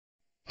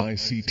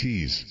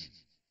ICTs.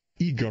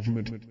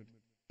 E-Government.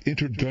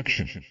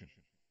 Introduction.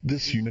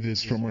 This unit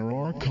is from our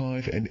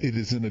archive and it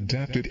is an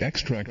adapted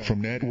extract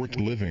from Networked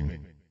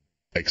Living.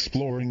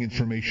 Exploring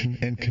Information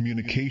and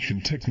Communication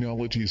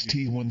Technologies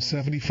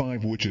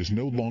T175, which is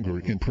no longer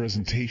in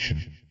presentation.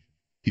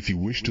 If you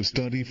wish to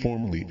study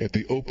formally at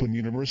the Open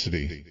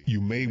University, you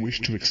may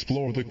wish to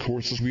explore the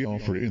courses we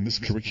offer in this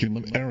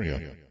curriculum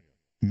area.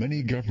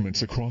 Many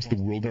governments across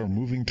the world are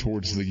moving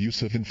towards the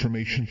use of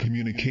information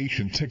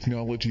communication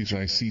technologies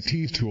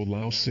ICTs to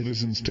allow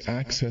citizens to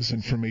access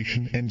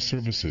information and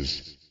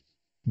services.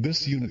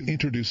 This unit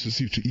introduces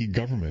you to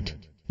e-government.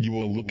 You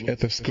will look at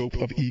the scope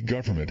of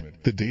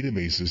e-government, the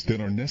databases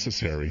that are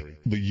necessary,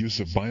 the use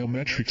of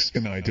biometrics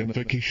in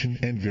identification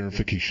and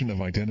verification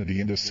of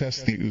identity, and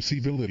assess the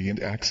usability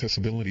and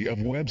accessibility of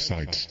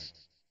websites.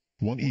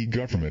 1.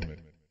 E-government.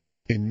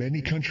 In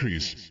many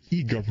countries,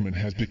 e-government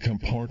has become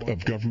part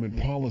of government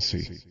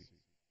policy.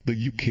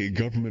 The UK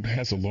government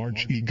has a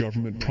large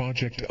e-government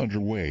project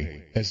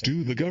underway, as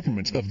do the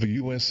governments of the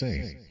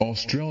USA,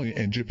 Australia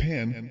and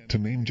Japan, to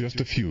name just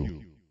a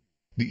few.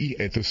 The E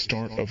at the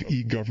start of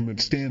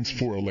e-government stands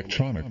for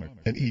electronic,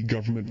 and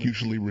e-government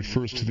usually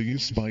refers to the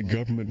use by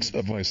governments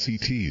of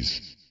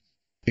ICTs.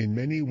 In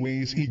many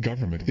ways,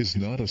 e-government is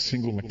not a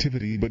single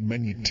activity but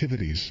many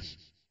activities.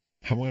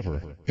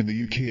 However, in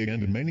the UK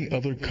and many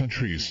other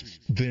countries,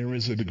 there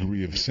is a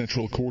degree of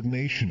central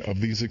coordination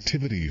of these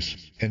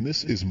activities, and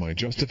this is my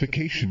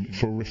justification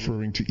for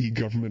referring to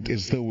e-government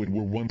as though it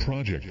were one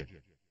project.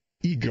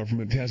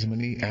 E-government has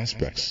many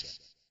aspects.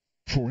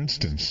 For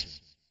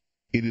instance,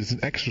 it is an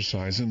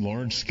exercise in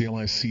large-scale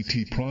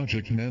ICT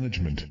project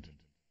management.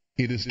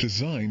 It is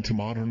designed to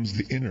modernize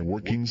the inner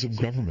workings of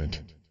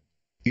government.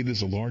 It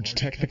is a large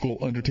technical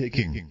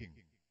undertaking.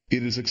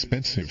 It is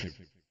expensive.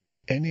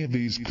 Any of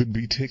these could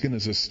be taken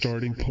as a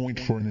starting point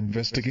for an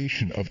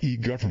investigation of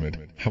e-government.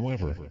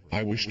 However,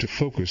 I wish to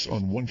focus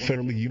on one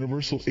fairly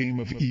universal aim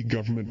of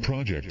e-government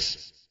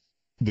projects: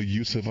 the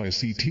use of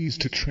ICTs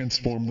to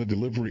transform the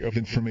delivery of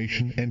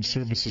information and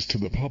services to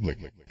the public,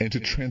 and to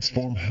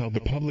transform how the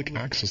public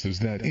accesses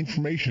that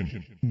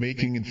information.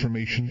 Making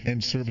information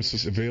and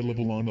services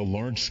available on a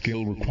large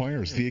scale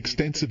requires the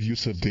extensive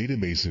use of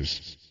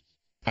databases.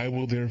 I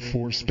will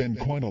therefore spend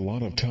quite a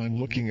lot of time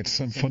looking at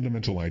some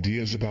fundamental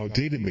ideas about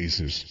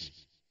databases.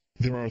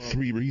 There are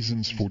 3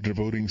 reasons for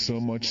devoting so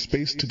much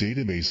space to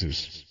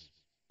databases.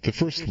 The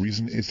first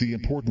reason is the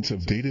importance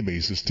of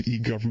databases to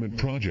e-government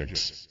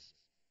projects.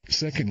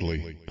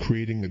 Secondly,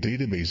 creating a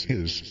database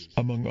is,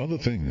 among other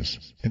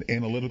things, an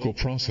analytical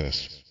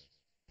process.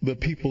 The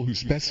people who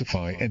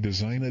specify and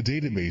design a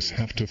database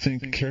have to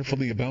think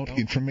carefully about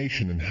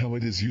information and how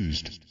it is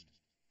used.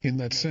 In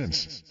that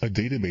sense, a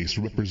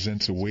database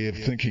represents a way of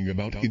thinking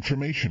about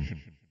information.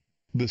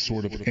 This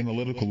sort of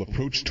analytical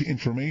approach to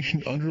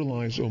information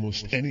underlies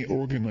almost any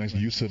organized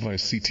use of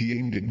ICT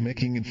aimed at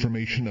making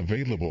information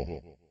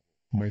available.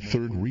 My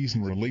third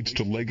reason relates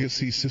to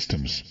legacy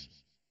systems.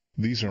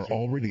 These are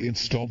already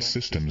installed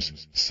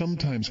systems,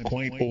 sometimes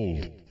quite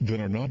old, that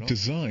are not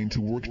designed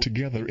to work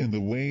together in the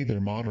way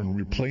their modern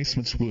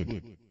replacements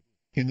would.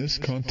 In this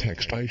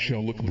context, I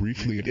shall look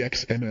briefly at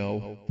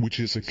XML, which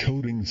is a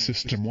coding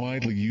system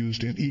widely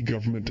used in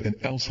e-government and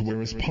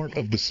elsewhere as part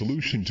of the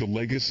solution to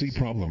legacy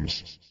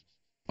problems.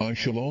 I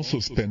shall also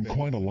spend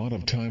quite a lot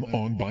of time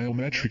on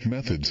biometric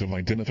methods of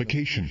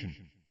identification.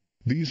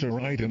 These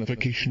are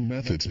identification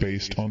methods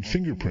based on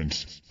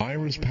fingerprints,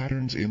 iris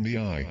patterns in the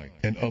eye,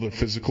 and other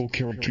physical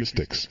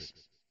characteristics.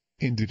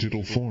 In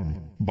digital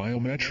form,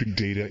 biometric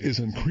data is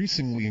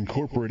increasingly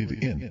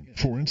incorporated in,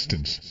 for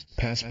instance,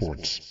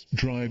 passports,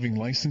 driving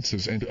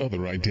licenses and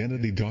other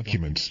identity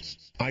documents.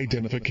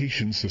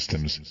 Identification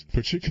systems,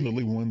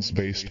 particularly ones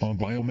based on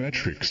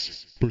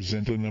biometrics,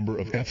 present a number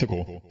of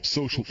ethical,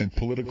 social and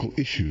political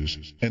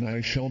issues, and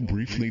I shall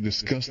briefly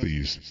discuss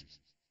these.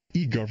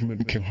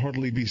 E-government can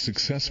hardly be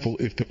successful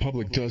if the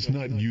public does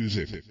not use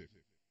it.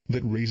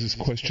 That raises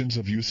questions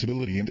of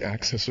usability and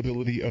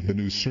accessibility of the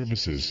new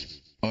services.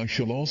 I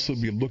shall also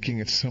be looking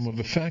at some of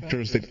the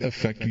factors that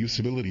affect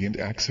usability and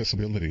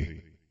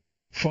accessibility.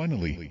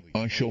 Finally,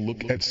 I shall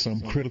look at some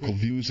critical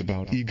views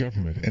about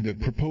e-government and at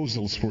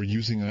proposals for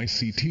using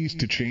ICTs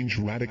to change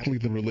radically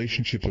the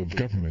relationship of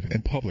government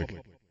and public.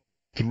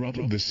 Throughout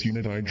this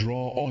unit I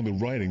draw on the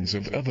writings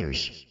of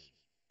others.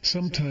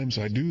 Sometimes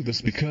I do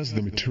this because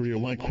the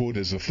material I quote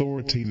is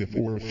authoritative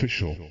or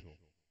official.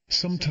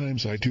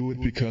 Sometimes I do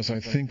it because I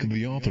think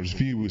the author's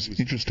view is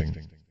interesting.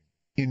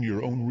 In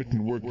your own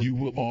written work you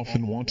will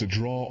often want to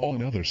draw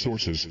on other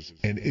sources,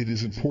 and it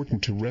is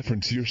important to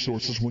reference your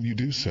sources when you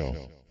do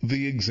so.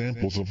 The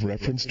examples of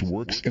referenced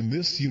works in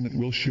this unit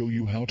will show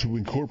you how to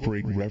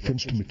incorporate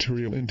referenced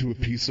material into a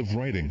piece of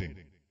writing.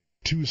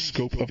 2.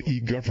 Scope of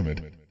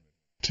e-government.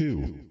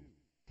 2.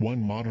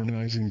 1.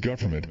 Modernizing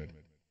government.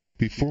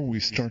 Before we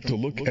start to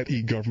look at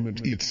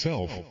e-government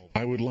itself,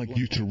 I would like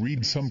you to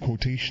read some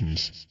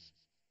quotations.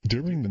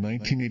 During the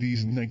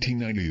 1980s and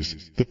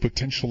 1990s, the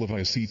potential of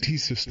ICT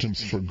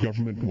systems for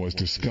government was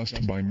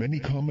discussed by many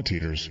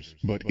commentators,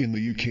 but in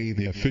the UK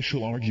the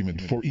official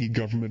argument for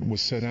e-government was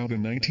set out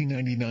in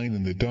 1999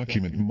 in the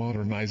document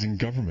Modernising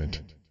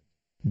Government.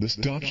 This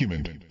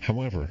document,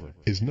 however,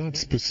 is not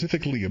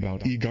specifically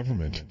about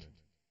e-government.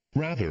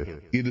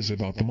 Rather, it is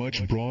about the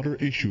much broader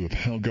issue of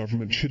how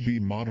government should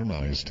be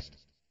modernized.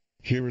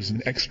 Here is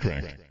an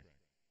extract.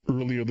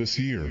 Earlier this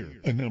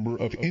year, a number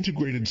of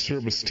integrated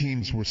service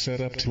teams were set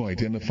up to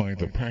identify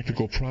the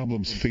practical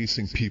problems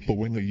facing people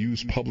when they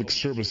use public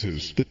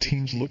services. The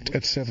teams looked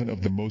at 7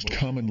 of the most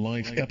common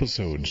life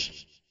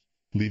episodes: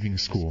 leaving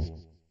school,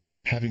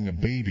 having a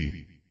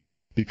baby,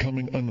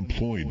 becoming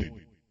unemployed,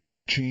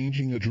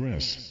 changing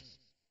address,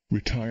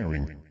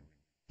 retiring,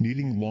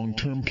 needing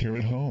long-term care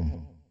at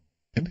home,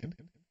 and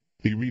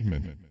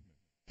bereavement.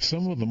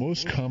 Some of the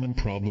most common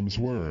problems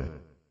were: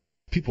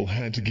 people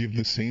had to give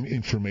the same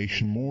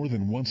information more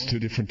than once to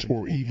different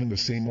or even the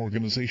same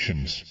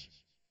organizations.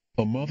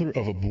 A mother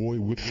of a boy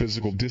with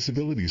physical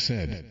disability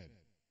said,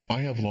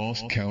 "I have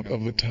lost count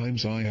of the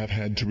times I have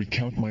had to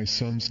recount my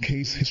son's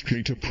case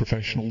history to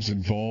professionals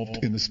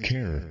involved in his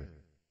care.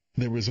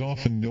 There is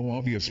often no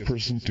obvious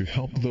person to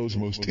help those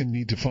most in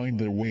need to find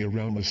their way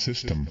around the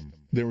system.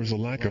 There is a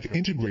lack of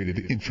integrated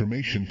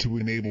information to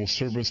enable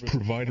service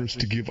providers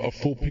to give a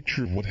full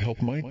picture of what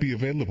help might be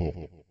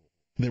available.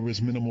 There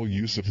is minimal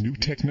use of new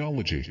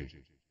technology.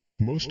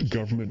 Most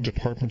government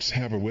departments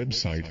have a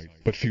website,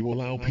 but few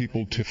allow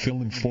people to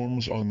fill in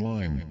forms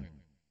online.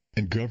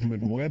 And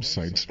government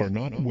websites are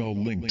not well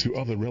linked to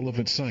other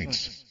relevant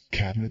sites."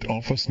 Cabinet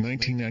Office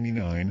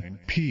 1999,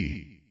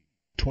 p.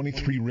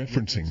 23.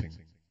 Referencing.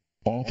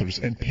 Authors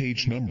and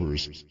page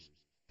numbers.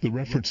 The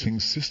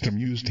referencing system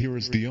used here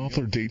is the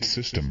author date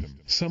system,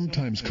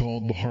 sometimes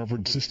called the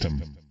Harvard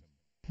system.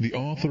 The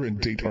author and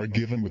date are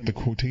given with the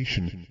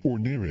quotation, or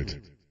near it.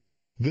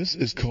 This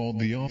is called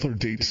the author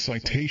date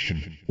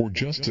citation, or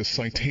just a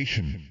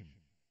citation.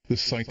 The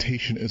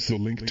citation is the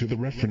link to the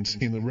reference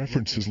in the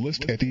references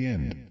list at the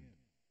end.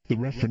 The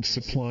reference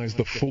supplies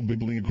the full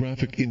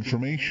bibliographic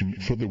information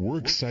for the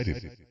work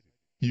cited.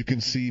 You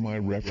can see my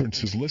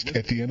references list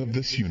at the end of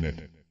this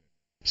unit.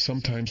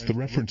 Sometimes the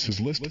references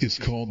list is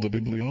called the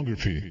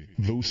bibliography,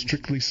 though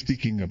strictly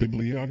speaking a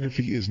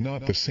bibliography is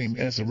not the same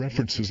as a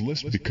references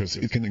list because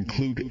it can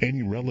include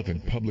any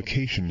relevant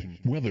publication,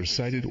 whether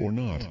cited or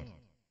not.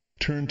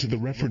 Turn to the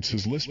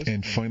references list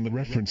and find the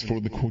reference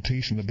for the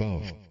quotation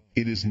above.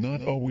 It is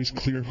not always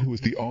clear who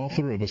is the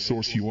author of a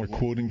source you are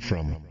quoting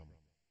from.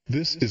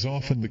 This is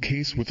often the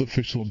case with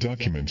official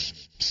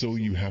documents, so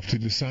you have to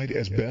decide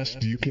as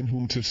best you can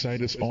whom to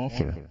cite as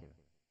author.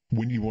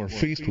 When you are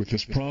faced with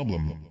this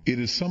problem, it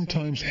is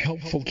sometimes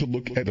helpful to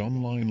look at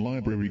online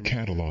library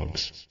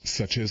catalogs,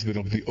 such as that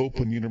of the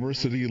Open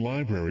University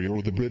Library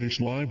or the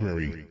British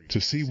Library, to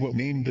see what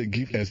name they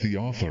give as the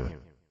author.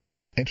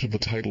 Enter the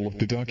title of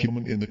the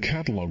document in the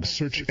catalog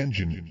search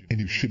engine, and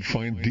you should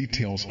find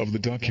details of the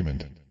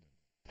document.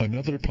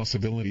 Another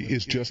possibility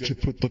is just to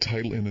put the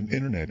title in an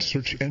internet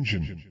search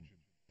engine.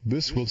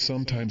 This will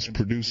sometimes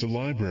produce a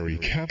library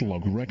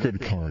catalog record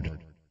card.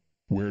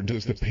 Where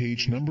does the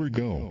page number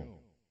go?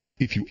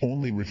 If you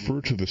only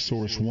refer to the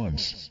source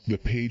once, the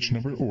page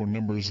number or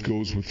numbers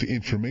goes with the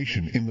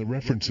information in the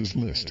references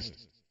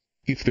list.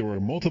 If there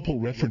are multiple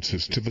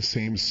references to the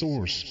same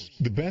source,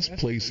 the best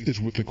place is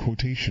with the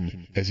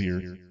quotation, as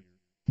here.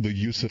 The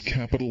use of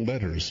capital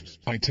letters,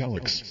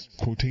 italics,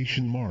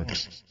 quotation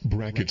marks,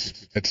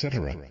 brackets,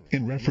 etc.,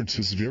 in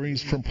references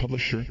varies from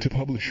publisher to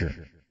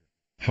publisher.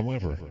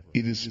 However,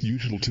 it is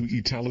usual to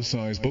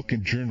italicize book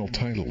and journal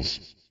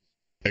titles.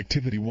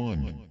 Activity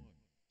 1.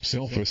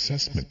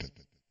 Self-assessment.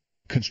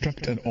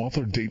 Construct an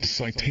author date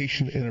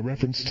citation in a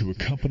reference to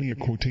accompany a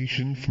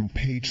quotation from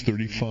page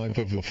 35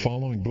 of the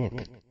following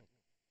book.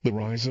 The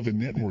Rise of a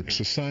Network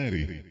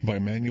Society, by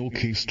Manuel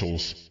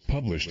Castells,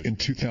 published in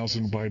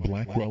 2000 by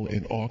Blackwell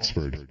in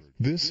Oxford.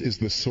 This is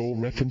the sole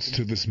reference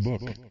to this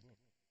book.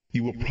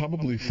 You will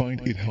probably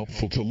find it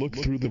helpful to look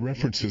through the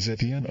references at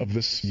the end of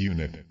this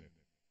unit.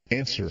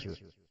 Answer.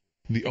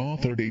 The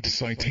author date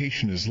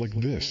citation is like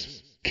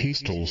this: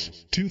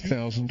 Castells,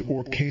 2000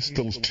 or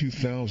Castells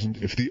 2000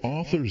 if the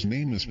author's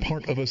name is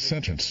part of a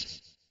sentence.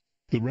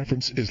 The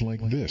reference is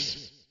like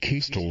this: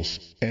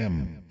 Castells,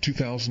 M.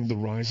 2000 The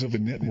Rise of a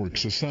Network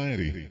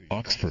Society,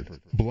 Oxford,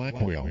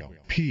 Blackwell,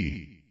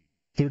 p.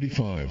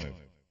 35.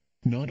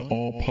 Not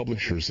all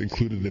publishers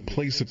included a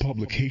place of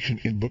publication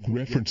in book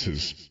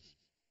references.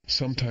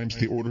 Sometimes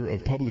the order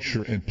of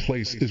publisher and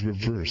place is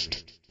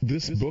reversed.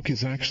 This book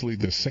is actually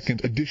the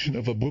second edition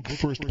of a book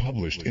first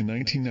published in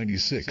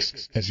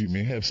 1996, as you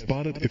may have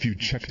spotted if you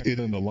checked it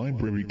in the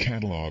library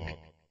catalog.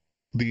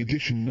 The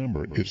edition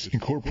number is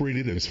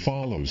incorporated as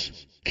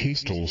follows: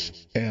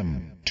 Castells,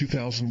 M.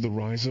 2000 The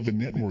Rise of a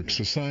Network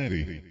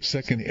Society,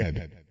 2nd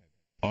ed.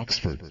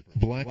 Oxford,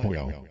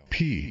 Blackwell,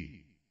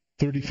 p.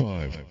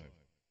 35.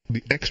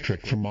 The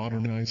extract from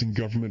Modernizing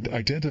Government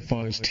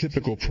identifies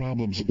typical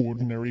problems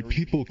ordinary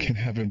people can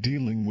have in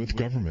dealing with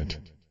government.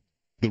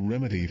 The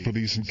remedy for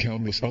these and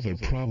countless other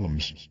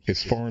problems,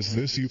 as far as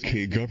this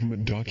UK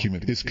government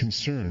document is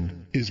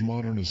concerned, is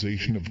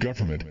modernization of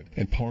government,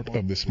 and part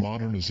of this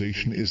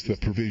modernization is the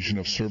provision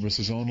of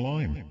services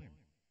online.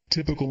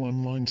 Typical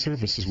online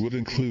services would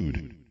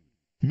include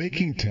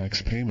making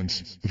tax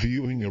payments,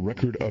 viewing a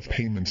record of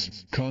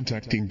payments,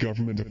 contacting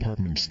government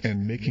departments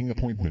and making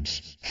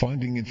appointments,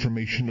 finding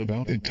information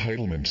about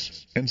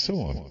entitlements, and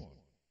so on.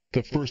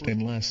 The first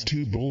and last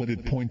two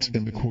bulleted points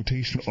in the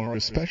quotation are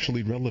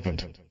especially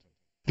relevant.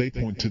 They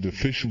point to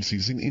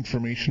deficiencies in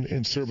information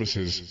and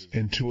services,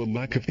 and to a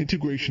lack of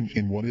integration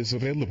in what is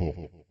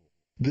available.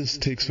 This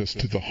takes us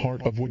to the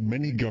heart of what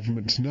many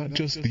governments, not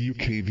just the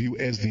UK, view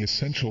as the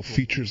essential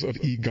features of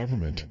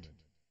e-government.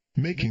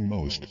 Making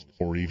most,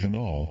 or even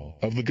all,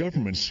 of the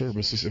government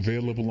services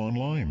available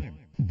online,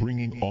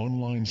 bringing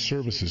online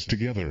services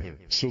together,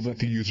 so that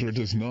the user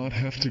does not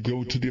have to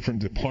go to different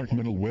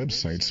departmental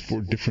websites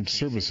for different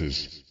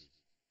services.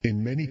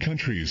 In many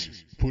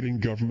countries, putting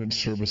government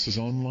services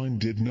online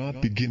did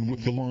not begin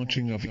with the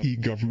launching of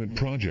e-government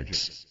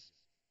projects.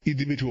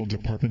 Individual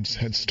departments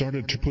had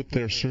started to put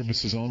their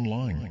services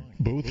online,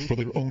 both for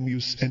their own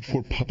use and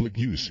for public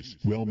use,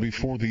 well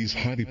before these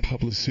highly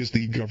publicized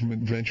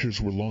e-government ventures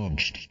were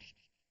launched.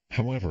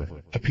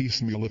 However, a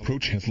piecemeal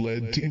approach has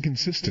led to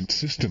inconsistent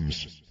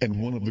systems, and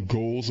one of the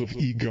goals of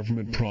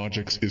e-government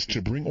projects is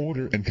to bring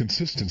order and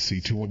consistency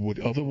to what would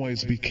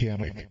otherwise be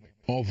chaotic.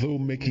 Although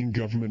making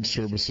government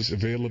services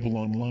available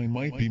online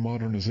might be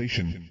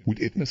modernization, would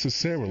it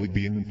necessarily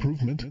be an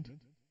improvement?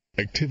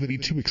 Activity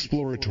 2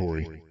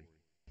 Exploratory.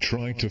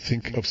 Try to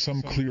think of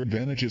some clear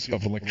advantages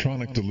of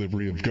electronic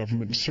delivery of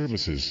government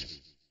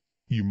services.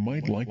 You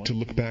might like to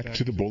look back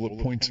to the bullet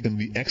points in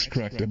the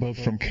extract above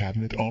from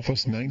Cabinet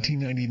Office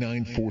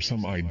 1999 for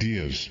some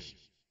ideas.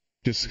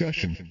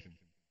 Discussion.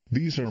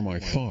 These are my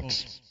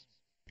thoughts.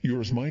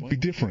 Yours might be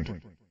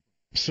different.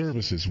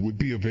 Services would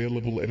be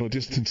available at a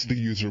distance the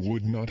user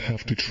would not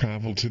have to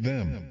travel to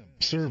them.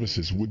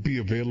 Services would be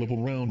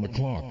available round the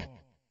clock.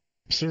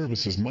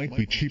 Services might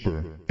be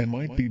cheaper, and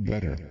might be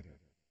better.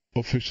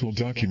 Official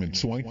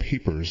documents, white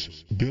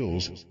papers,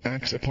 bills,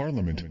 acts of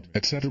parliament,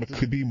 etc.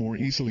 could be more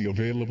easily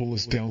available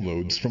as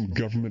downloads from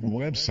government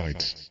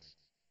websites.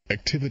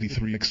 Activity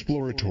 3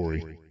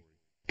 Exploratory.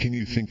 Can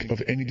you think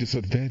of any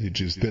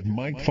disadvantages that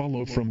might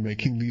follow from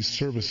making these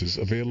services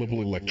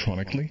available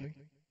electronically?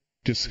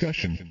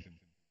 Discussion.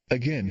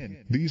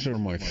 Again, these are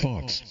my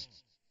thoughts.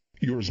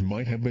 Yours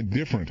might have been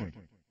different.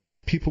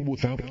 People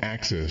without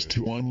access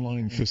to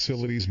online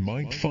facilities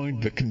might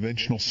find that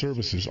conventional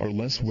services are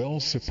less well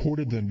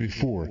supported than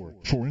before,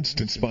 for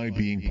instance by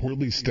being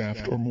poorly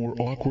staffed or more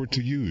awkward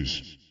to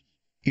use.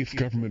 If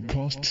government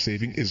cost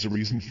saving is a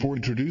reason for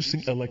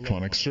introducing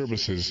electronic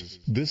services,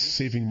 this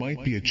saving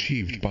might be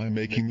achieved by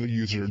making the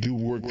user do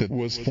work that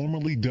was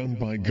formerly done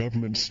by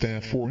government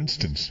staff, for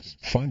instance,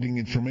 finding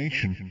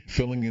information,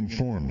 filling in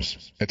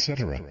forms,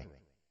 etc.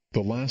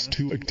 The last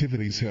two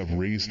activities have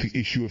raised the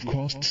issue of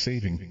cost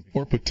saving,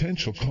 or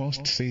potential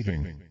cost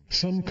saving.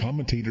 Some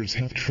commentators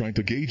have tried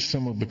to gauge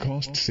some of the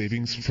cost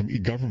savings from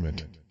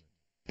e-government.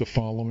 The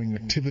following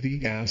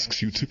activity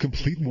asks you to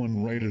complete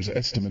one writer's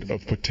estimate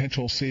of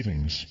potential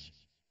savings.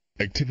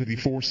 Activity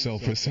 4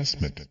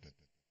 Self-Assessment.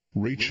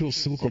 Rachel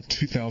Silcock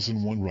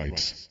 2001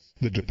 writes,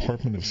 the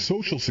Department of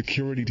Social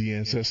Security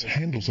DSS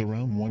handles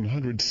around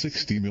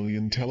 160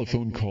 million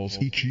telephone calls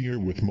each year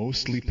with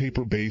mostly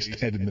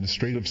paper-based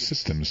administrative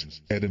systems,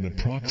 at an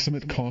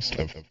approximate cost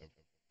of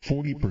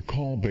 $40 per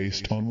call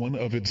based on one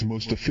of its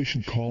most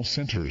efficient call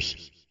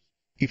centers.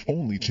 If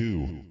only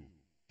 2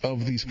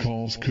 of these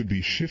calls could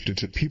be shifted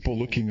to people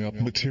looking up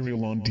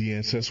material on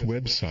DSS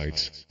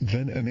websites,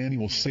 then an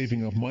annual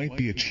saving of might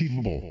be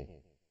achievable.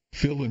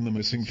 Fill in the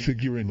missing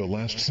figure in the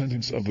last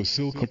sentence of the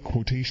Silcock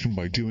quotation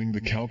by doing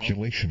the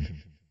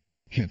calculation.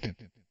 Hint.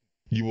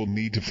 You will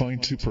need to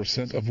find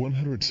 2% of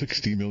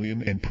 160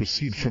 million and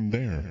proceed from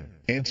there.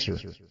 Answer.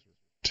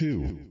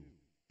 2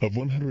 of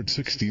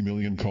 160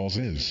 million calls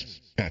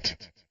is, at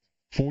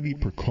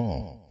 $40 per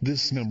call.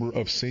 This number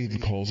of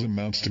saved calls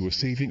amounts to a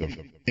saving of,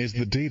 as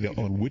the data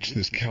on which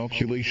this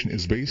calculation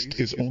is based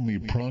is only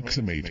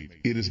approximate,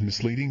 it is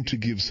misleading to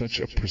give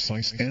such a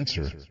precise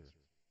answer.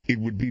 It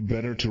would be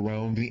better to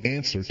round the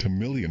answer to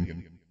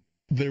million.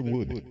 There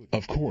would,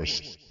 of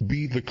course,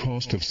 be the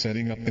cost of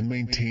setting up and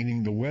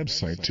maintaining the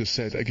website to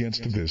set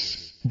against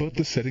this, but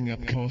the setting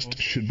up cost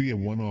should be a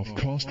one-off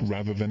cost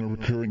rather than a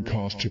recurring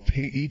cost to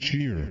pay each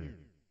year.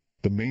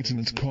 The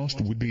maintenance cost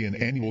would be an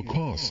annual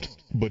cost,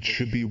 but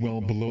should be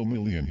well below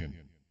million.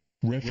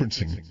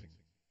 Referencing.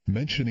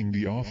 Mentioning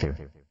the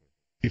author.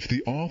 If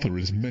the author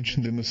is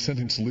mentioned in the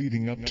sentence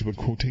leading up to a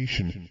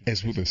quotation,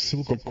 as with a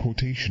Silcock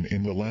quotation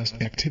in the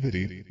last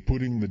activity,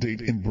 putting the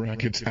date in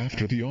brackets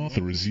after the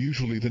author is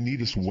usually the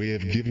neatest way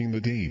of giving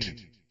the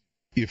date.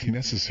 If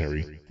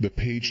necessary, the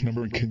page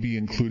number can be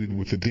included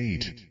with the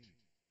date.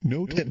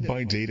 Note that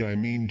by date I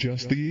mean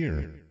just the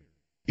year.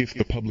 If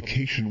the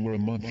publication were a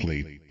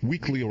monthly,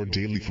 weekly or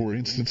daily for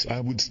instance, I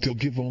would still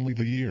give only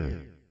the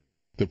year.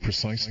 The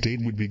precise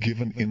date would be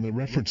given in the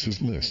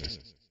references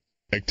list.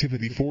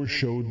 Activity 4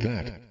 showed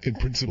that, in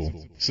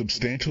principle,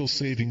 substantial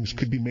savings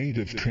could be made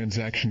if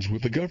transactions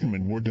with the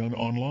government were done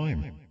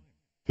online.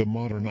 The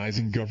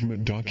Modernizing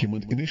Government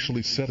document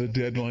initially set a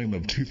deadline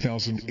of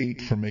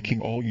 2008 for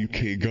making all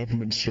UK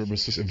government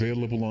services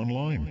available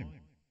online.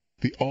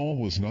 The all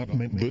was not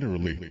meant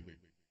literally.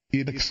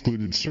 It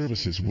excluded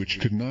services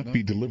which could not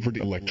be delivered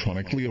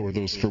electronically or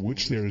those for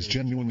which there is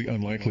genuinely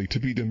unlikely to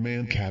be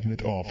demand.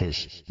 Cabinet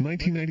Office,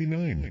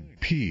 1999,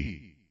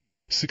 p.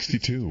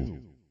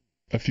 62.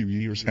 A few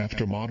years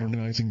after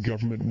Modernizing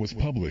Government was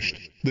published,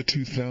 the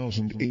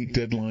 2008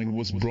 deadline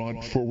was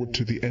brought forward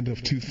to the end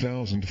of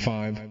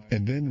 2005,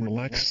 and then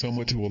relaxed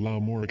somewhat to allow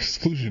more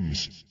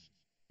exclusions.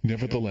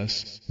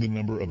 Nevertheless, the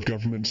number of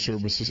government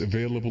services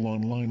available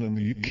online in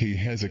the UK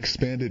has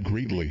expanded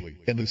greatly,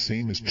 and the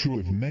same is true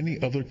of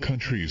many other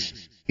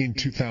countries. In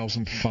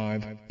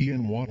 2005,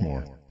 Ian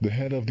Watmore, the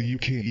head of the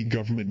UK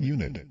e-government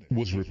unit,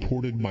 was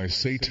reported by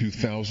Say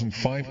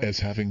 2005 as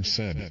having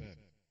said,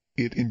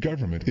 "It in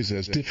government is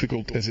as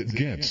difficult as it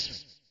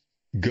gets.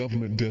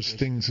 Government does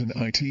things in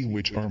IT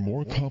which are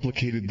more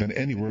complicated than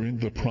anywhere in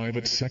the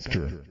private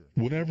sector."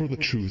 Whatever the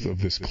truth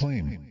of this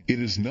claim, it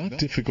is not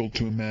difficult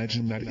to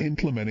imagine that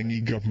implementing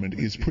e-government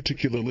is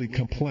particularly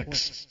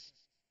complex.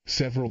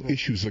 Several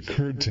issues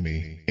occurred to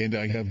me, and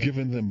I have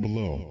given them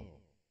below.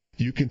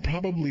 You can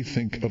probably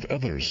think of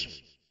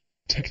others.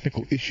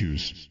 Technical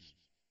issues.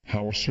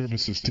 How are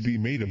services to be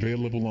made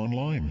available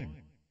online?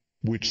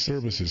 Which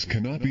services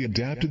cannot be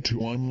adapted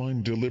to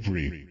online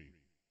delivery?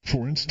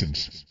 For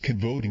instance, can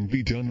voting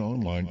be done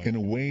online in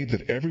a way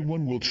that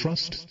everyone will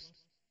trust?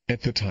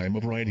 At the time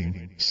of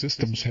writing,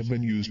 systems have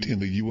been used in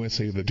the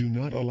USA that do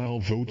not allow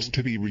votes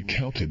to be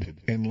recounted,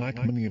 and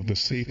lack many of the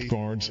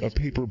safeguards of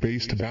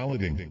paper-based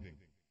balloting.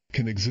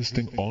 Can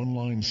existing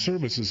online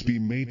services be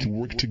made to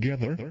work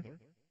together?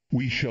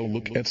 We shall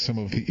look at some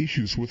of the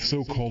issues with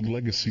so-called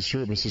legacy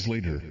services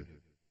later.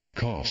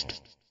 Cost.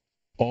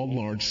 All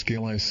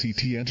large-scale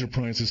ICT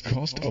enterprises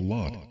cost a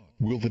lot.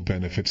 Will the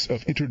benefits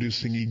of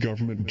introducing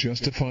e-government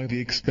justify the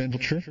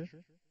expenditure?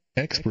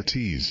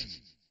 Expertise.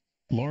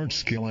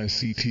 Large-scale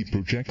ICT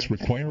projects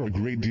require a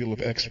great deal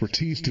of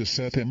expertise to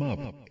set them up,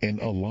 and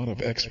a lot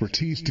of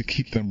expertise to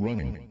keep them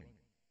running.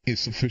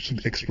 Is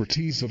sufficient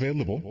expertise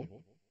available?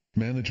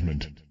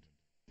 Management.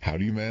 How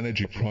do you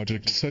manage a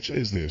project such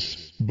as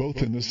this,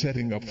 both in the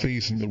setting up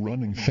phase and the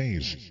running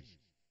phase?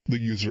 The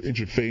user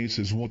interface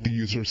is what the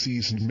user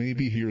sees and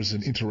maybe hears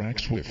and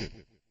interacts with.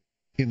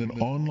 In an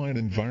online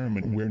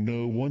environment where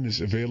no one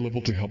is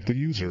available to help the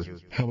user,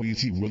 how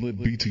easy will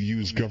it be to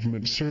use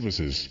government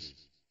services?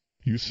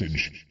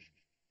 Usage.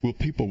 Will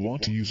people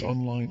want to use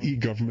online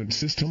e-government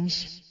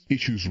systems?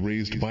 Issues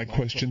raised by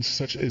questions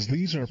such as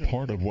these are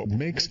part of what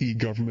makes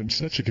e-government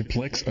such a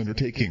complex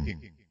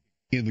undertaking.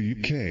 In the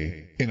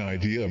UK, an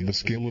idea of the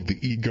scale of the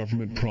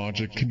e-government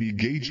project can be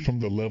gauged from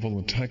the level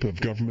and type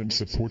of government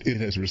support it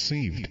has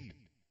received.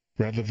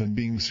 Rather than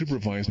being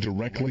supervised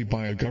directly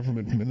by a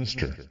government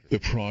minister, the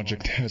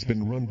project has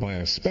been run by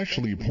a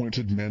specially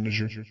appointed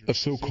manager, a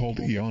so-called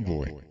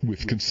e-envoy,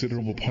 with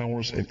considerable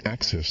powers and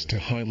access to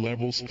high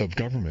levels of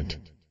government.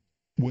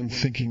 When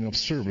thinking of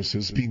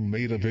services being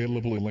made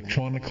available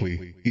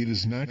electronically, it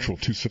is natural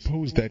to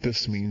suppose that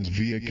this means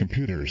via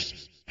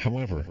computers.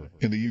 However,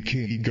 in the UK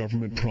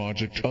e-government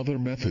project, other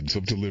methods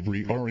of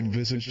delivery are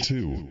envisaged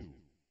too.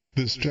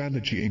 The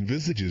strategy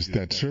envisages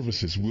that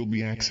services will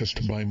be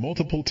accessed by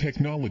multiple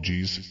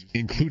technologies,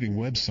 including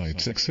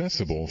websites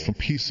accessible from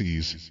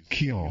PCs,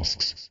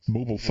 kiosks,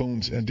 mobile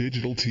phones and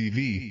digital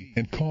TV,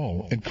 and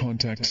call and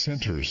contact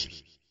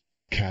centers.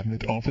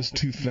 Cabinet Office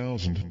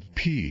 2000,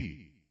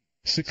 p.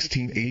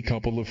 16. A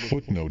couple of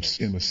footnotes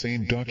in the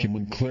same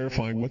document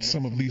clarify what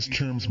some of these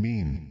terms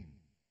mean.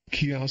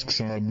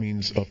 Kiosks are a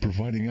means of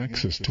providing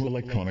access to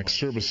electronic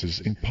services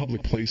in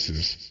public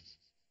places.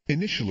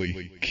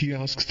 Initially,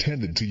 kiosks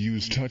tended to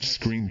use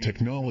touchscreen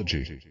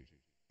technology.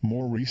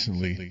 More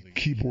recently,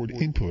 keyboard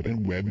input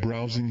and web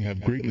browsing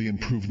have greatly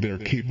improved their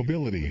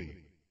capability.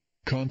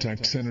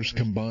 Contact centers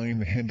combine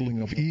the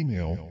handling of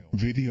email,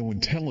 video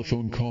and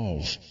telephone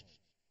calls.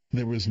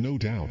 There is no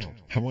doubt,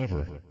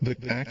 however,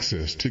 that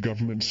access to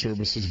government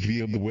services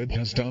via the web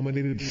has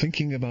dominated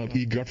thinking about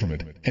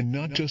e-government, and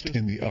not just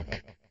in the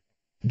UK.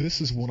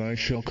 This is what I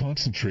shall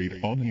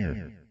concentrate on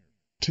here.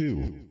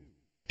 2.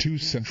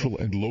 Central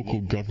and local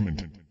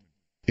government.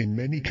 In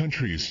many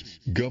countries,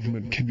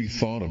 government can be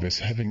thought of as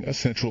having a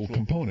central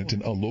component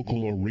and a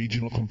local or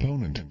regional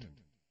component.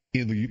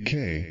 In the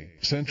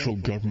UK, central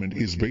government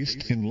is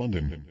based in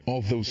London,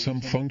 although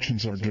some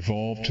functions are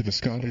devolved to the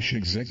Scottish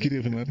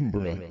Executive in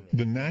Edinburgh,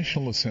 the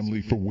National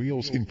Assembly for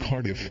Wales in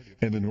Cardiff,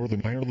 and the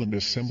Northern Ireland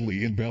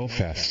Assembly in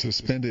Belfast,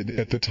 suspended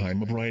at the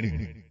time of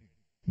writing.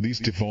 These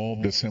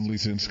devolved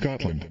assemblies in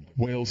Scotland,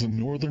 Wales and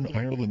Northern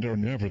Ireland are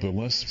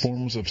nevertheless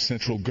forms of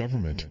central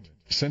government.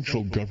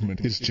 Central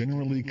government is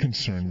generally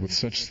concerned with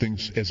such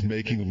things as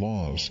making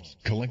laws,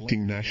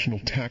 collecting national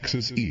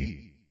taxes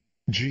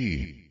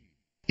e.g.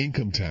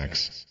 income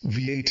tax,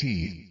 VAT,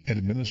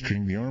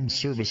 administering the armed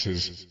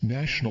services,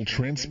 national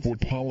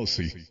transport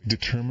policy,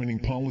 determining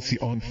policy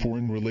on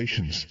foreign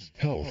relations,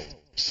 health,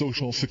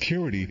 social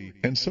security,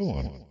 and so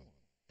on.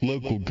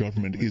 Local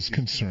government is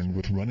concerned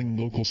with running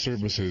local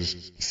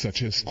services,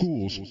 such as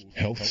schools,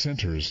 health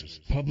centers,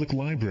 public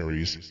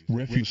libraries,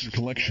 refuse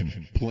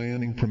collection,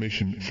 planning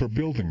permission for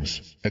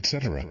buildings,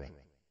 etc.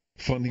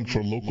 Funding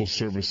for local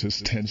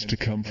services tends to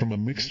come from a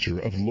mixture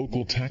of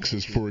local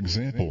taxes, for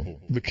example,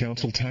 the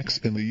council tax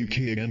in the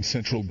UK, and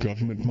central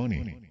government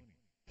money.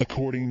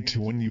 According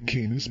to one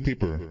UK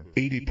newspaper,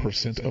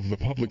 80% of the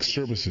public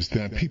services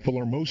that people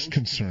are most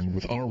concerned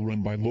with are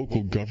run by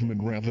local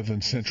government rather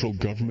than central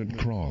government.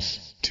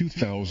 Cross,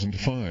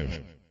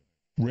 2005.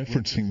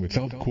 Referencing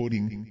without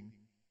quoting.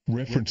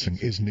 Referencing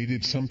is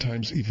needed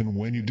sometimes even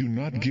when you do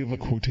not give a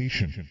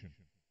quotation.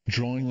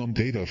 Drawing on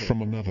data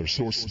from another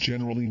source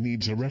generally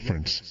needs a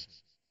reference.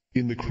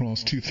 In the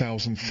Cross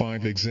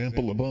 2005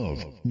 example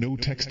above, no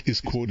text is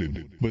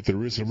quoted, but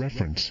there is a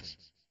reference.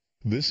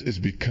 This is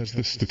because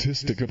the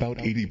statistic about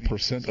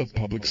 80% of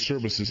public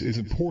services is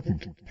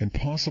important and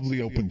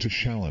possibly open to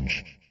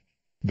challenge.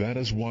 That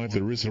is why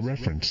there is a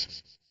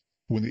reference.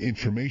 When the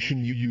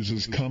information you use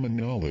is common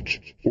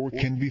knowledge, or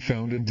can be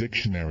found in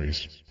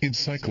dictionaries,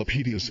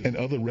 encyclopedias and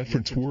other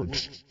reference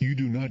works, you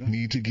do not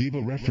need to give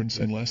a reference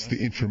unless the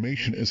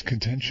information is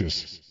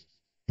contentious.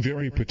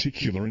 Very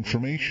particular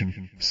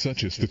information,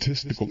 such as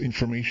statistical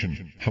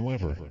information,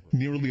 however,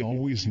 nearly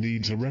always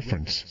needs a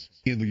reference.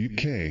 In the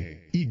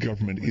UK,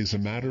 e-government is a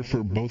matter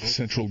for both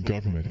central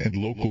government and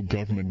local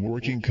government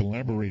working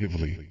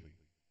collaboratively.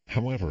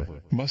 However,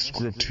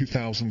 Musgrave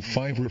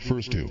 2005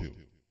 refers to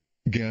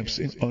gaps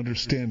in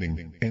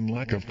understanding and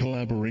lack of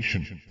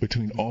collaboration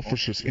between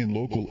officers in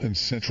local and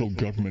central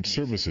government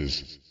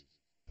services.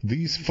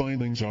 These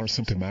findings are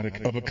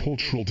symptomatic of a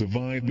cultural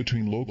divide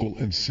between local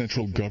and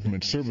central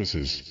government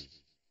services.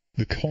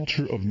 The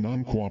culture of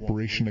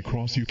non-cooperation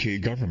across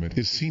UK government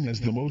is seen as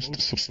the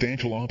most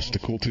substantial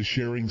obstacle to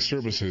sharing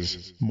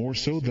services, more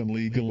so than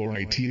legal or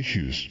IT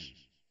issues.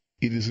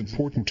 It is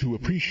important to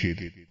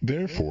appreciate,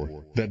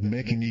 therefore, that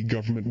making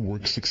e-government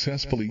work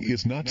successfully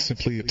is not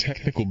simply a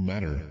technical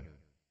matter.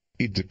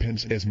 It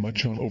depends as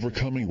much on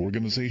overcoming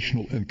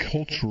organizational and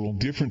cultural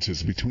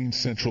differences between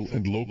central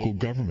and local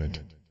government.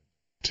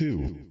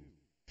 2.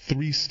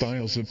 3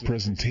 styles of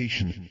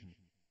presentation.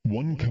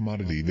 One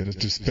commodity that is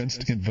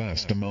dispensed in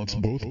vast amounts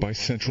both by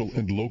central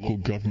and local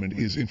government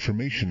is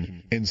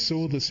information, and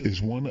so this is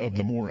one of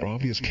the more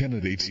obvious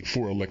candidates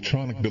for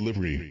electronic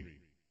delivery.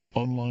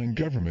 Online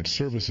government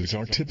services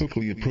are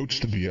typically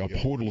approached via a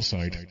portal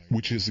site,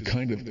 which is a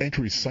kind of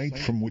entry site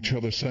from which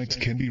other sites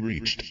can be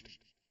reached.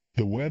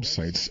 The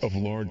websites of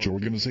large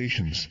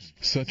organizations,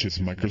 such as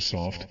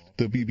Microsoft,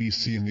 the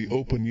BBC and the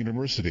Open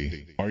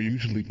University, are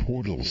usually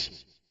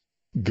portals.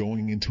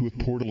 Going into a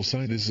portal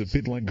site is a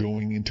bit like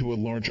going into a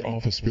large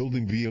office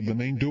building via the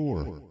main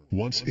door.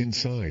 Once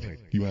inside,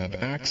 you have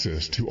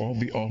access to all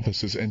the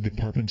offices and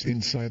departments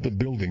inside the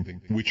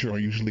building, which are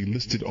usually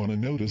listed on a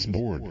notice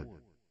board.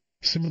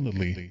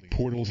 Similarly,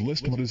 portals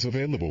list what is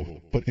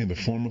available, but in the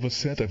form of a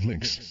set of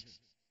links.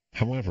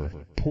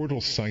 However,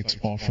 portal sites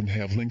often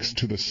have links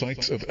to the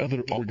sites of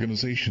other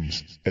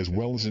organizations, as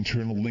well as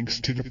internal links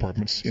to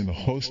departments in the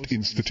host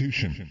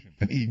institution.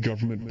 An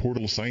e-government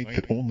portal site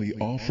that only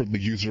offered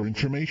the user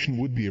information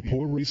would be a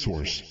poor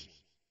resource.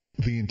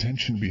 The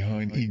intention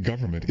behind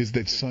e-government is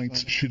that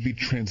sites should be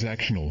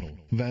transactional,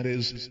 that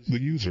is,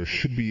 the user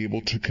should be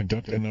able to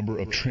conduct a number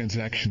of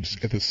transactions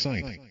at the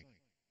site.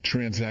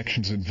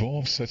 Transactions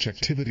involve such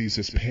activities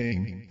as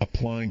paying,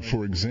 applying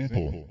for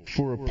example,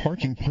 for a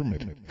parking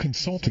permit,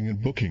 consulting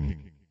and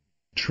booking.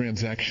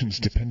 Transactions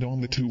depend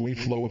on the two-way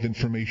flow of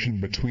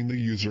information between the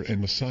user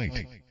and the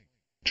site.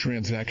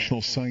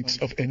 Transactional sites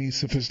of any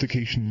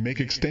sophistication make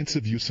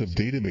extensive use of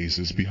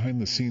databases behind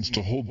the scenes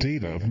to hold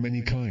data of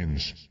many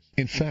kinds.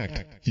 In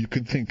fact, you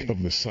can think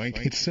of the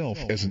site itself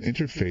as an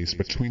interface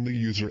between the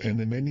user and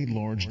the many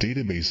large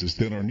databases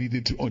that are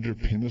needed to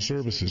underpin the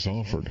services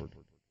offered.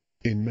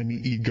 In many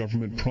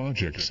e-government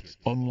projects,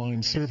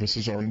 online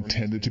services are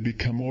intended to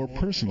become more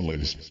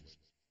personalized.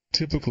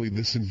 Typically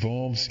this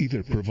involves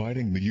either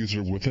providing the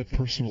user with a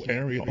personal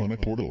area on a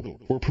portal,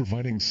 or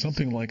providing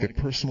something like a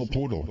personal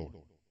portal.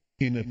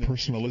 In a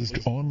personalized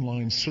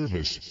online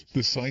service,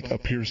 the site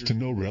appears to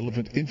know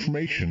relevant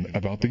information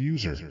about the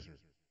user.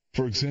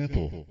 For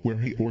example, where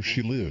he or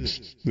she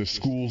lives, the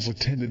schools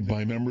attended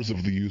by members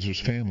of the user's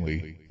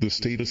family, the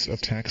status of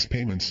tax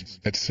payments,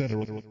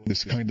 etc.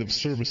 This kind of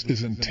service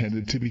is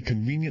intended to be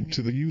convenient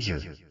to the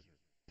user.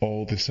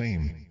 All the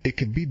same, it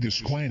can be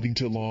disquieting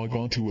to log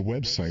onto a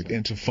website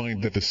and to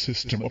find that the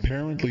system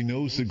apparently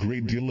knows a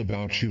great deal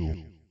about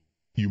you.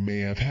 You may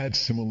have had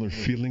similar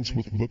feelings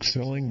with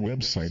book-selling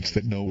websites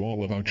that know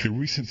all about your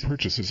recent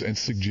purchases and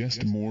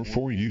suggest more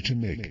for you to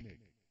make.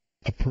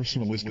 A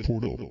personalist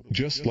portal,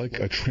 just like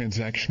a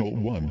transactional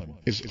one,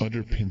 is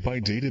underpinned by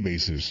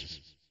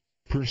databases.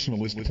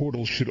 Personalist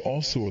portals should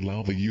also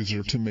allow the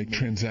user to make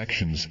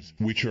transactions,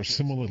 which are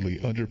similarly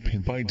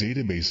underpinned by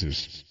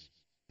databases.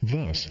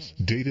 Thus,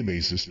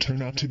 databases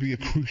turn out to be a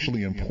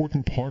crucially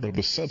important part of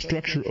the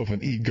substructure of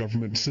an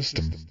e-government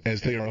system,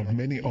 as they are of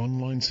many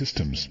online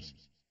systems.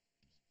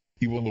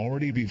 You will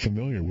already be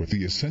familiar with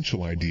the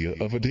essential idea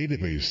of a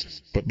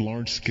database, but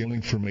large-scale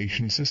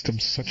information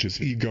systems such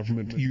as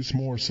e-government use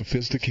more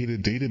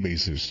sophisticated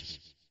databases.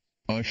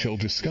 I shall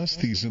discuss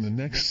these in the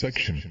next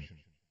section.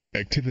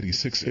 Activity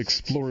 6: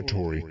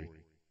 Exploratory.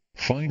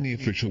 Find the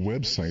official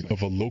website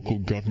of a local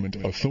government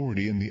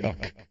authority in the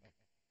UK.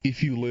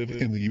 If you live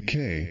in the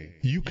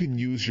UK, you can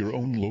use your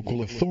own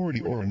local authority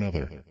or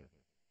another.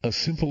 A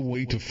simple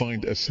way to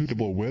find a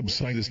suitable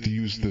website is to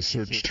use the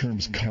search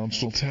terms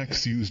council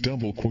tax, use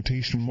double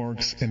quotation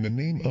marks and the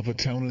name of a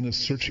town in a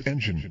search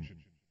engine.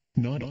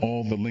 Not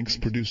all the links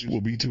produced will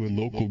be to a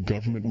local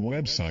government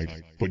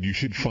website, but you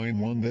should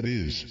find one that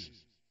is.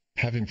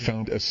 Having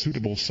found a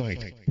suitable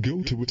site,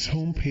 go to its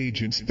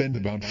homepage and spend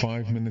about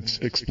 5 minutes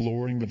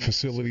exploring the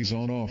facilities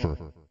on offer.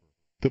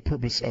 The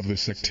purpose of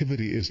this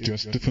activity is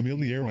just to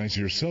familiarize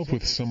yourself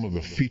with some of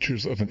the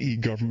features of an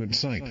e-government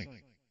site.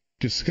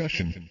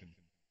 Discussion.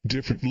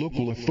 Different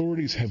local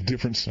authorities have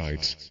different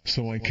sites,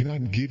 so I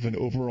cannot give an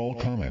overall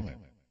comment.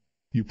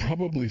 You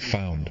probably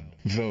found,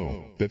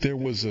 though, that there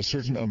was a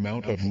certain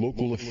amount of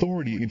local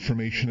authority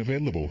information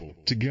available,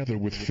 together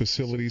with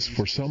facilities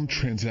for some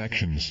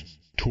transactions.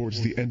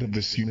 Towards the end of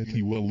this unit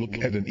you will look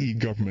at an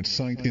e-government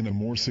site in a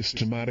more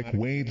systematic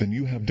way than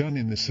you have done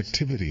in this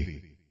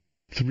activity.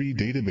 3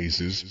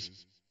 databases.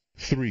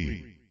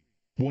 3.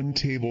 1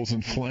 Tables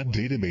and flat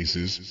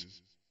databases.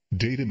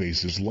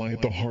 Databases lie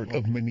at the heart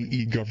of many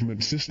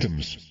e-government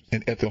systems,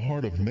 and at the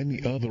heart of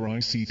many other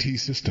ICT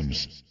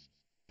systems.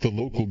 The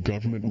local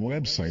government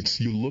websites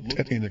you looked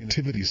at in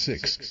Activity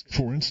 6,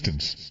 for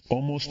instance,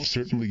 almost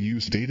certainly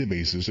use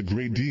databases a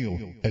great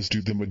deal, as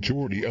do the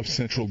majority of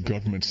central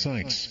government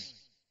sites.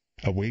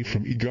 Away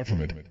from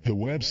e-government, the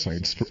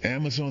websites for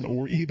Amazon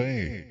or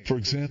eBay, for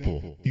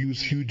example,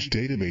 use huge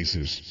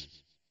databases.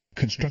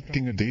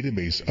 Constructing a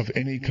database of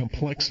any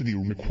complexity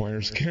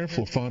requires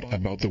careful thought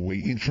about the way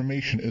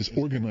information is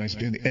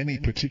organized in any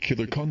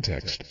particular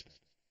context.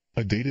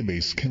 A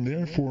database can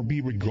therefore be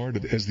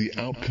regarded as the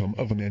outcome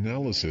of an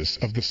analysis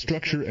of the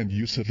structure and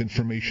use of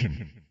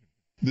information.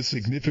 The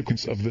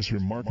significance of this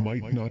remark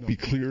might not be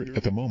clear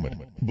at the moment,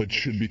 but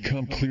should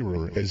become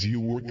clearer as you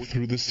work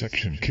through this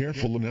section.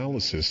 Careful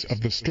analysis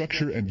of the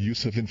structure and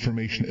use of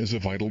information is a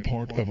vital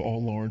part of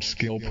all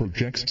large-scale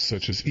projects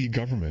such as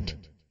e-government.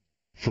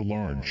 For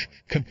large,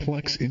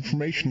 complex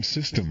information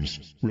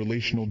systems,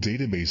 relational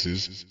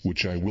databases,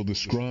 which I will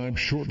describe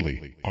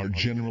shortly, are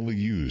generally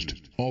used,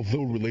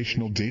 although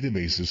relational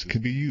databases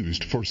can be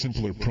used for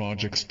simpler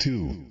projects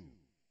too.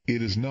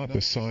 It is not the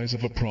size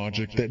of a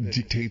project that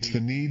dictates the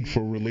need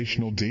for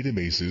relational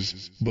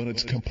databases, but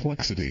its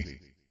complexity.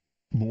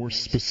 More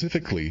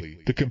specifically,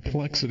 the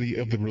complexity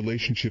of the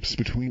relationships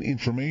between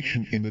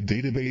information in the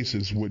database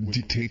is what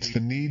dictates the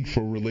need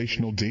for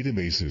relational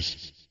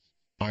databases.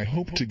 I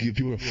hope to give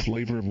you a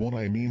flavor of what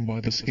I mean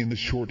by this in the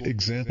short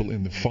example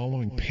in the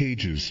following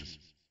pages.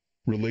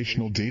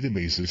 Relational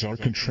databases are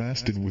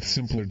contrasted with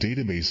simpler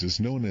databases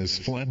known as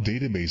flat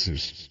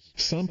databases.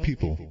 Some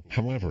people,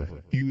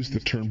 however, use the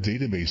term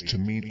database to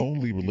mean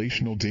only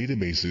relational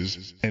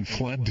databases, and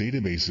flat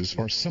databases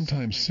are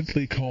sometimes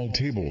simply called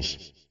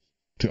tables.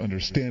 To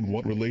understand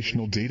what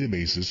relational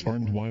databases are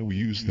and why we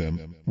use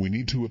them, we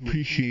need to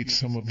appreciate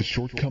some of the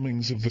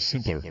shortcomings of the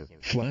simpler,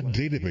 flat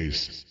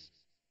database.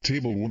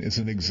 Table 1 is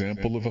an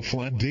example of a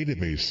flat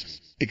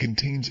database. It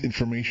contains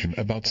information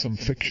about some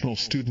fictional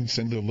students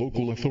and the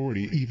local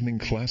authority evening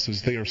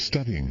classes they are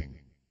studying.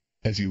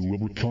 As you will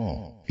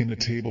recall, in a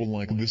table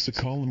like this a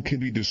column can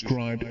be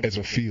described as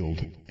a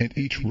field, and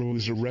each row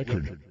is a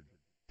record.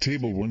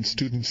 Table 1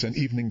 Students and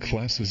evening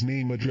classes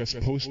name address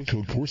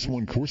postcode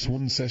Course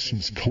 1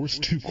 Sessions Course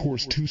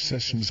 2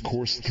 Sessions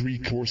Course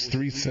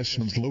 3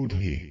 Sessions Load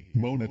He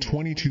Mona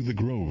 22 The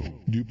Grove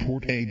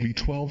Newport AB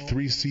 12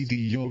 3 CD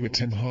Yoga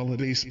 10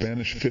 Holiday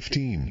Spanish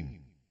 15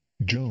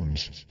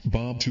 Jones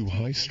Bob 2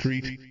 High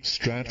Street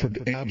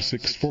Stratford AB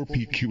 6 4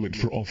 PQ It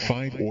for all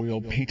 5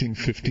 Oil Painting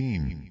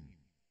 15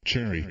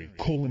 Cherry,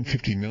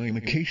 59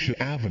 Acacia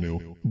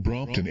Avenue,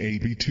 Brompton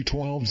AB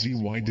 212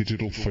 ZY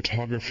Digital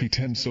Photography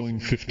 10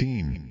 Sewing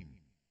 15.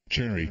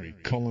 Cherry,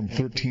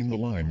 13 The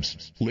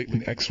Limes,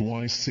 Leighton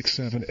XY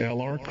 67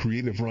 LR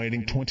Creative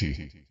Writing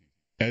 20.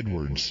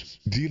 Edwards,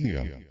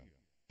 Delia.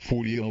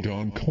 40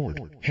 Eldon Court,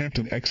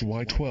 Hampton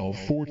XY 12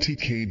 4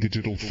 TK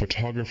Digital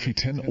Photography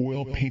 10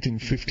 Oil Painting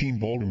 15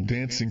 Ballroom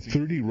Dancing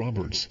 30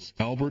 Roberts,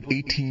 Albert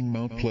 18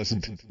 Mount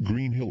Pleasant,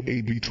 Greenhill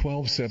AB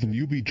 12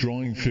 7 UB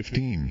Drawing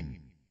 15.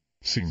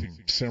 Singh,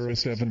 Sarah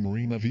 7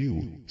 Marina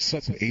View,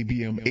 Sutton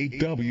ABM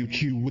 8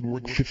 WQ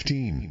Woodwork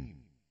 15.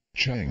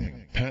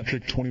 Chang,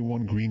 Patrick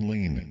 21 Green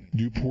Lane,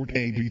 Newport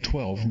AB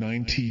 12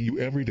 9 TU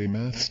Everyday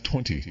Maths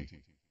 20.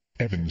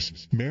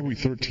 Evans, Mary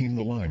 13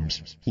 The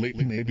Limes,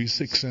 Leighton AB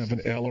 6 7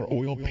 LR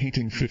Oil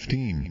Painting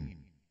 15.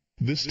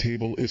 This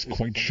table is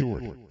quite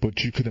short,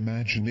 but you could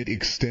imagine it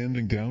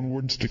extending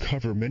downwards to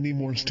cover many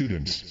more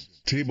students.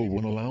 Table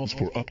 1 allows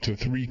for up to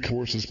 3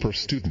 courses per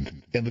student,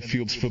 and the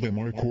fields for them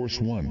are Course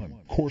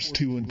 1, Course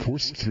 2 and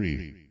Course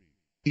 3.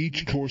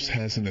 Each course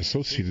has an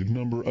associated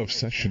number of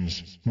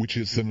sessions, which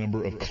is the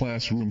number of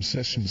classroom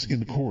sessions in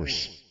the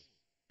course.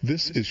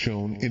 This is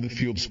shown in the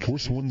fields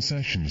Course 1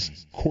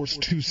 sessions, Course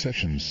 2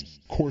 sessions,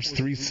 Course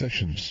 3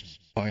 sessions.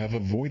 I have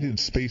avoided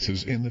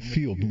spaces in the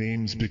field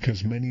names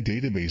because many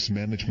database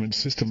management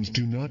systems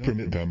do not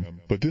permit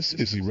them, but this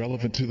is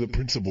irrelevant to the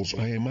principles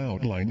I am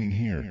outlining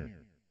here.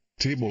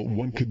 Table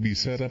 1 could be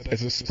set up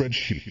as a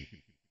spreadsheet.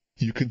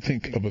 You can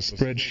think of a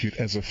spreadsheet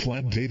as a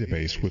flat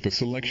database with a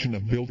selection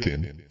of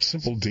built-in,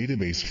 simple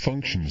database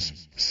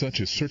functions, such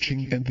as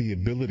searching and the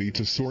ability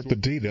to sort the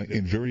data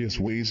in various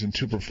ways and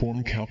to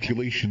perform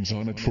calculations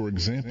on it, for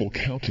example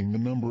counting the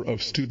number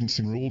of students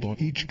enrolled on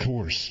each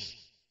course.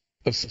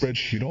 A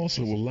spreadsheet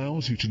also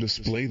allows you to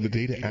display the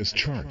data as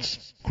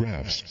charts,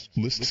 graphs,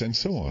 lists and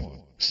so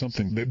on.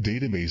 Something that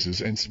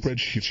databases and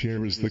spreadsheets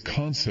share is the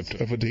concept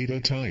of a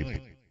data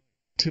type.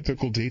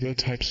 Typical data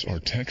types are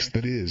text,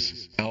 that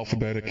is,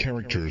 alphabetic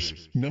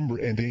characters, number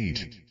and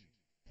date.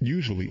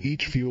 Usually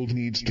each field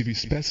needs to be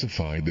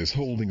specified as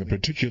holding a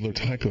particular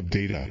type of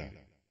data.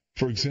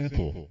 For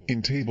example,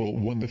 in Table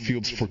 1 the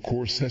fields for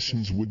course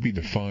sessions would be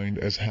defined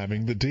as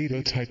having the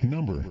data type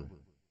number.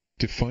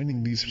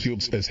 Defining these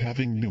fields as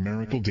having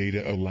numerical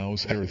data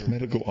allows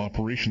arithmetical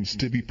operations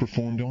to be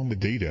performed on the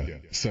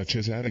data, such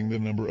as adding the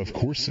number of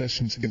course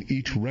sessions in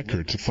each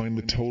record to find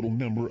the total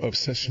number of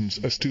sessions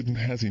a student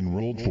has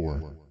enrolled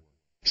for.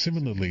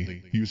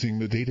 Similarly, using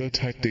the data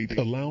type date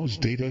allows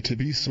data to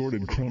be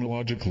sorted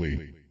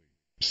chronologically.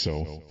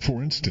 So,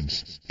 for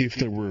instance, if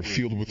there were a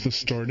field with the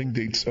starting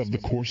dates of the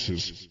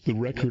courses, the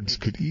records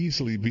could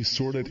easily be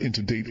sorted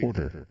into date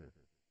order.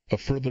 A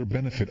further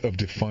benefit of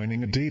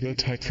defining a data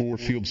type for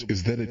fields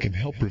is that it can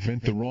help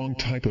prevent the wrong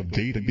type of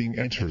data being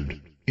entered.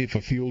 If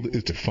a field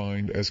is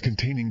defined as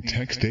containing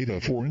text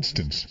data, for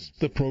instance,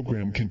 the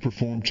program can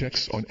perform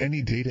checks on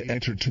any data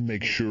entered to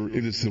make sure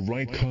it is the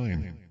right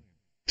kind.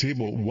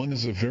 Table 1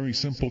 is a very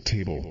simple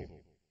table.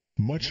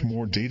 Much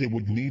more data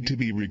would need to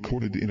be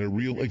recorded in a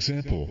real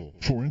example,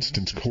 for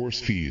instance course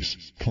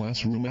fees,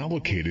 classroom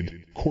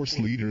allocated, course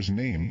leader's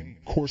name,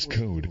 course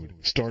code,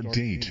 start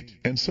date,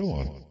 and so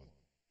on.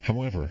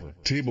 However,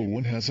 Table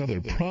 1 has other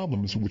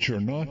problems which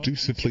are not due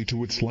simply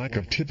to its lack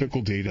of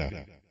typical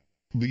data.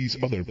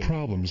 These other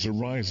problems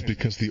arise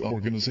because the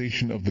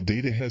organization of the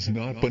data has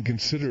not been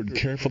considered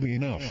carefully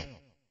enough.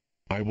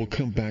 I will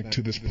come back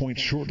to this point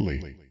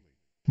shortly.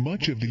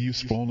 Much of the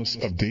usefulness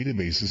of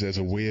databases as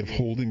a way of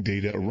holding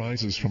data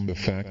arises from the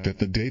fact that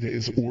the data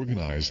is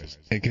organized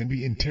and can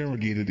be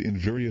interrogated in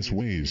various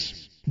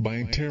ways. By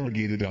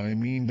interrogated I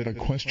mean that a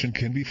question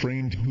can be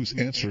framed whose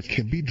answer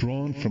can be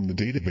drawn from the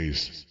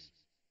database.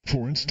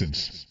 For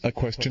instance, a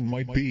question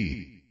might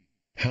be,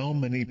 how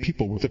many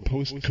people with a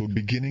postcode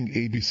beginning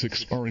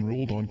AB6 are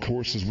enrolled on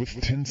courses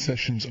with 10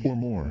 sessions or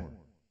more?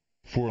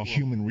 For a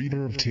human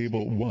reader of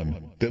Table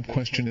 1, that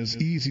question is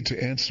easy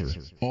to answer,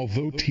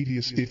 although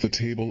tedious if the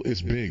table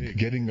is big.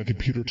 Getting a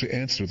computer to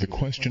answer the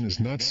question is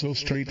not so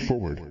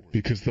straightforward,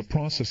 because the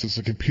processes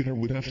a computer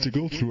would have to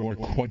go through are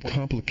quite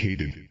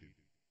complicated.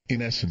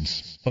 In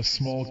essence, a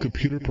small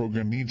computer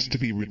program needs to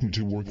be written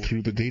to work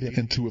through the data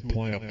and to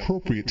apply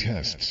appropriate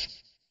tests.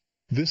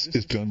 This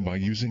is done by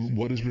using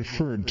what is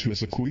referred to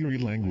as a query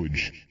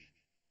language.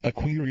 A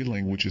query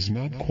language is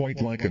not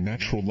quite like a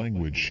natural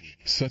language,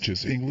 such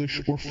as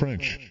English or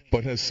French,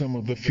 but has some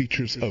of the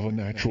features of a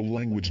natural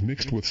language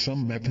mixed with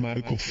some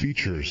mathematical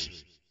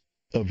features.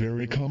 A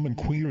very common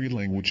query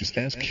language is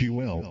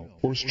SQL,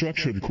 or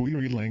Structured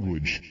Query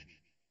Language.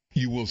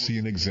 You will see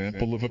an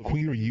example of a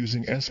query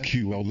using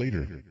SQL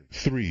later.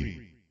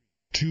 3.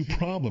 2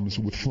 problems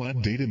with flat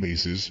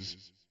databases.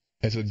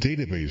 As a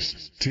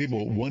database,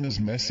 Table 1 is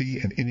messy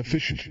and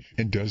inefficient,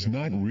 and does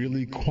not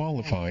really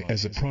qualify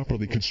as a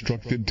properly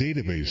constructed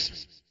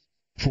database.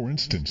 For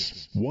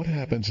instance, what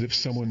happens if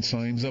someone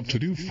signs up to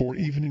do 4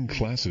 evening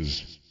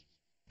classes?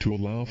 To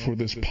allow for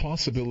this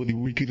possibility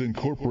we could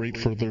incorporate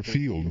further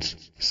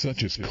fields,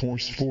 such as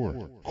Course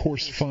 4,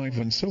 Course 5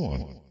 and so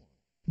on.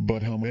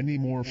 But how many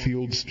more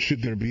fields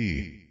should there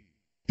be?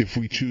 If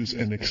we choose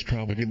an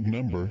extravagant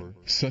number,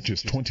 such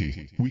as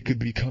 20, we could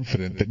be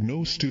confident that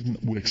no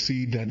student would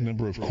exceed that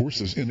number of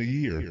courses in a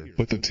year,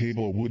 but the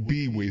table would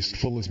be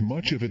wasteful as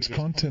much of its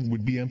content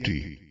would be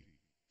empty.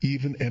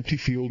 Even empty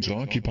fields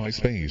occupy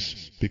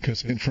space,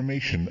 because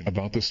information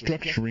about the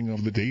structuring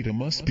of the data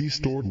must be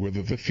stored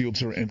whether the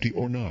fields are empty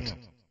or not.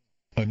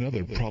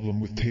 Another problem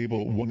with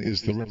Table 1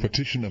 is the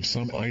repetition of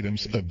some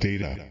items of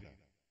data.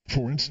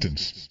 For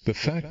instance, the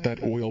fact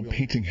that oil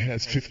painting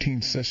has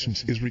 15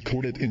 sessions is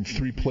recorded in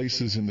 3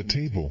 places in the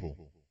table.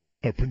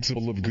 A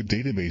principle of good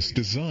database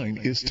design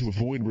is to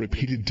avoid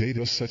repeated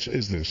data such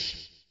as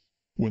this.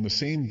 When the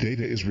same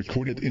data is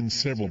recorded in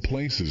several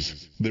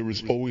places, there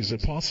is always a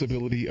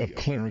possibility of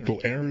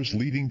clerical errors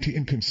leading to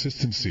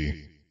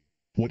inconsistency.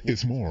 What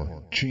is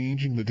more,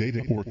 changing the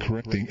data or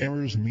correcting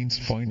errors means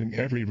finding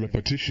every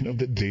repetition of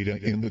the data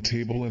in the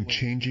table and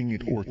changing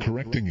it or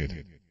correcting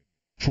it.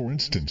 For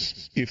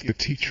instance, if the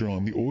teacher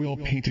on the oil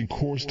painting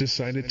course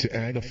decided to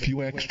add a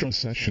few extra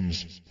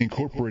sessions,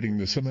 incorporating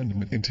this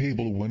amendment in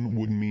Table 1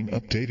 would mean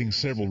updating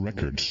several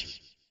records.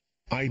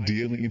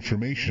 Ideally,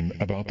 information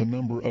about the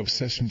number of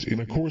sessions in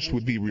a course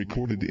would be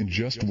recorded in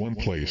just one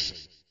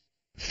place.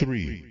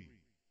 3.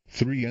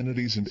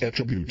 Entities and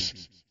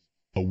attributes.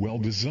 A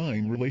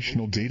well-designed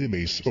relational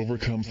database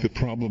overcomes the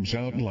problems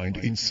outlined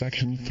in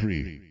Section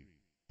 3.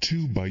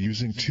 2. By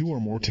using two or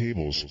more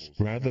tables,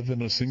 rather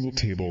than a single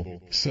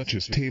table, such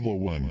as Table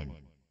 1.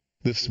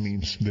 This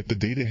means that the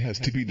data has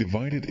to be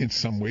divided in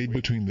some way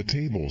between the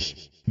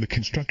tables. The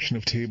construction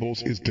of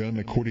tables is done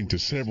according to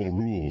several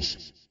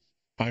rules.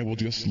 I will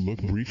just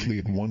look briefly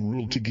at one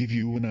rule to give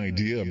you an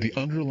idea of the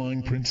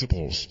underlying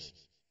principles.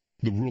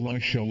 The rule I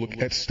shall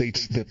look at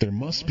states that there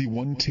must be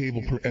one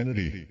table per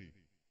entity.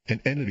 An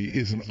entity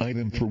is an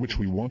item for which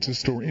we want to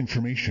store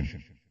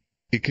information.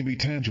 It can be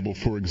tangible,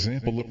 for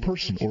example a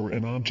person or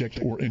an object,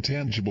 or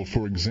intangible,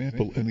 for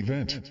example an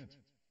event.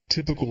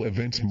 Typical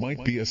events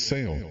might be a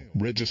sale,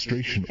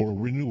 registration or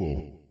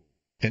renewal.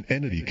 An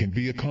entity can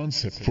be a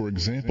concept, for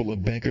example a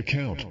bank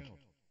account.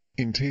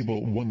 In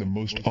Table 1 the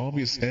most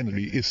obvious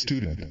entity is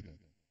student.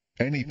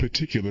 Any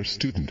particular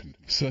student,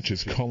 such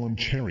as column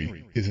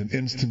cherry, is an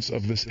instance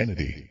of this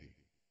entity.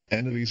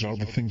 Entities are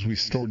the things we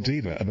store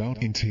data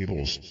about in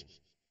tables.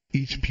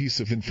 Each piece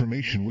of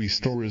information we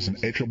store is an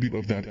attribute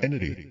of that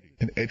entity.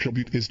 An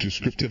attribute is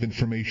descriptive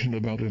information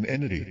about an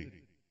entity.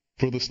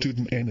 For the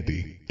student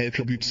entity,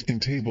 attributes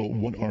in Table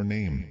 1 are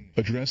name,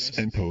 address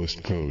and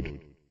postcode.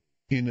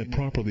 In a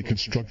properly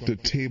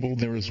constructed table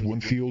there is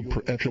one field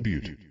per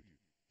attribute.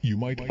 You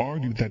might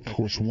argue that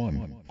Course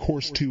 1,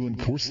 Course 2 and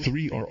Course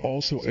 3 are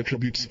also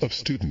attributes of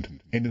student,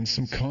 and in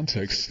some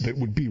contexts that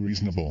would be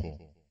reasonable.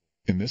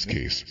 In this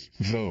case,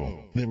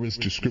 though, there is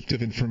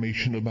descriptive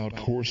information about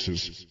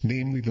courses,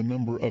 namely the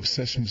number of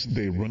sessions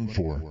they run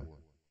for.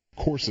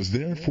 Courses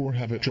therefore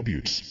have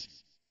attributes.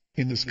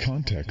 In this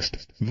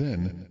context,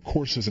 then,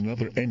 course is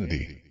another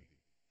entity.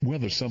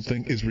 Whether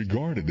something is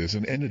regarded as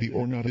an entity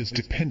or not is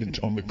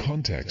dependent on the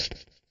context.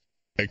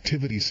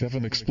 Activity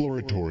 7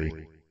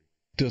 Exploratory.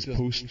 Does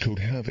postcode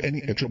have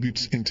any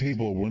attributes in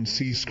Table 1?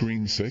 See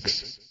Screen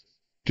 6?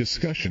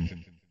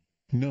 Discussion.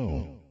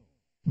 No.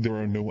 There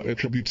are no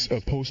attributes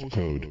of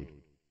postcode.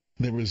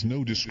 There is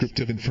no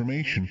descriptive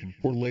information,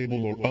 or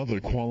label or other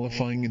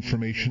qualifying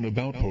information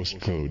about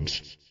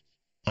postcodes.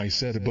 I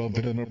said above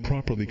that in a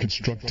properly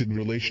constructed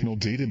relational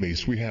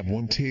database we have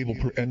one table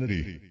per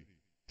entity.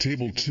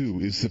 Table 2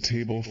 is the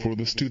table for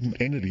the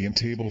student entity and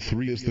Table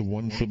 3 is the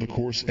one for the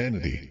course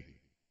entity.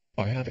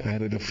 I have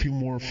added a few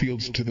more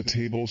fields to the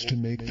tables to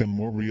make them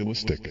more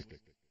realistic.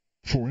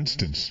 For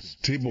instance,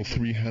 Table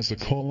 3 has a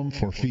column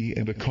for fee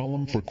and a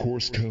column for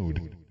course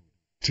code.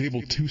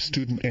 Table 2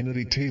 Student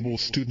Entity Table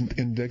Student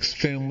Index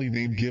Family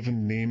Name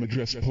Given Name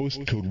Address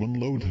Postcode 1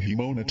 Load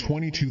Himona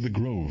 22 The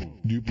Grove,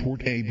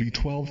 Newport AB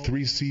 12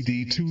 3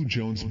 CD 2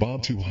 Jones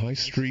Bob 2 High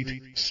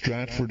Street,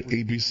 Stratford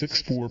AB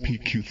 64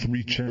 PQ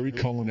 3 Cherry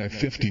Colon I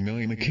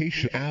 59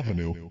 Acacia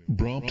Avenue,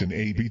 Brompton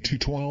AB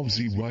 212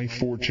 ZY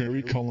 4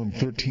 Cherry Colon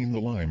 13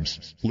 The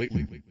Limes,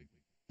 Layton.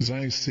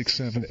 Xi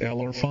 67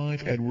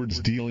 LR5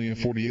 Edwards Delia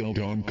 40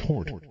 Eldon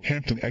Court,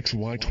 Hampton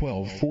XY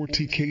 12 4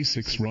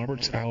 TK6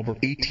 Roberts Albert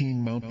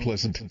 18 Mount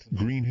Pleasant,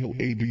 Green Hill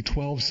AB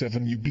 12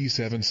 7 UB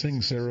 7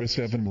 Sing Sarah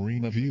 7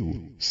 Marina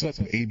View,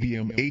 Sutton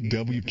ABM 8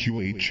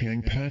 WQ8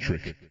 Chang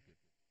Patrick.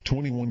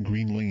 21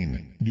 Green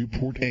Lane,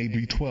 Newport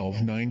AB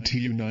 12 9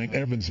 TU 9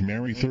 Evans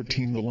Mary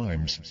 13 The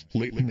Limes,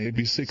 Layton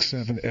AB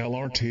 67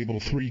 LR Table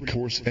 3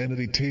 Course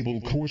Entity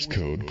Table Course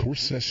Code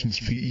Course Sessions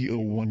Fee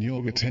EO1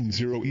 Yoga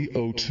 10-0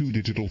 EO2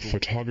 Digital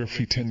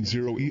Photography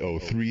 10-0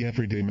 EO3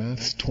 Everyday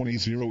Maths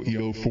 20-0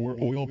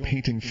 EO4 Oil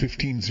Painting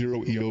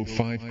 15-0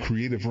 EO5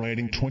 Creative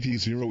Writing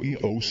 20-0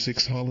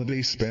 EO6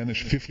 Holiday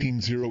Spanish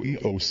 15-0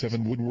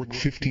 EO7 Woodwork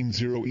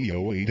 15-0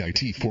 EO8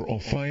 IT for all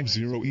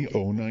 5-0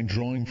 EO9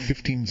 Drawing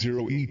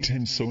 15-0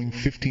 E10 Sewing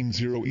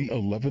 15-0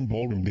 E11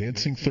 Ballroom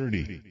Dancing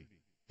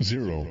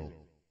 30-0.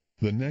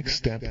 The next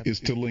step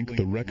is to link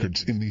the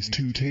records in these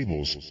two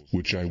tables,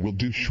 which I will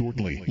do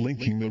shortly.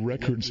 Linking the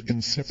records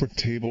in separate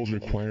tables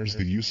requires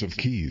the use of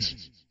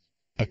keys.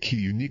 A key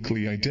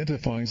uniquely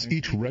identifies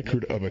each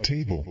record of a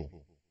table.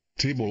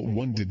 Table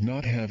 1 did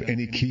not have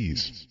any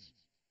keys.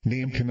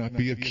 Name cannot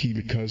be a key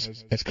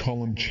because, as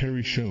column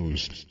cherry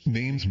shows,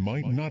 names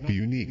might not be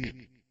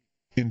unique.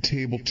 In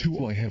Table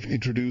 2 I have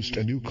introduced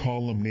a new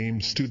column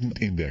named Student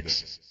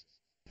Index.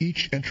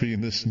 Each entry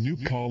in this new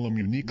column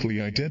uniquely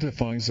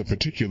identifies a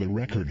particular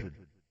record.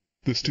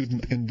 The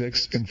student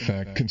index in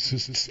fact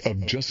consists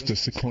of just a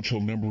sequential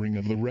numbering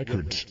of the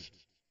records.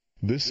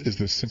 This is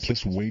the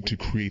simplest way to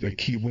create a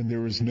key when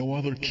there is no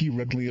other key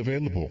readily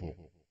available.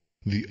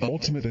 The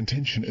ultimate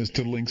intention is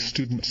to link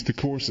students to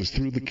courses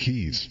through the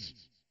keys.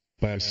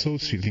 By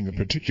associating a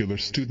particular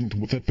student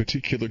with a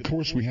particular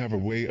course we have a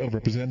way of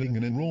representing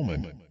an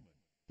enrollment.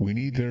 We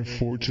need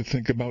therefore to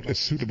think about a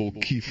suitable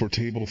key for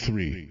Table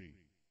 3.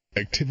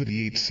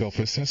 Activity 8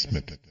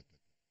 Self-Assessment.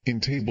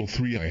 In Table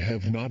 3 I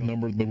have not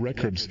numbered the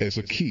records as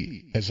a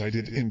key, as I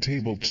did in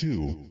Table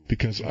 2,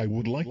 because I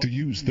would like to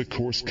use the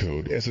course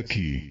code as a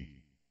key.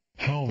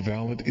 How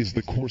valid is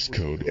the course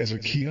code as a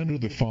key under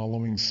the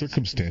following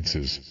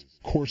circumstances?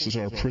 Courses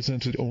are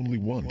presented only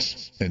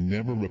once, and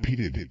never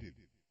repeated.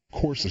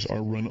 Courses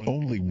are run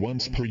only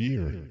once per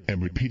year,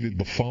 and repeated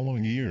the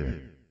following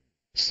year.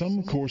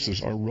 Some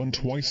courses are run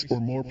twice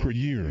or more per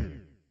year.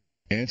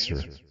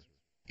 Answer.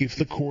 If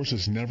the course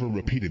is never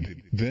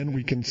repeated, then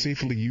we can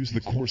safely use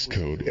the course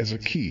code as a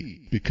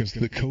key, because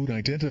the code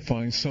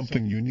identifies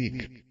something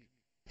unique.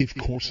 If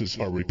courses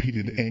are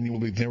repeated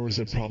annually, there is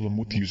a problem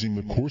with using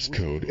the course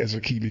code as a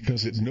key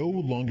because it no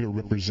longer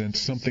represents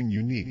something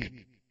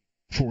unique.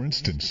 For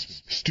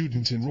instance,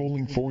 students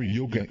enrolling for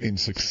yoga in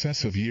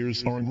successive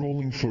years are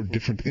enrolling for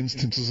different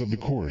instances of the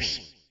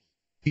course.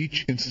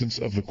 Each instance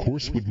of the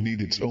course would need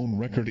its own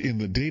record in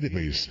the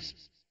database.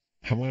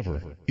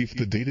 However, if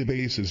the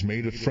database is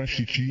made afresh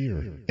each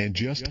year, and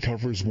just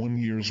covers 1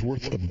 year's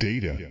worth of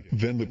data,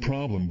 then the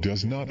problem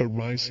does not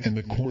arise and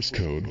the course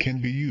code can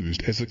be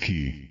used as a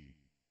key.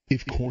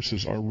 If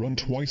courses are run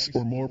twice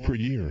or more per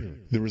year,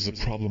 there is a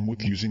problem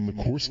with using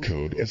the course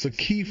code as a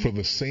key for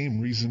the same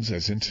reasons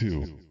as in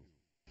 2.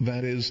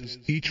 That is,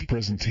 each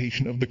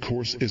presentation of the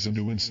course is a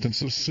new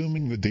instance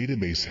assuming the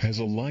database has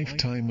a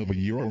lifetime of a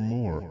year or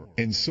more,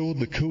 and so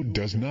the code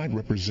does not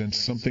represent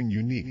something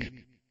unique.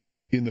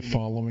 In the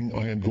following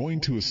I am going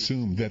to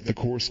assume that the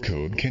course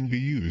code can be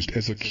used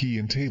as a key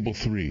in Table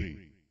 3.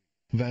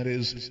 That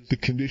is, the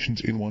conditions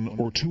in 1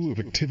 or 2 of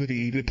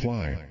Activity 8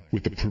 apply,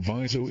 with the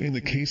proviso in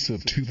the case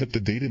of 2 that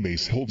the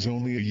database holds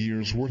only a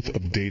year's worth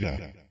of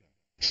data.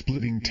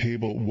 Splitting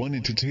Table 1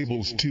 into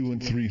Tables 2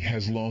 and 3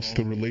 has lost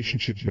the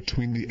relationship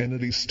between the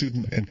entity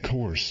student and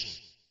course.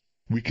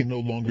 We can no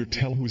longer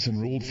tell who is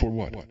enrolled for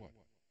what.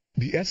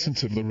 The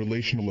essence of the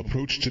relational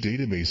approach to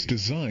database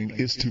design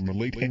is to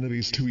relate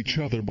entities to each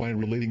other by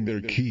relating their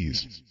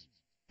keys.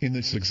 In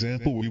this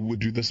example we would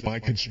do this by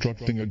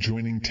constructing a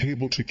joining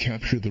table to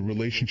capture the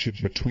relationship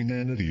between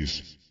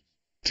entities.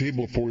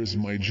 Table 4 is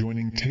my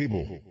joining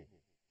table.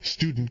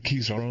 Student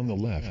keys are on the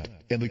left,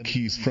 and the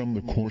keys from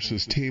the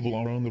courses table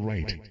are on the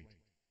right.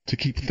 To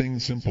keep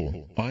things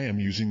simple, I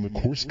am using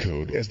the course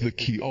code as the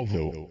key,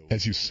 although,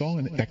 as you saw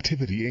in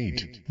Activity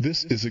 8,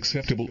 this is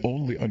acceptable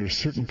only under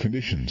certain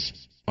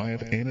conditions. I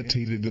have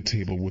annotated the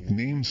table with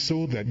names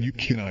so that you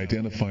can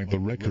identify the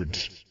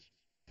records.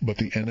 But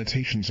the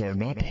annotations are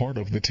not part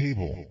of the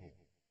table.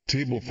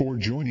 Table 4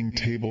 Joining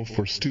Table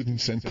for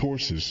Students and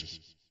Courses.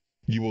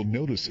 You will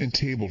notice in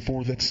Table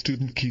 4 that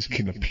student keys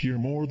can appear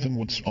more than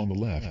once on the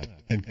left,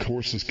 and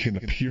courses can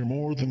appear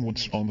more than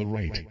once on the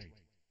right.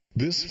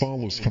 This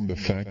follows from the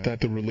fact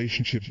that the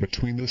relationship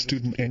between the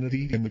student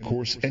entity and the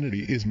course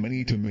entity is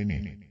many to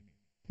many.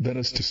 That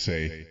is to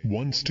say,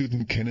 one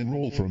student can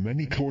enroll for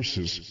many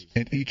courses,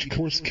 and each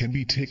course can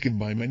be taken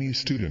by many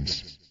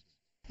students.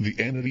 The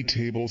entity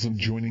tables and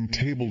joining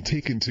table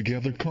taken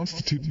together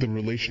constitute the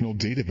relational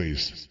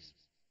database.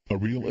 A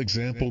real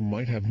example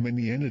might have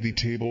many entity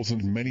tables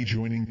and many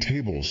joining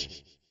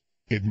tables.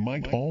 It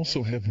might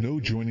also have no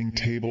joining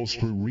tables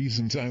for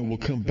reasons I will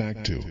come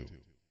back to.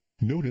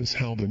 Notice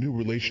how the new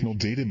relational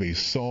database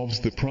solves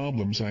the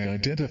problems I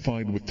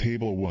identified with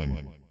Table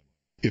 1.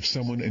 If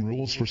someone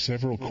enrolls for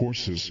several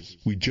courses,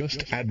 we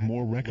just add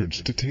more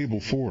records to Table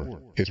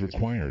 4, as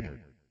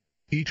required.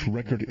 Each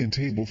record in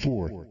Table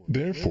 4,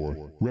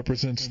 therefore,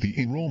 represents the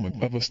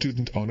enrollment of a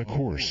student on a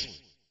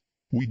course.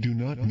 We do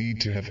not need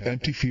to have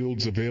empty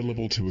fields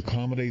available to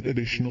accommodate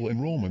additional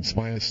enrollments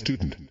by a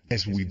student,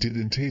 as we did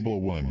in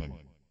Table 1.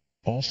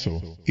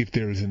 Also, if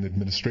there is an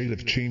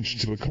administrative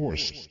change to a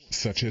course,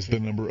 such as the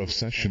number of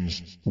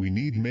sessions, we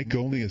need make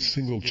only a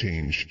single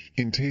change.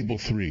 In Table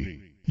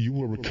 3, you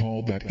will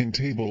recall that in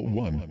Table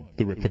 1,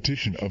 the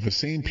repetition of the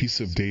same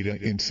piece of data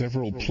in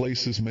several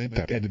places meant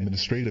that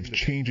administrative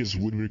changes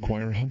would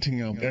require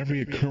hunting out every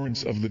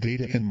occurrence of the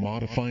data and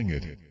modifying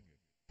it.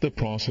 The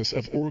process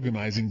of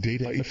organizing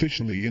data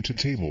efficiently into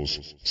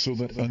tables, so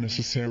that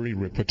unnecessary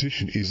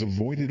repetition is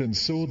avoided and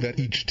so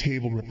that each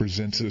table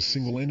represents a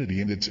single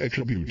entity and its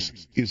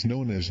attributes, is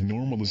known as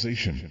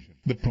normalization.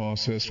 The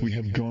process we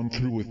have gone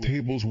through with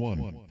tables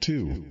 1,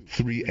 2,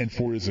 3 and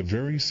 4 is a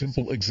very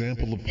simple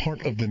example of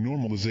part of the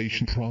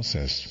normalization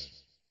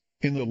process.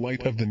 In the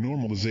light of the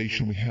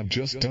normalization we have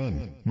just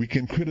done, we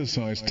can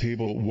criticize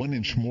Table 1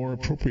 in more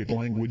appropriate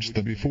language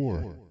than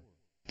before.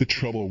 The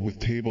trouble with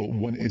Table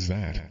 1 is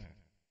that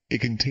it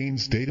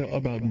contains data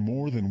about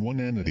more than one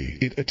entity.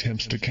 It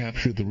attempts to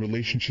capture the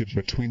relationship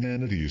between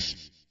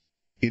entities.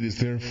 It is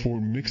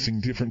therefore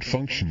mixing different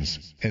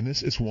functions, and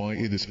this is why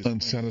it is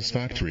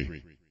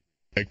unsatisfactory.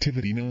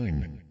 Activity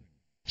 9.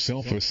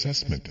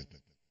 Self-assessment.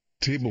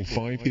 Table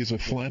 5 is a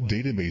flat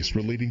database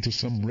relating to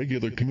some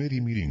regular committee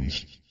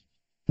meetings.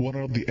 What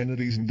are the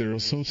entities and their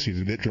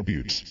associated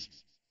attributes?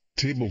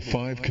 Table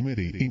 5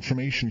 Committee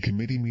Information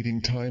Committee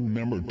Meeting Time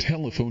Member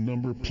Telephone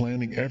Number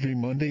Planning every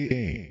Monday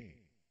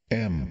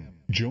A.M.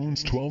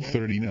 Jones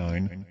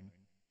 1239,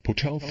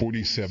 Patel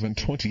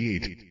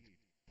 4728,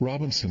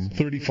 Robinson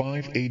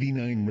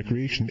 3589.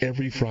 Recreation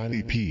every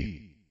Friday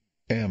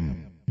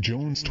p.m.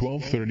 Jones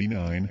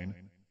 1239,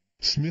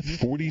 Smith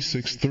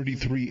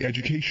 4633.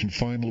 Education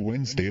final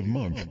Wednesday of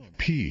month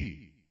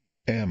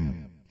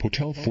p.m.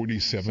 Patel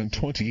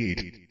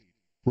 4728,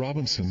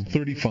 Robinson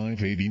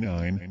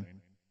 3589,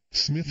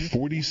 Smith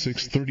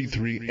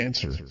 4633.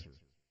 Answer.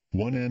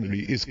 One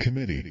entity is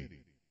committee.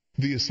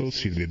 The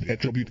associated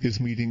attribute is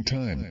meeting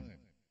time.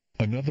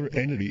 Another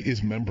entity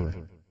is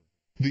member.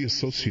 The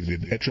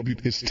associated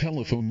attribute is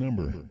telephone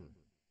number.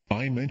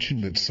 I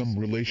mentioned that some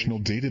relational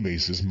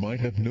databases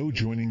might have no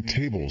joining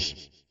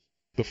tables.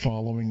 The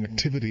following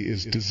activity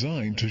is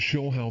designed to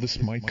show how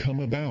this might come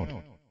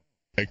about.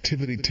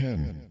 Activity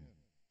 10.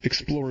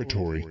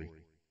 Exploratory.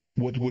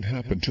 What would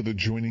happen to the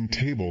joining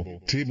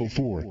table, Table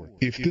 4,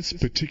 if this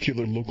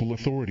particular local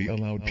authority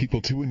allowed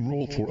people to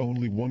enroll for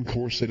only one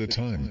course at a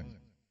time?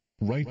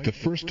 Write the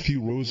first few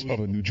rows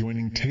of a new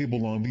joining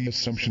table on the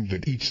assumption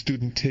that each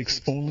student takes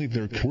only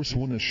their course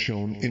 1 as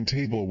shown in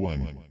Table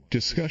 1.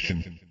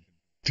 Discussion.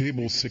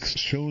 Table 6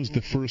 shows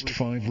the first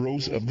 5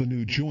 rows of the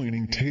new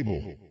joining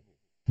table.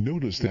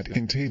 Notice that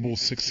in Table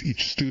 6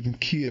 each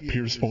student key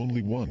appears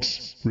only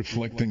once,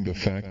 reflecting the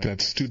fact that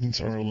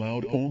students are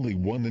allowed only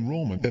one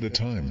enrollment at a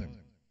time.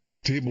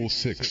 Table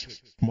 6,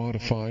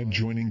 Modified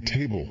Joining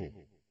Table.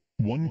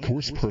 1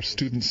 course per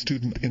student.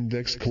 Student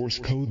index course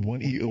code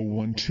 1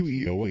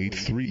 EO12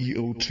 EO83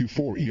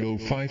 EO24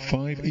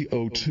 EO55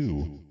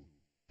 EO2.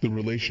 The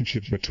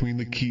relationship between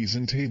the keys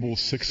in Table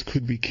 6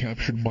 could be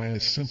captured by a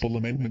simple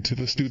amendment to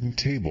the student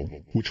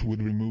table, which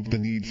would remove the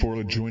need for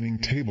a joining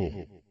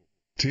table.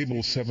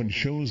 Table 7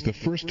 shows the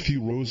first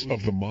few rows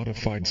of the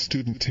modified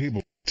student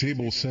table.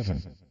 Table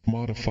 7,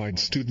 Modified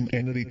Student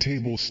Entity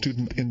Table.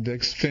 Student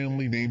Index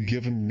Family Name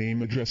Given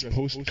Name Address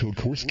Postcode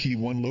Course Key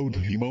 1 Load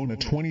Himona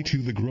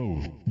 22 The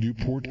Grove,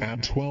 Newport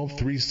AB 12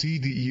 3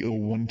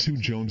 CDEO 12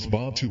 Jones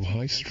Bob 2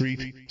 High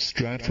Street,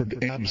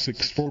 Stratford AB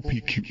 64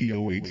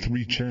 PQEO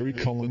 83 Cherry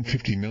Cullen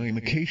 59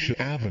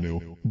 Acacia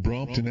Avenue,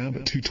 Brompton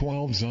AB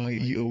 212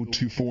 ZIEO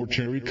 24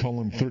 Cherry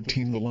Cullen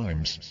 13 The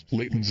Limes,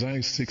 Leighton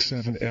ZI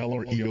 67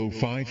 LREO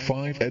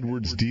 55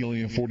 Edwards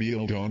Delia 40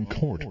 Eldon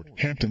Court,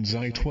 Hampton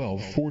ZI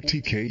 12 4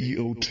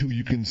 TKEO2.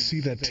 You can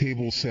see that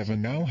Table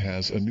 7 now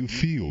has a new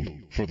field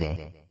for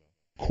the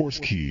course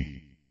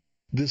key.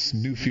 This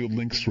new field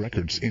links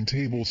records in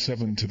Table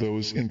 7 to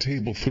those in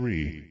Table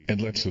 3, and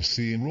lets us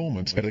see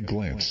enrollments at a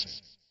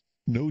glance.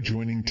 No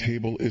joining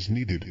table is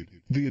needed.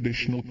 The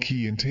additional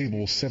key in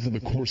Table 7,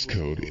 the course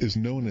code, is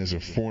known as a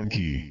foreign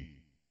key.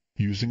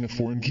 Using a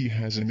foreign key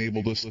has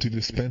enabled us to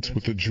dispense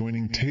with the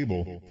joining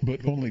table,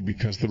 but only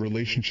because the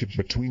relationship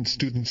between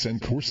students and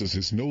courses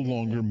is no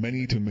longer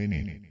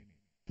many-to-many.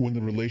 When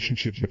the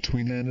relationship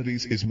between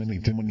entities is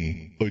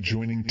many-to-many, a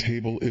joining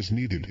table is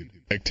needed.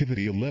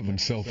 Activity 11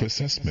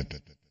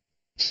 Self-Assessment.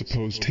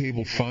 Suppose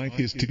Table 5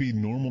 is to be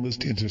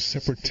normalized into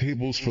separate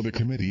tables for the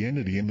committee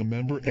entity and the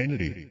member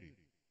entity.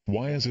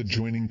 Why is a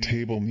joining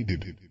table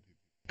needed?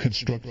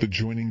 Construct the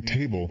joining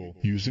table,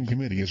 using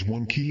committee as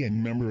one key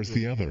and member as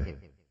the other.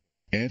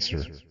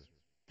 Answer.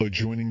 A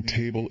joining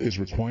table is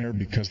required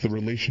because the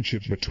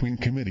relationship between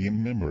committee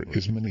and member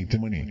is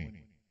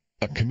many-to-many.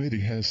 A committee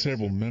has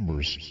several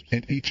members,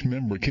 and each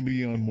member can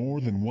be on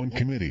more than one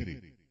committee.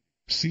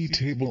 See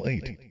Table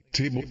 8.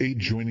 Table 8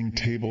 Joining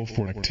Table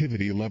for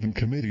Activity 11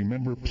 Committee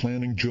Member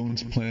Planning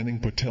Jones Planning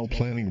Patel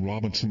Planning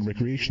Robinson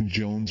Recreation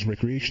Jones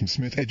Recreation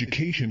Smith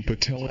Education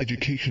Patel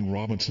Education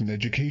Robinson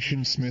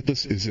Education Smith.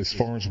 This is as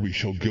far as we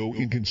shall go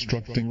in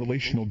constructing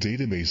relational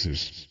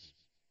databases.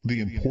 The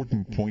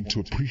important point to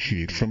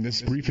appreciate from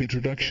this brief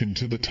introduction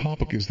to the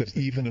topic is that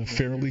even a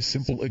fairly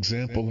simple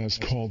example has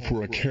called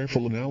for a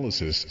careful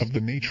analysis of the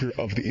nature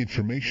of the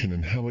information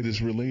and how it is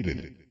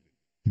related.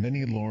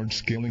 Many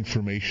large-scale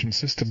information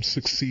systems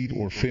succeed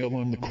or fail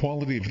on the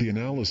quality of the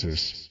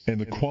analysis,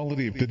 and the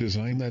quality of the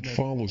design that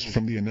follows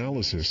from the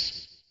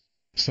analysis.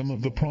 Some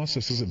of the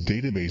processes of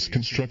database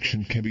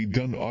construction can be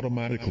done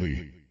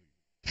automatically.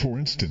 For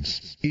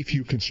instance, if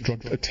you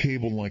construct a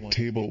table like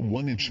Table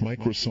 1 in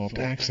Microsoft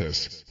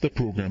Access, the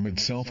program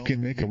itself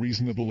can make a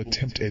reasonable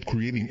attempt at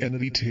creating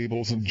entity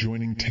tables and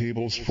joining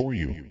tables for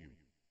you.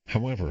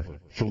 However,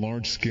 for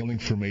large-scale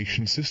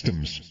information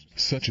systems,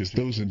 such as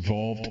those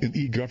involved in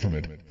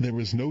e-government, there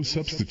is no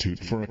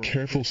substitute for a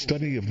careful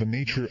study of the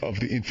nature of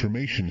the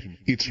information,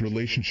 its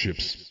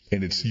relationships,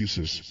 and its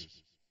uses.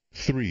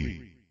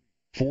 3.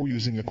 4.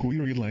 Using a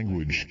query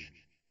language.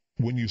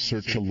 When you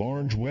search a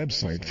large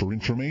website for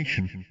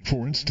information,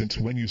 for instance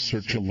when you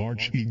search a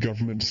large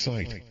e-government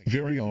site,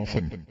 very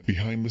often,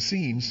 behind the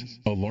scenes,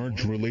 a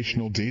large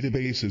relational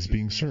database is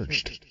being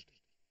searched.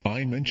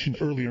 I mentioned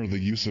earlier the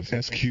use of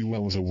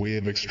SQL as a way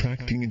of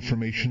extracting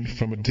information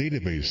from a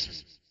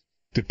database.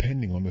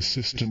 Depending on the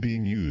system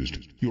being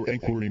used, your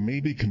inquiry may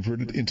be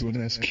converted into an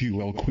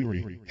SQL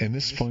query, and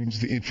this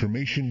finds the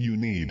information you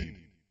need.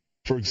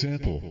 For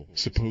example,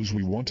 suppose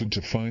we wanted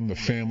to find the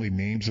family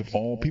names of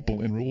all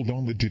people enrolled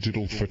on the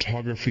digital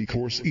photography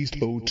course East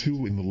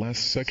 02 in the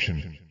last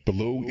section.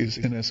 Below is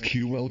an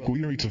SQL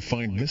query to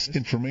find this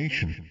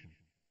information.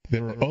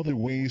 There are other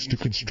ways to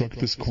construct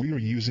this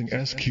query using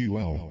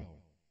SQL.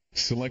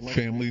 Select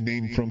family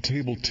name from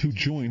table 2,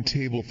 join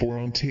table 4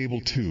 on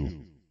table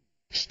 2.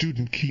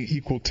 Student key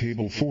equal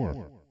table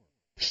 4.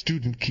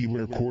 Student key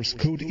where course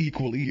code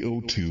equal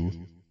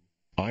E02.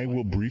 I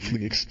will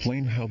briefly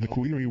explain how the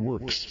query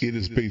works. It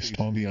is based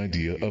on the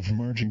idea of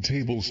merging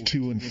tables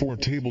 2 and 4.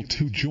 Table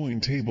 2 join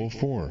table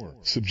 4,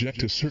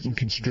 subject to certain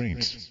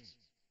constraints.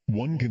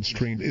 One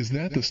constraint is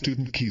that the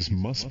student keys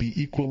must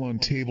be equal on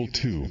table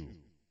 2.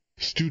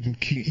 Student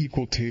key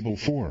equal table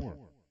 4.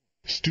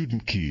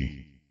 Student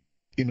key.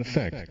 In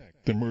effect,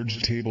 the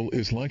merged table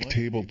is like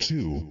table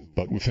 2,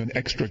 but with an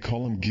extra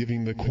column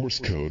giving the course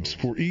codes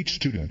for each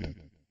student.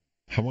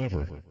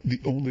 However, the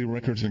only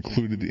records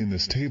included in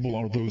this table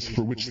are those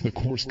for which the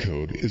course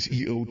code is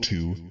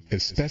E02,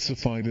 as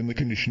specified in the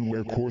condition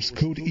where course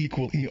code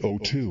equal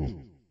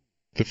E02.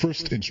 The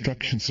first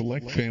instruction,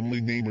 select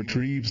family name,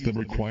 retrieves the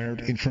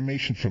required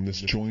information from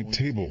this joint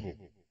table.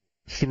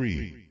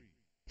 3.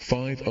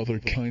 5 other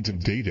kinds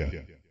of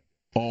data.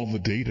 All the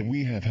data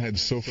we have had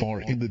so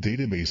far in the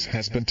database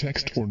has been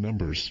text or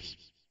numbers.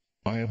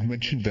 I have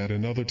mentioned that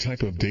another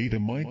type of data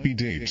might be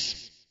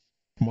dates.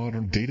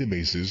 Modern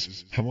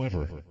databases,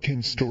 however,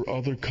 can store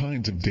other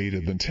kinds of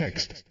data than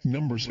text,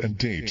 numbers and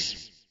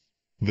dates.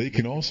 They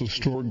can also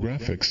store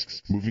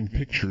graphics, moving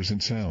pictures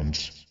and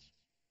sounds.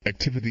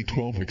 Activity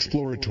 12,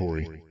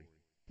 exploratory.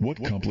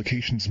 What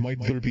complications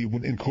might there be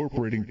when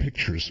incorporating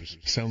pictures,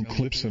 sound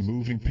clips and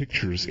moving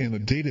pictures in a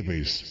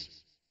database?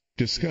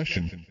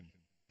 Discussion.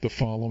 The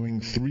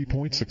following 3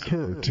 points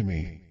occur to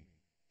me.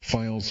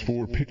 Files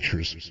for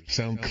pictures,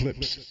 sound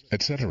clips,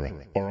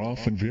 etc. are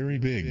often very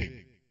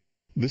big.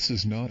 This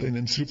is not an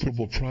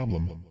insuperable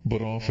problem,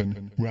 but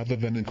often, rather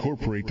than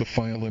incorporate the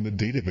file in the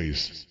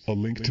database, a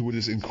link to it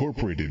is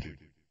incorporated.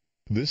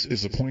 This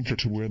is a pointer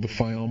to where the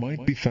file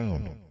might be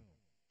found.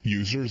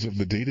 Users of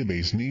the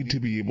database need to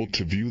be able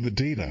to view the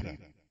data.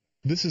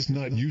 This is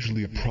not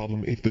usually a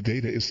problem if the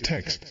data is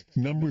text,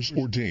 numbers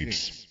or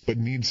dates, but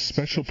needs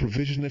special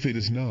provision if it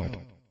is not.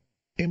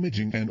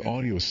 Imaging and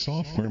audio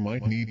software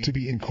might need to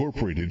be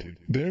incorporated,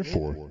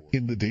 therefore,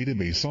 in the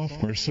database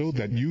software so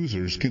that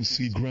users can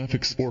see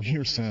graphics or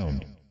hear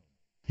sound.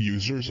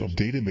 Users of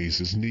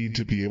databases need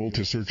to be able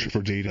to search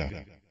for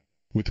data.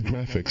 With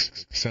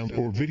graphics, sound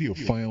or video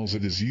files,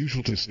 it is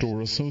usual to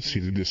store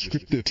associated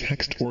descriptive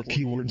text or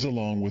keywords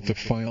along with the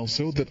file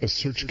so that a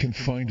search can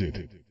find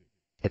it.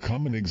 A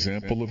common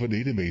example of a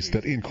database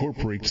that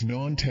incorporates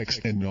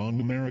non-text and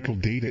non-numerical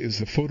data is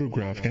the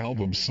photograph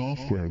album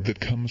software that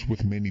comes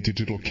with many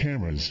digital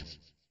cameras.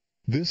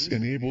 This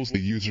enables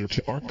the user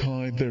to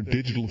archive their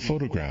digital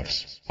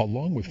photographs,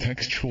 along with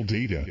textual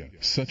data,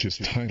 such as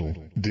title,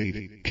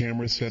 date,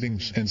 camera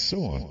settings, and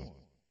so on.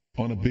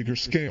 On a bigger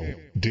scale,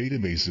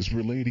 databases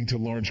relating to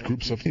large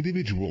groups of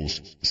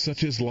individuals,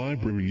 such as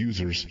library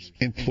users,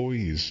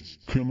 employees,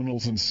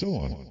 criminals and so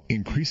on,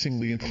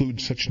 increasingly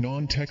include such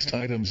non-text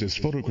items as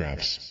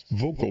photographs,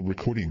 vocal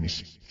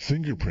recordings,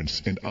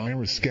 fingerprints and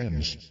iris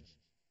scans.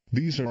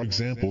 These are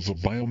examples of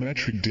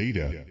biometric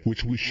data,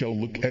 which we shall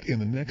look at in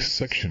the next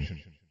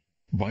section.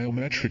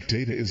 Biometric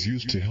data is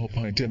used to help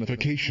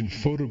identification,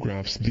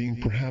 photographs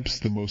being perhaps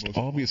the most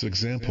obvious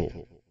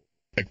example.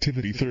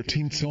 Activity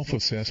 13,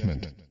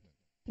 self-assessment.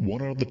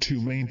 What are the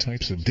two main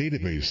types of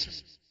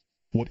database?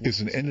 What is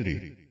an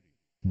entity?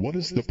 What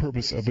is the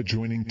purpose of a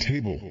joining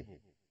table?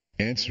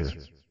 Answer.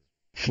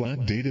 Flat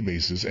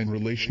databases and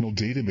relational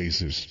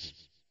databases.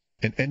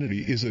 An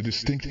entity is a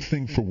distinct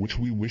thing for which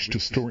we wish to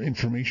store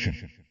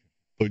information.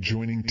 A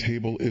joining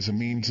table is a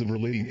means of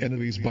relating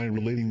entities by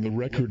relating the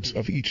records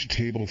of each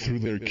table through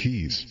their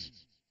keys.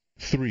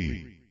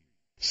 3.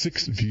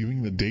 6.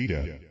 Viewing the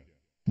data.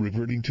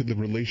 Reverting to the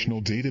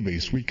relational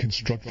database we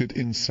constructed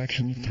in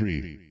section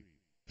 3.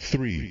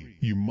 3.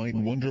 You might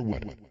wonder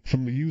what,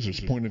 from the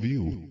user's point of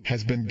view,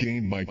 has been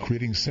gained by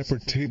creating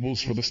separate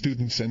tables for the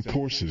students and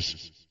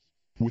courses.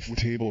 With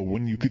table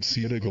 1 you could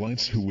see at a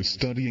glance who was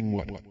studying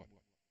what.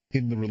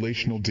 In the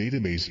relational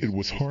database it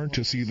was hard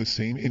to see the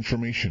same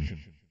information.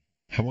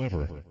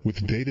 However,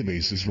 with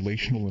databases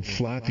relational and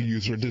flat, the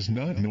user does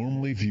not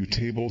normally view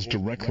tables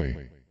directly.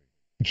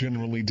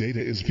 Generally,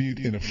 data is viewed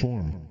in a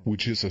form,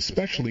 which is a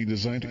specially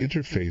designed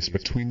interface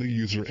between the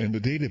user and the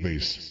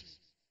database.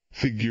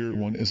 Figure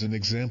 1 is an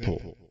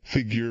example.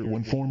 Figure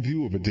 1 form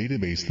view of a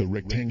database. The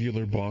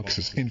rectangular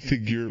boxes in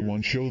Figure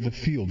 1 show the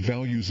field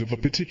values of a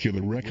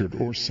particular record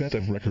or set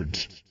of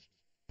records.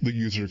 The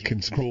user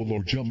can scroll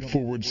or jump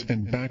forwards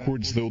and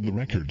backwards through the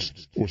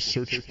records, or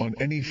search on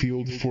any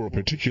field for a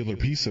particular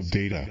piece of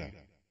data.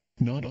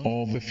 Not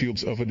all the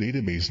fields of a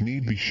database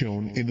need be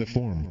shown in the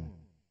form,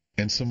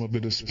 and some of the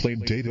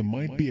displayed data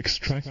might be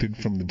extracted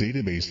from the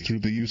database through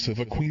the use of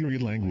a query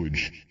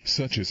language,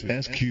 such as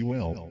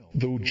SQL,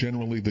 though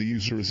generally the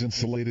user is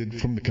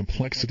insulated from the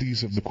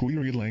complexities of the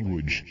query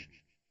language.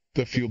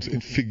 The fields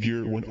in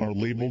Figure 1 are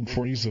labeled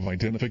for ease of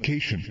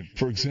identification,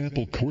 for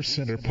example course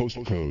center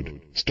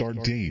postcode,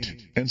 start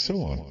date, and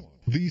so on.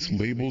 These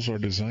labels are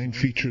design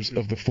features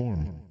of the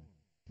form.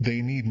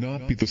 They need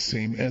not be the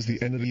same as the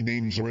entity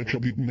names or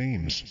attribute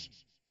names.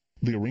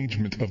 The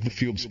arrangement of the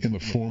fields in the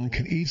form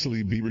can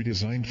easily be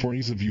redesigned for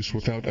ease of use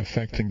without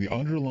affecting the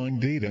underlying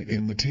data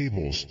in the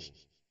tables.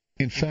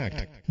 In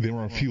fact, there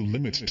are few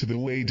limits to the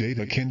way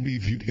data can be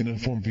viewed in a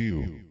form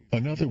view.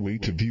 Another way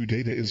to view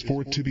data is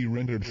for it to be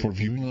rendered for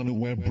viewing on a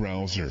web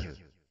browser.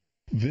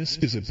 This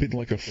is a bit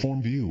like a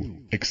form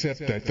view,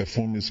 except that the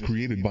form is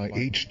created by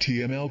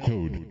HTML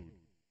code.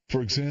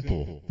 For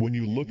example, when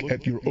you look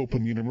at your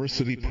Open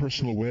University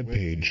personal web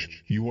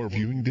page, you are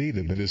viewing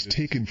data that is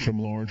taken from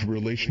large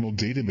relational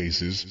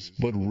databases,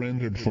 but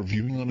rendered for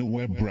viewing on a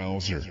web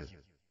browser.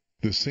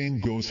 The same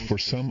goes for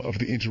some of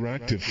the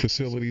interactive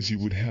facilities you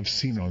would have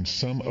seen on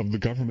some of the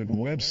government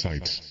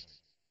websites.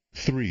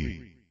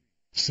 3.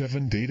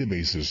 7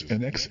 databases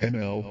and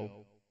XML.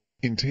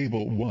 In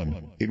Table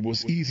 1, it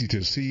was easy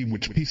to see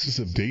which pieces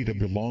of data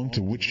belong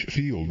to which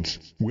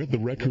fields, where the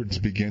records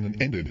began and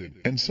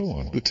ended, and so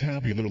on. The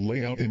tabular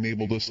layout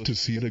enabled us to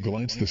see at a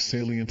glance the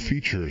salient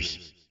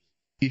features.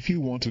 If you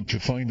wanted to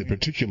find a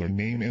particular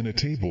name in a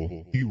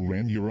table, you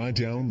ran your eye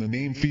down the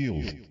name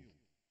field.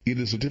 It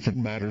is a different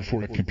matter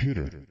for a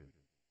computer.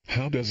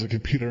 How does a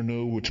computer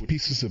know which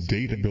pieces of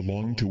data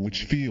belong to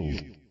which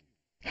field?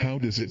 How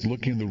does it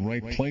look in the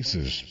right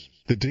places?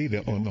 The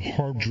data on the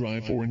hard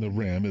drive or in the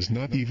RAM is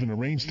not even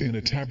arranged in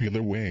a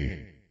tabular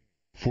way.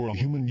 For a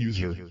human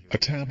user, a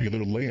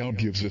tabular layout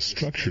gives a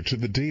structure to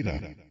the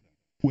data.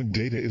 When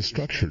data is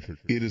structured,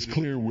 it is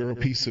clear where a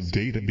piece of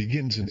data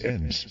begins and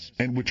ends,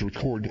 and which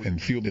record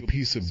and field a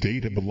piece of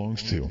data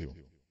belongs to.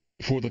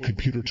 For the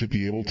computer to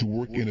be able to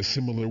work in a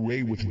similar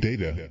way with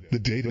data, the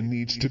data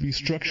needs to be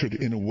structured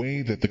in a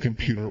way that the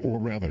computer, or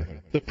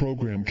rather, the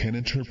program, can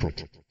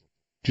interpret.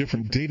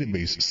 Different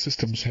database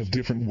systems have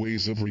different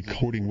ways of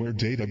recording where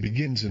data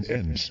begins and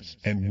ends,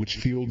 and which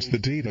fields the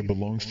data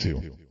belongs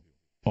to.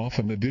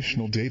 Often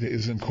additional data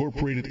is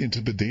incorporated into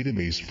the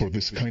database for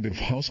this kind of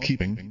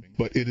housekeeping,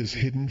 but it is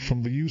hidden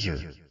from the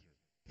user.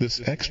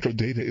 This extra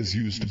data is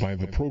used by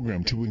the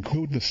program to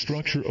encode the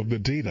structure of the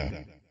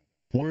data.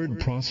 Word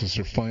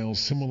processor files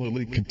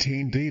similarly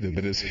contain data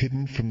that is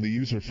hidden from the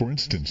user, for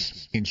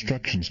instance,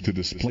 instructions to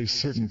display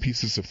certain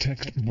pieces of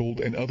text bold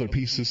and other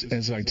pieces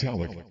as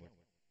italic.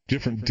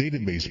 Different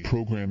database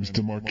programs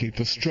demarcate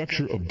the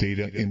structure of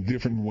data in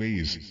different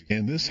ways,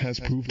 and this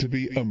has proved to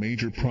be a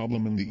major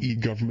problem in the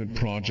e-government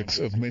projects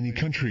of many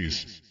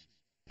countries.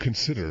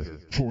 Consider,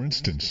 for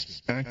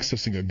instance,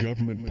 accessing a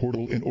government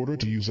portal in order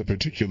to use a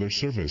particular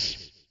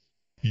service.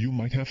 You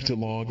might have to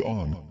log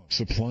on,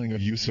 supplying a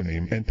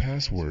username and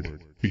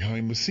password.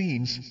 Behind the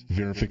scenes,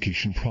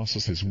 verification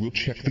processes will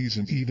check these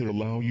and either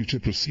allow you to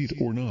proceed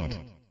or not.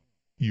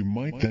 You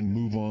might then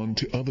move on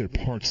to other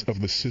parts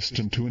of the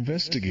system to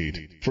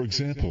investigate, for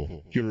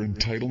example, your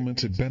entitlement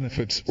to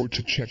benefits or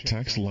to check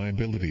tax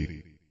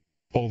liability.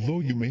 Although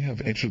you may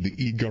have entered the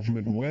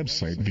e-government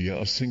website via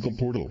a single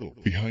portal,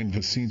 behind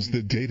the scenes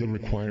the data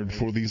required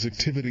for these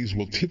activities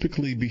will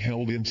typically be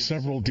held in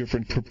several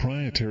different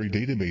proprietary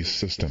database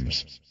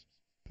systems.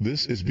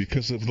 This is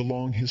because of the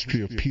long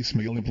history of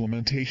piecemeal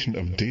implementation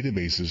of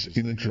databases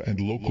in intra- and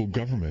local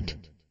government.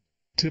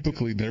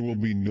 Typically there will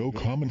be no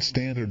common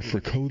standard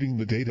for coding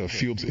the data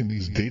fields in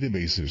these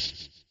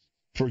databases.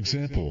 For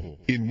example,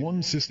 in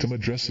one system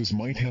addresses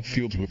might have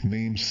fields with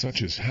names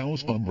such as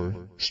house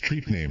number,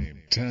 street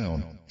name,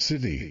 town,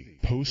 city,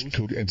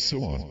 postcode, and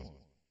so on.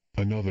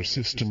 Another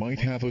system might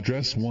have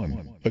address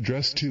 1,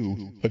 address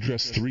 2,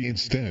 address 3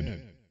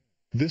 instead.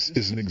 This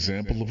is an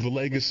example of the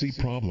legacy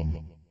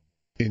problem.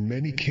 In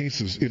many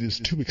cases it is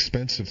too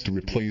expensive to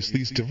replace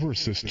these diverse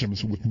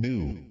systems with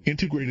new,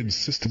 integrated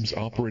systems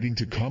operating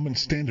to common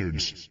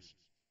standards.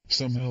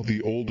 Somehow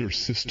the older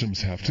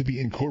systems have to be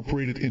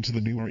incorporated into the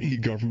newer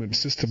e-government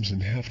systems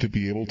and have to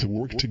be able to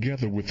work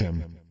together with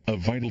them. A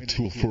vital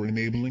tool for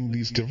enabling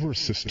these diverse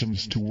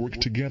systems to work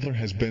together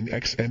has been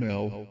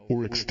XML,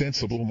 or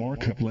Extensible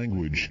Markup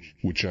Language,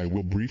 which I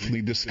will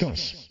briefly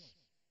discuss.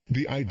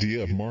 The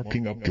idea of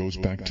marking up goes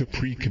back to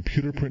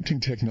pre-computer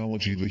printing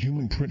technology. The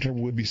human printer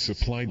would be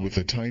supplied with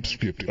a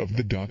typescript of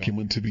the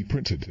document to be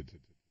printed.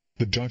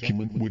 The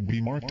document would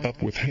be marked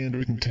up with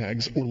handwritten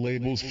tags or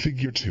labels.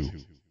 Figure 2.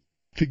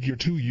 Figure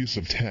 2 use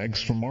of tags.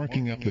 For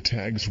marking up the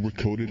tags were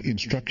coded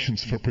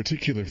instructions for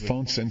particular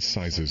fonts and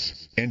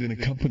sizes, and an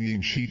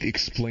accompanying sheet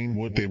explain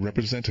what they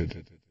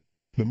represented.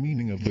 The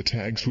meaning of the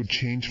tags would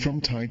change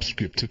from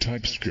typescript to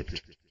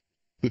typescript.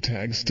 The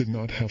tags did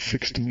not have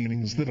fixed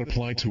meanings that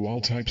apply to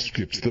all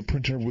typescripts the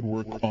printer would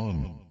work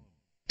on.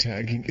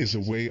 Tagging is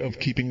a way of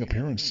keeping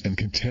appearance and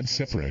content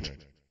separate.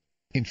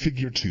 In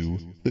Figure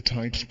 2, the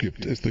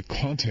typescript is the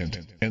content,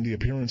 and the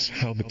appearance,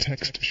 how the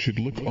text should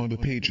look on the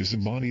page, is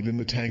embodied in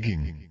the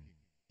tagging.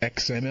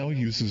 XML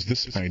uses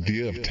this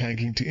idea of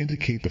tagging to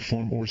indicate the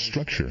form or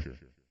structure.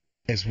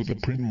 As with the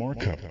print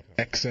markup,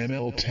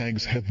 XML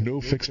tags have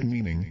no fixed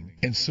meaning,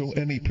 and so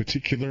any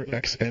particular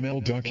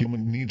XML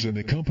document needs an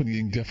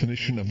accompanying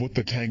definition of what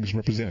the tags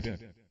represent.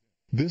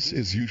 This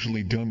is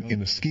usually done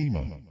in a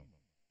schema.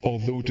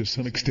 Although to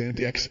some extent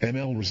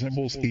XML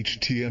resembles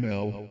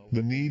HTML,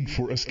 the need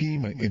for a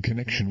schema in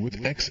connection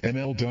with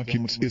XML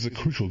documents is a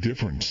crucial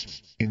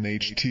difference. In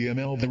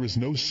HTML there is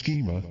no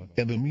schema,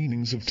 and the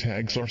meanings of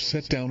tags are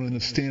set down in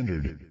a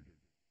standard.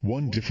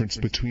 One difference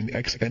between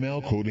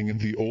XML coding and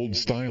the old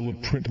style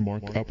of print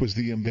markup is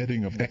the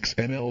embedding of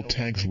XML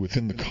tags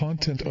within the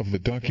content of the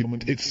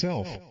document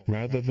itself,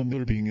 rather than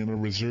there being in a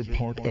reserved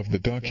part of the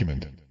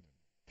document.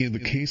 In the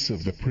case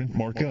of the print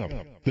markup,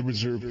 the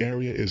reserved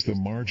area is the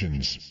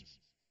margins.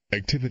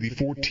 Activity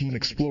 14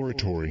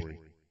 Exploratory.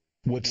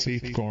 What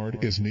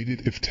safeguard is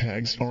needed if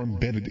tags are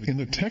embedded in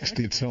the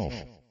text itself?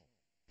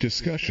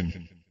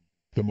 Discussion.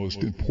 The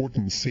most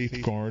important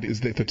safeguard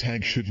is that the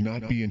tag should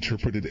not be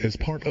interpreted as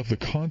part of the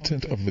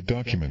content of the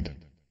document.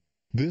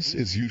 This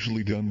is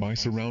usually done by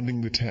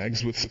surrounding the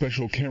tags with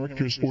special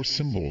characters or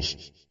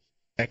symbols.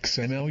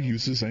 XML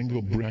uses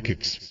angle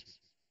brackets,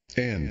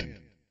 and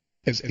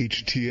as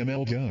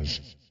HTML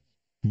does.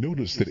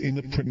 Notice that in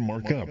the print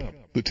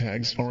markup, the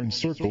tags are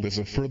encircled as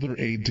a further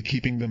aid to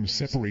keeping them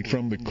separate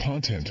from the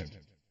content.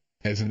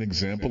 As an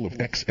example of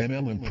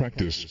XML in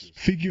practice,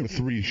 Figure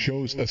 3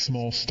 shows a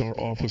small star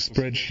office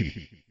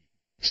spreadsheet.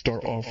 Star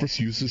Office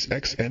uses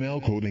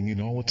XML coding in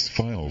all its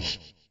files.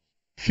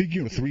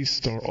 Figure 3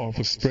 Star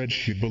Office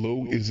spreadsheet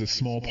below is a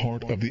small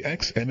part of the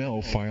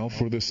XML file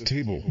for this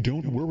table.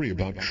 Don't worry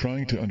about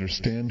trying to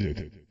understand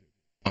it.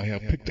 I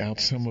have picked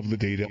out some of the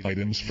data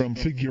items from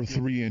Figure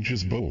 3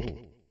 inches bold.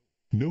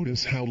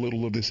 Notice how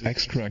little of this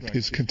extract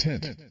is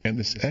content, and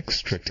this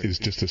extract is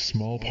just a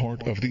small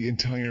part of the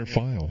entire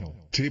file.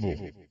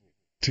 Table.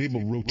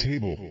 Table row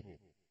table.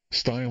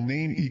 Style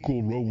name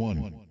equal row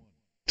 1.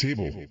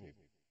 Table.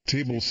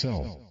 Table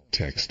cell.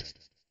 Text.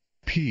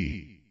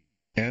 P.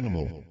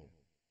 Animal.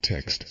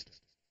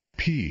 Text.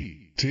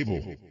 P.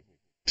 Table.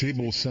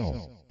 Table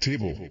cell.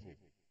 Table.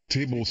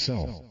 Table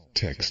cell.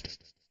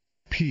 Text.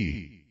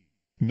 P.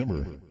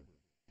 Number.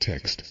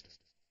 Text.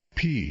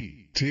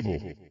 P.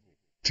 Table.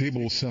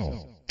 Table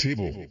cell.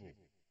 Table.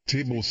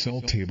 Table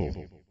cell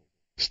table.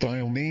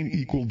 Style name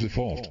equal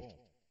default.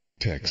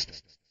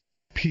 Text.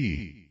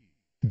 P.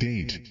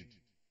 Date.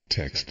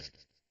 Text.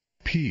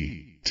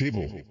 P.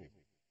 Table.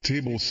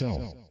 Table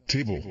cell.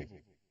 Table.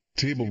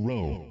 Table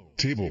row.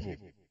 Table.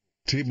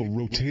 Table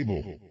row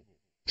table.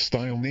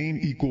 Style name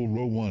equal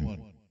row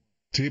 1.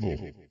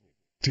 Table.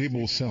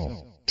 Table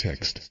cell.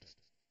 Text.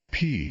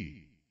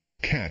 P.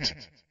 Cat.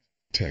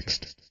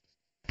 Text.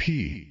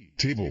 P.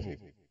 Table.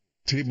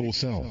 Table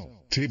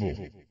cell.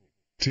 Table.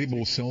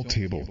 Table cell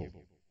table.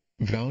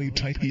 Value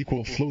type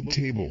equal float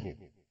table.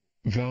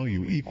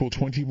 Value equal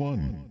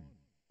 21.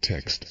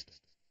 Text.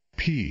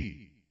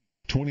 P.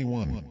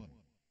 21.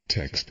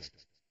 Text.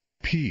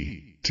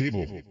 P.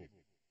 Table.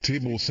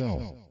 Table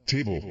cell.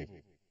 Table.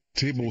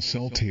 Table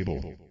cell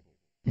table.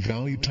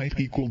 Value type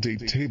equal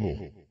date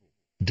table.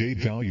 Date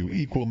value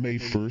equal May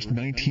 1st,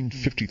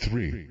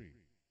 1953.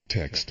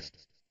 Text.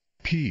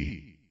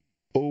 P.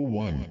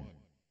 01.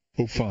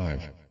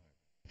 05.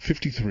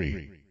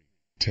 53.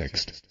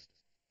 Text.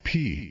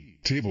 P.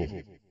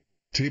 Table.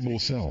 Table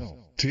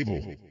cell.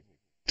 Table.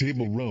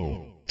 Table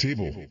row.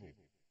 Table.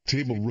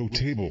 Table row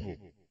table.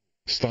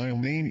 Style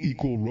name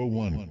equal row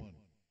 1.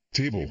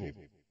 Table.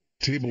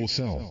 Table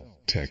cell.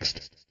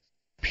 Text.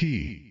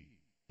 P.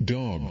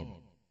 Dog.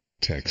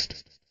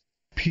 Text.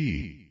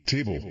 P.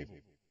 Table.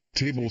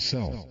 Table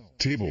cell.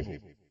 Table.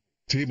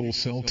 Table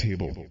cell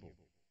table.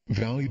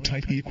 Value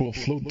type equal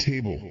float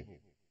table.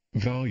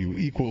 Value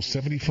equal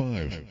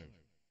 75.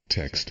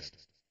 Text.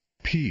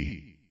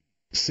 P.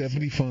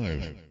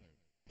 75.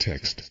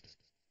 Text.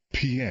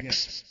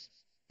 PX.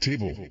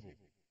 Table.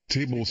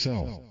 Table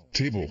cell.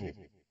 Table.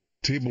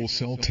 Table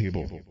cell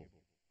table.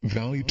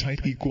 Value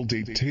type equal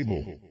date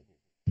table.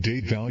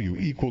 Date value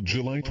equal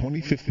July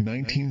 25th,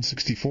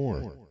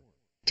 1964.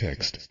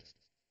 Text.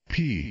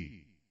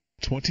 P.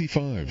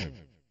 25.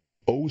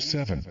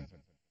 07.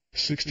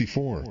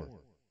 64.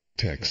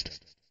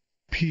 Text.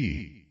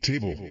 P.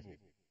 Table.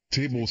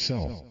 Table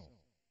cell.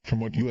 From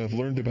what you have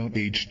learned about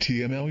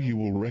HTML, you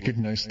will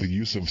recognize the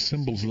use of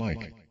symbols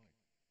like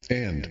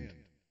and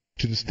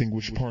to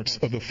distinguish parts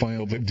of the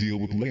file that deal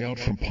with layout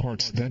from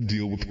parts that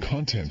deal with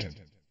content.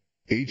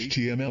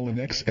 HTML and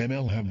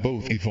XML have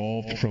both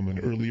evolved from an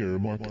earlier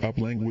markup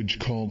language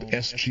called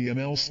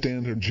SGML,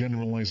 Standard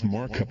Generalized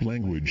Markup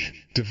Language,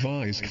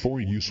 devised for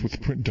use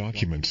with print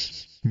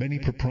documents. Many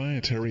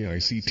proprietary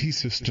ICT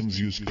systems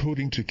use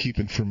coding to keep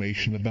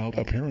information about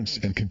appearance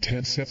and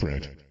content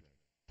separate.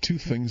 Two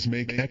things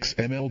make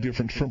XML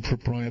different from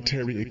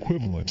proprietary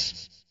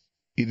equivalents.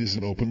 It is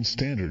an open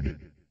standard.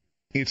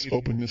 Its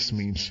openness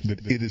means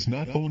that it is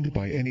not owned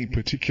by any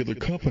particular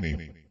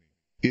company.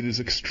 It is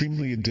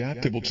extremely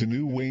adaptable to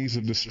new ways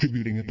of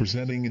distributing and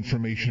presenting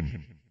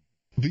information.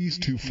 These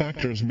two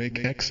factors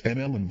make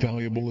XML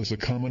invaluable as a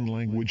common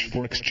language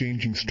for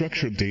exchanging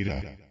structured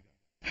data.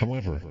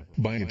 However,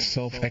 by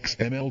itself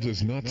XML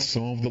does not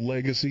solve the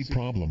legacy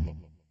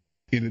problem.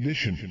 In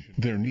addition,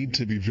 there need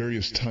to be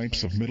various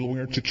types of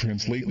middleware to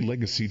translate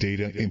legacy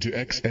data into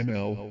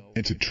XML,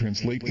 and to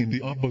translate in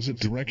the opposite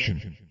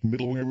direction.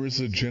 Middleware is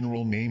a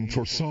general name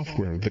for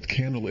software that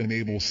can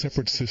enable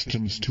separate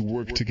systems to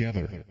work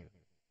together.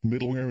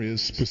 Middleware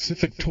is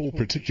specific to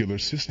particular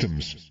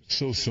systems,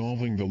 so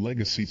solving the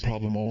legacy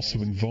problem also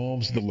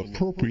involves the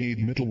appropriate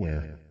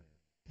middleware.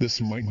 This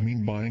might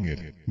mean buying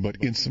it, but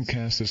in some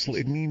cases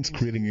it means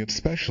creating it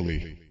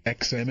specially.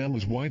 XML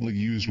is widely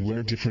used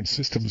where different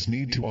systems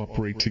need to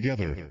operate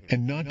together,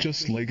 and not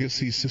just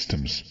legacy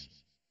systems.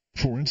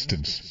 For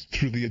instance,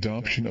 through the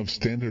adoption of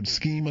standard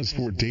schemas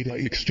for data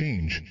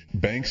exchange,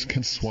 banks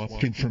can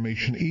swap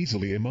information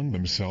easily among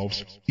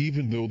themselves,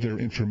 even though their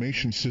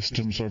information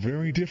systems are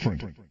very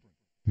different.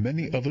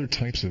 Many other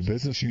types of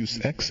business use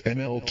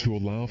XML to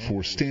allow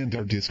for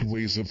standardized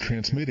ways of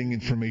transmitting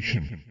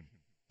information.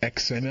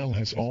 XML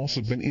has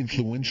also been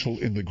influential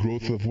in the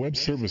growth of web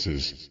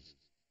services.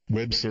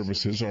 Web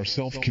services are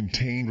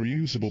self-contained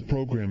reusable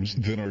programs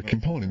that are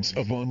components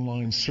of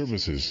online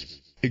services.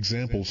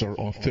 Examples are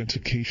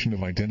authentication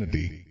of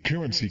identity,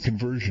 currency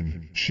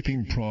conversion,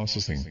 shipping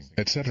processing,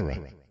 etc.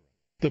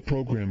 The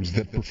programs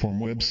that perform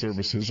web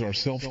services are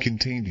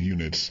self-contained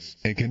units,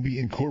 and can be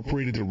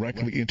incorporated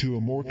directly into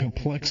a more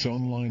complex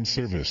online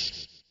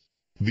service.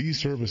 These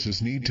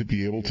services need to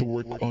be able to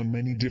work on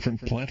many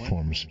different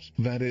platforms,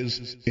 that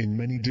is, in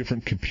many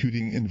different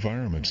computing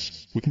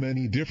environments, with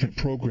many different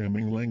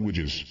programming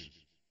languages.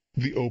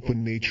 The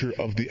open nature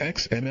of the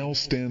XML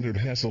standard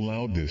has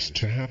allowed this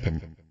to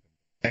happen.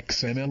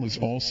 XML is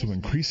also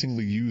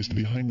increasingly used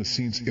behind the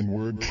scenes in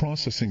word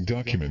processing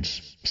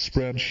documents,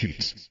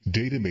 spreadsheets,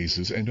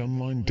 databases and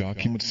online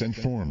documents and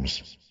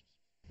forms.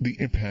 The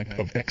impact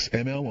of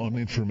XML on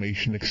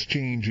information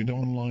exchange and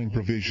online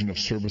provision of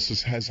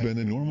services has been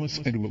enormous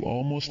and will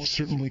almost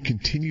certainly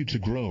continue to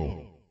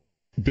grow.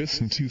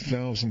 Biss in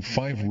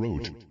 2005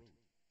 wrote,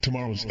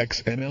 "Tomorrow's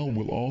XML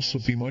will also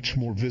be much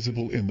more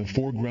visible in the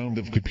foreground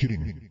of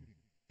computing.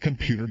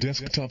 Computer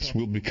desktops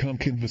will become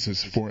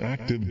canvases for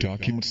active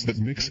documents that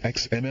mix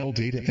XML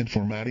data and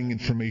formatting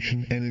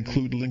information and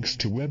include links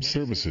to web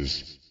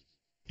services.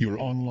 Your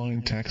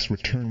online tax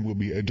return will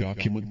be a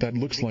document that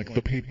looks like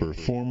the paper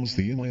forms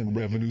the Inland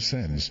Revenue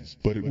sends,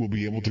 but it will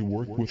be able to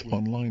work with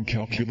online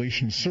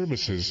calculation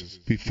services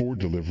before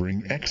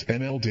delivering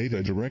XML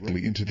data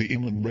directly into the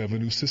Inland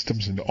Revenue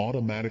systems and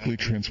automatically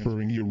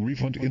transferring your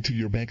refund into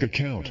your bank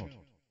account."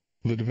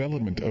 The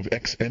development of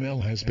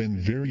XML has been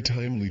very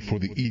timely for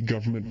the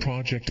e-government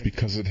project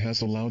because it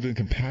has allowed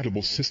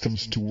incompatible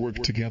systems to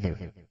work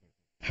together.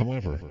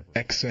 However,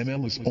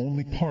 XML is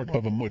only part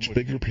of a much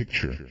bigger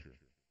picture.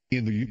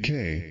 In the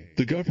UK,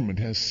 the government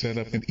has set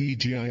up an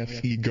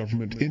EGIF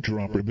e-government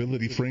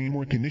interoperability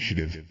framework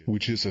initiative,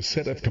 which is a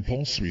set of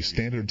compulsory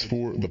standards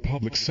for the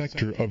public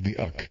sector of the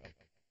UK.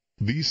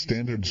 These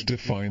standards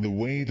define the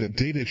way that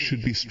data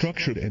should be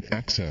structured and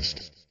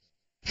accessed.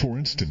 For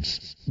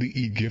instance, the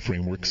eGIF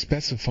framework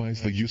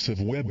specifies the use of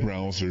web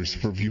browsers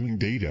for viewing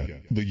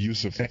data, the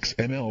use of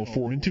XML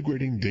for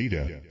integrating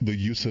data, the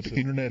use of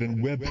Internet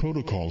and web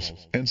protocols,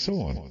 and so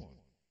on.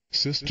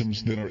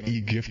 Systems that are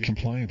eGIF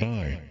compliant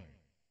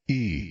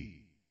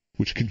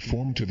which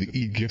conform to the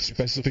eGIF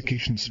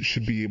specifications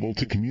should be able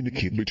to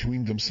communicate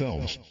between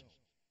themselves.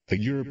 A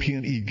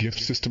European eGIF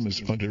system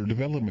is under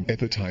development at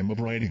the time of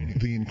writing.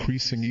 The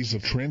increasing ease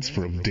of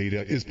transfer of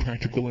data is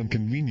practical and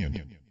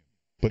convenient.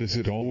 But is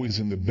it always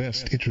in the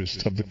best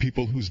interest of the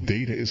people whose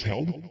data is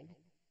held?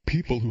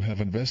 People who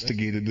have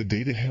investigated the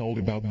data held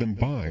about them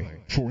by,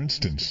 for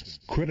instance,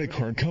 credit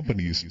card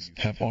companies,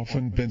 have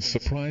often been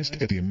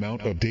surprised at the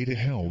amount of data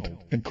held,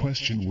 and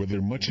question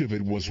whether much of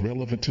it was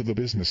relevant to the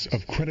business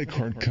of credit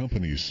card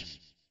companies.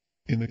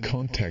 In the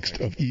context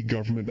of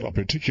e-government, a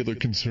particular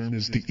concern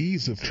is the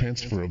ease of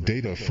transfer of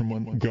data from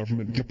one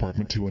government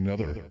department to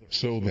another,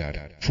 so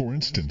that, for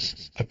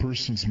instance, a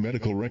person's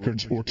medical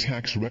records or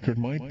tax record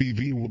might be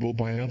viewable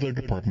by other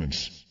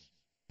departments.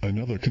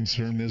 Another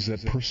concern is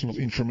that personal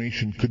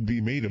information could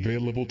be made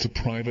available to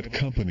private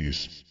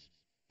companies.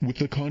 With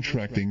the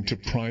contracting to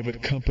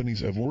private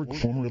companies of work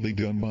formerly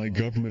done by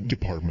government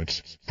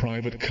departments,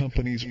 private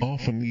companies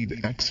often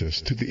need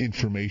access to the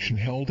information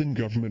held in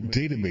government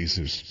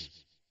databases.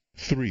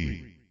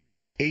 3.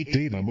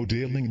 Data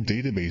modeling in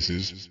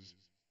databases.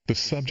 The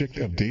subject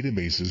of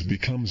databases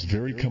becomes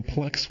very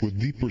complex with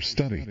deeper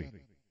study.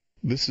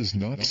 This is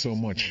not so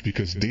much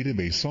because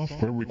database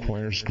software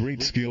requires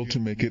great skill to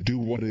make it do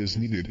what is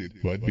needed,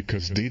 but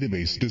because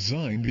database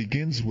design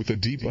begins with a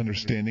deep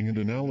understanding and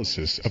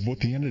analysis of what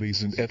the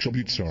entities and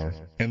attributes are,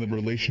 and the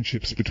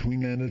relationships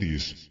between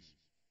entities.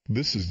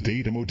 This is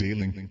data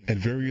modeling, and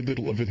very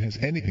little of it has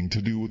anything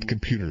to do with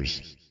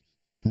computers.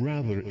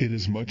 Rather, it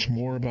is much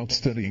more about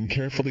studying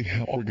carefully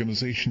how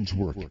organizations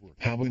work,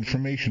 how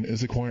information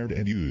is acquired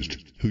and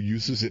used, who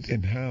uses it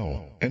and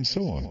how, and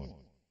so on.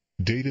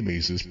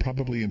 Databases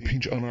probably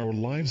impinge on our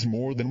lives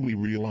more than we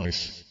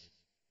realize.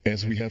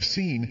 As we have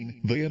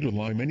seen, they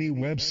underlie many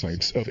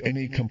websites of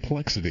any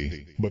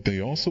complexity, but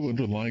they also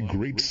underlie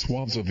great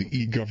swaths of the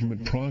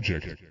e-government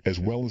project, as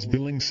well as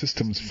billing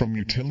systems from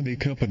utility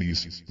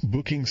companies,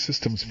 booking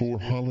systems for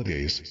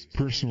holidays,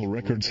 personal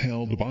records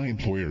held by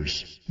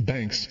employers,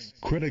 banks,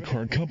 credit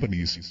card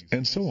companies,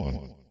 and so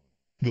on.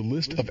 The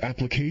list of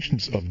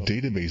applications of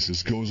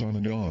databases goes on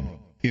and on.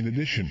 In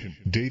addition,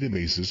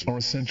 databases are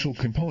essential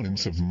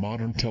components of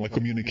modern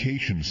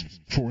telecommunications,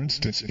 for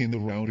instance in the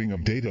routing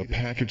of data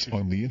packets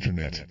on the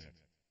Internet.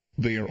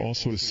 They are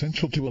also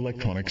essential to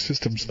electronic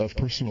systems of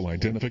personal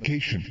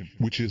identification,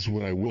 which is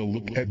what I will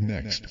look at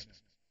next.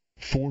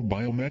 4.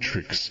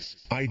 Biometrics,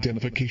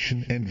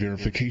 identification and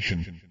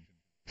verification.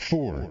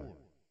 4.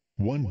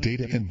 1.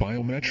 Data and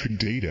biometric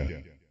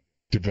data.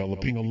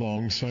 Developing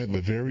alongside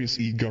the various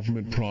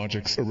e-government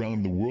projects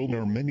around the world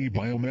are many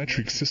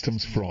biometric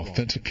systems for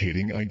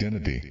authenticating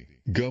identity.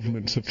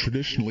 Governments have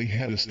traditionally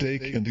had a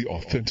stake in the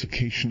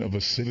authentication of a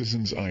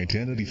citizen's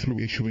identity through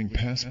issuing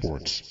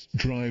passports,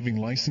 driving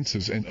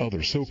licenses and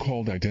other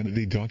so-called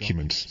identity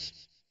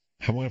documents.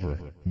 However,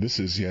 this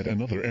is yet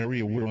another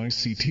area where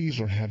ICTs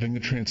are having a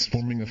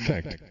transforming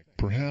effect,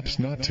 perhaps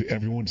not to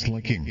everyone's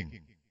liking.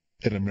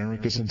 At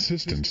America's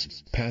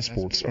insistence,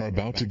 passports are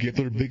about to get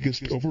their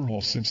biggest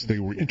overhaul since they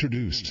were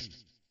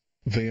introduced.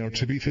 They are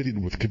to be fitted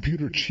with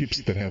computer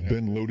chips that have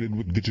been loaded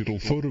with digital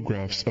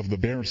photographs of the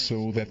bearer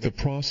so that the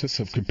process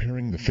of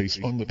comparing the face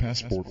on the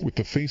passport with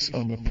the face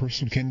on the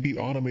person can be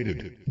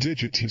automated.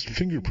 Digitized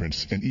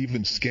fingerprints and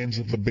even scans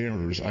of the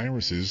bearer's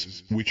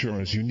irises, which are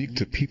as unique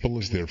to people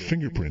as their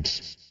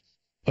fingerprints.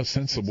 A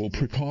sensible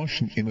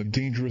precaution in a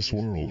dangerous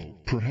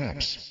world,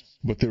 perhaps,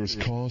 but there is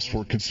cause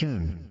for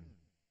concern.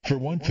 For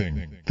one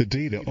thing, the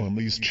data on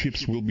these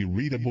chips will be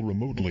readable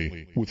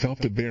remotely, without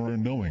the bearer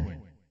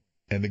knowing.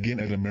 And again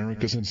at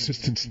America's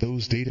insistence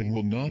those data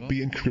will not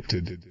be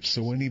encrypted,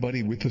 so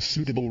anybody with a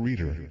suitable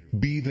reader,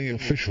 be they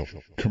official,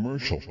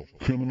 commercial,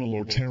 criminal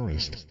or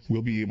terrorist,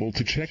 will be able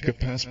to check a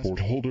passport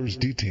holder's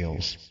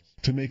details.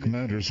 To make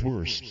matters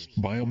worse,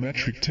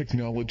 biometric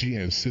technology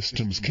has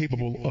systems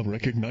capable of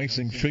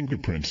recognizing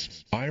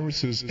fingerprints,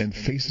 irises and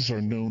faces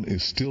are known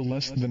is still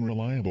less than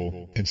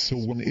reliable, and so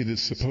when it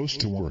is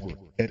supposed to work,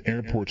 at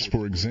airports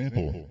for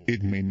example,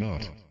 it may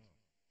not.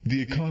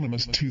 The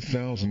Economist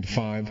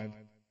 2005.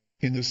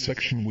 In this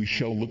section we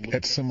shall look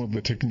at some of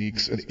the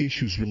techniques and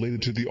issues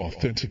related to the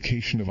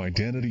authentication of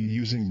identity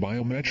using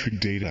biometric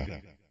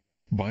data.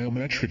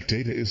 Biometric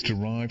data is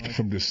derived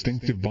from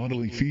distinctive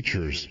bodily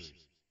features.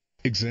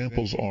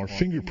 Examples are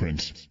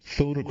fingerprints,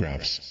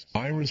 photographs,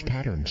 iris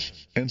patterns,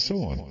 and so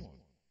on.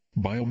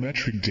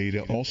 Biometric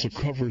data also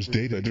covers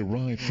data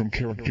derived from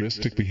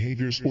characteristic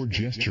behaviors or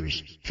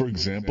gestures, for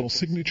example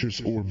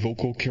signatures or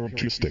vocal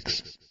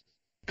characteristics.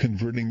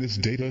 Converting this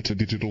data to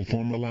digital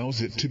form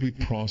allows it to be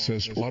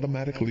processed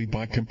automatically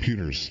by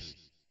computers.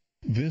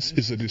 This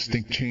is a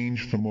distinct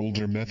change from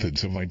older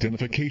methods of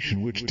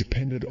identification which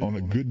depended on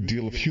a good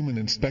deal of human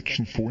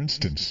inspection, for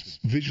instance,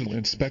 visual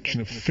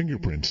inspection of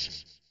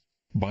fingerprints.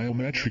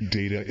 Biometric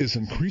data is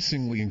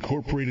increasingly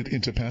incorporated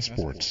into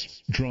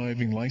passports,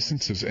 driving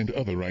licenses and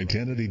other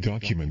identity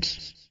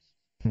documents.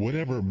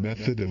 Whatever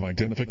method of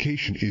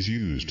identification is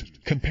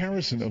used,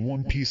 comparison of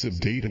one piece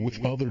of data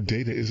with other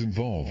data is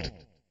involved.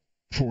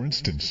 For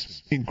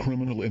instance, in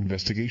criminal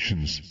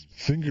investigations,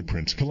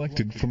 fingerprints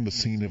collected from the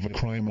scene of a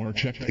crime are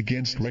checked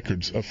against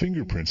records of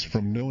fingerprints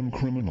from known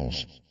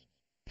criminals.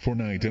 For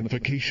an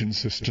identification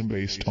system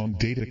based on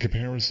data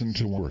comparison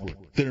to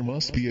work, there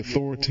must be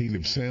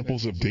authoritative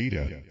samples of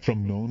data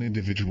from known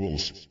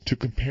individuals to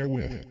compare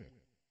with.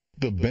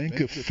 The bank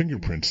of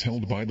fingerprints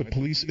held by the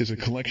police is a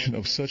collection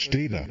of such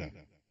data.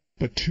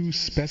 But two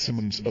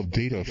specimens of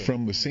data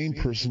from the same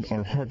person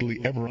are hardly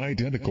ever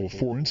identical.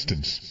 For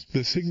instance,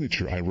 the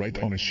signature I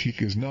write on a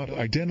sheet is not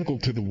identical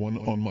to the one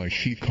on my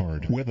sheet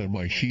card. Whether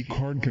my sheet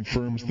card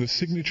confirms the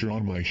signature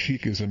on my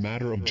sheet is a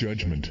matter of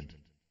judgment.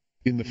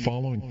 In the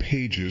following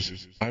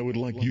pages, I would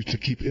like you to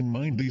keep in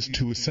mind these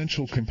two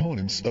essential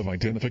components of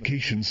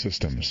identification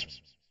systems.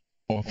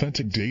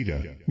 Authentic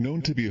data,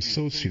 known to be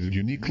associated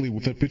uniquely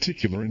with a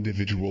particular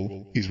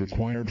individual, is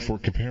required for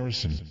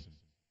comparison.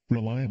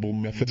 Reliable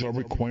methods are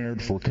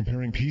required for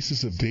comparing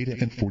pieces of data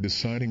and for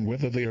deciding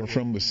whether they are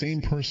from the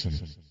same person.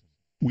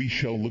 We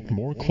shall look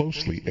more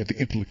closely at the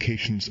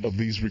implications of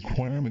these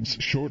requirements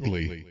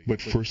shortly,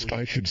 but first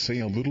I should say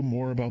a little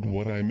more about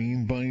what I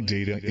mean by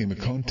data in the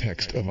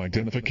context of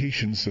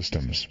identification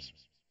systems.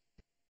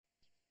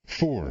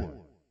 4.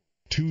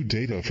 2.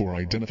 Data for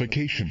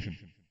identification.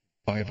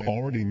 I have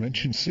already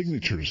mentioned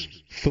signatures,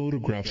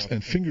 photographs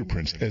and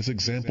fingerprints as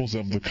examples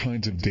of the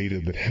kinds of data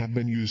that have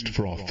been used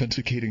for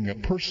authenticating a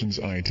person's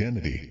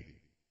identity.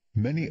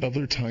 Many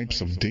other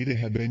types of data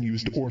have been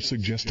used or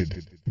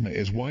suggested,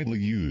 as widely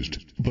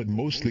used, but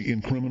mostly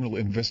in criminal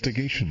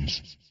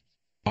investigations.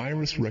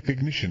 Iris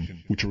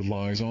recognition, which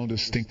relies on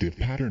distinctive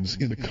patterns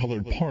in the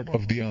colored part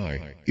of the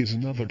eye, is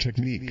another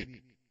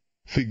technique.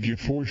 Figure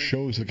 4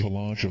 shows a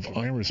collage of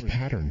iris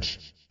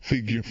patterns.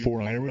 Figure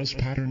 4 iris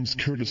patterns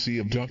courtesy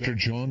of Dr.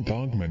 John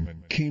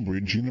Dogman,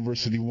 Cambridge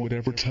University.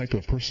 Whatever type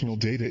of personal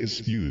data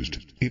is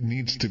used, it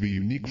needs to be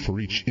unique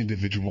for each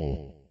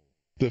individual.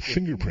 The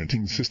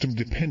fingerprinting system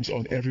depends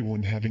on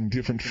everyone having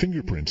different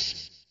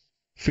fingerprints.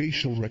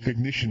 Facial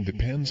recognition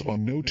depends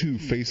on no two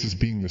faces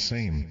being the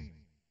same.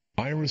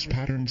 Iris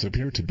patterns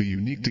appear to be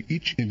unique to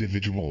each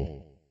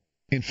individual.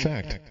 In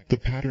fact, the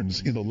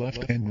patterns in the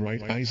left and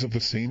right eyes of the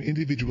same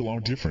individual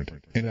are different,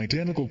 and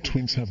identical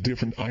twins have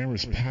different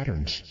iris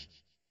patterns.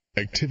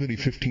 Activity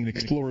 15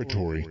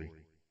 Exploratory.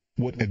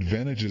 What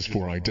advantages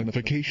for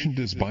identification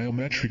does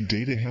biometric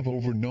data have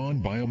over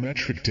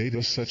non-biometric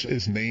data such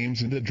as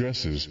names and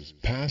addresses,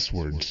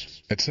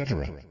 passwords,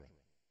 etc.?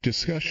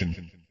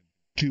 Discussion.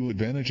 2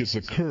 advantages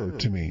occur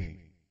to me.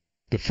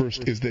 The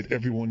first is that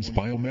everyone's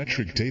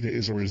biometric data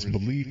is or is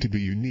believed to be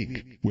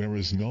unique,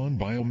 whereas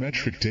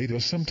non-biometric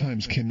data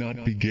sometimes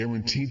cannot be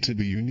guaranteed to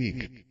be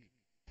unique.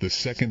 The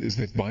second is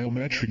that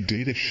biometric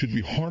data should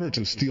be harder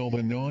to steal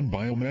than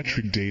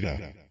non-biometric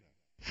data.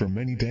 For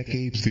many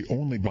decades, the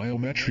only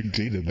biometric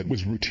data that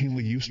was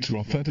routinely used to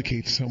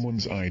authenticate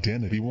someone's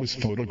identity was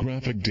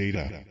photographic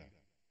data.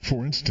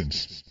 For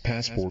instance,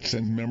 passports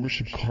and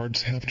membership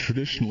cards have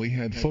traditionally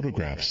had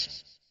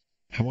photographs.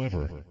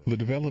 However, the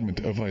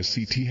development of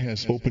ICT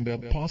has opened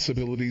up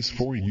possibilities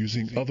for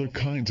using other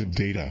kinds of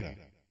data.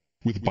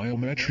 With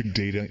biometric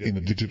data in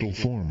a digital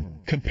form,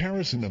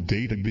 comparison of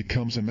data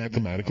becomes a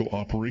mathematical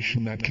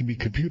operation that can be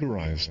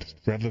computerized,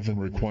 rather than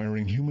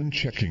requiring human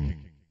checking.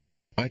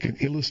 I can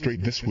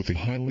illustrate this with a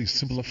highly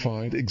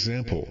simplified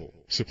example.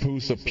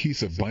 Suppose a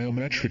piece of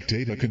biometric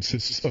data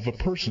consists of a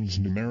person's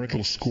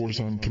numerical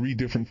scores on 3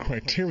 different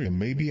criteria,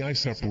 maybe eye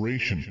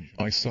separation,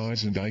 eye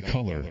size and eye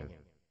color.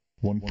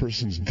 One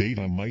person's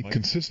data might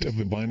consist of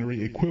the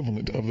binary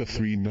equivalent of the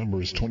 3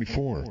 numbers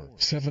 24,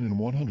 7 and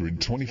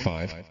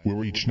 125,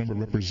 where each number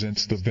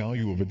represents the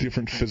value of a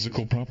different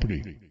physical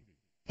property.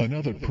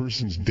 Another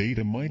person's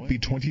data might be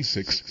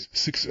 26,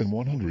 6 and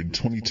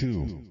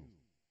 122.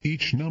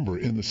 Each number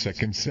in the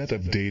second set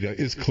of data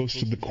is close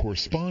to the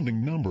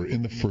corresponding number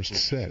in the first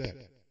set.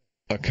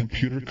 A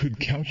computer could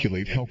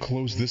calculate how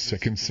close this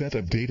second set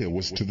of data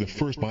was to the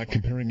first by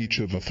comparing each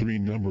of the 3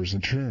 numbers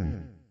in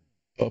turn.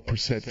 A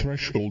percent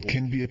threshold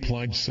can be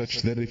applied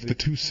such that if the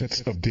 2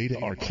 sets of data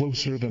are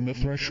closer than the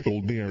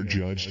threshold, they are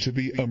judged to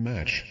be a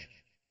match.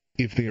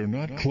 If they are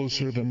not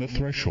closer than the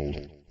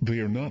threshold, they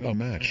are not a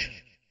match.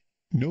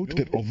 Note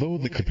that although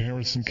the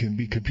comparison can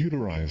be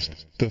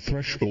computerized, the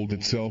threshold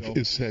itself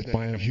is set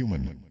by a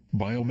human.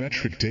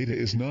 Biometric data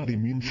is not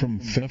immune from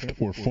theft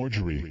or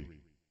forgery.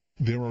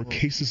 There are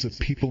cases of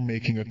people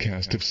making a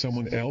cast of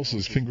someone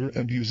else's finger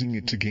and using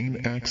it to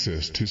gain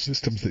access to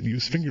systems that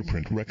use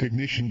fingerprint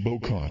recognition.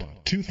 Bocott,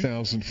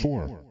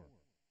 2004.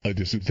 A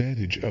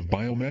disadvantage of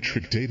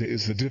biometric data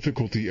is the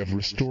difficulty of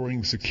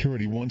restoring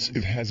security once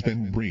it has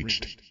been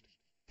breached.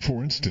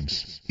 For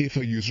instance, if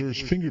a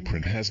user's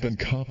fingerprint has been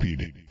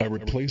copied, a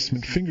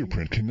replacement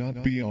fingerprint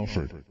cannot be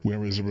offered,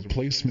 whereas a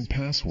replacement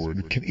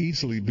password can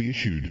easily be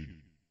issued.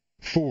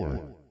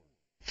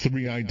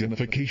 3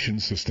 Identification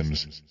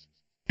systems.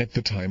 At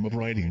the time of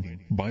writing,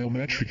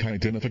 biometric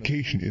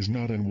identification is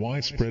not in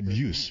widespread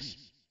use.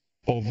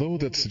 Although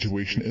that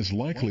situation is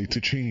likely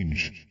to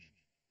change.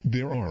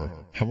 There are,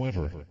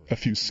 however, a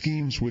few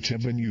schemes which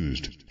have been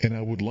used, and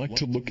I would like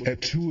to look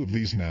at 2 of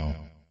these now.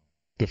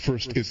 The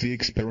first is the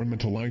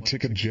experimental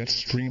iTicket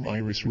Jetstream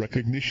iris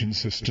recognition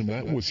system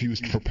that was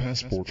used for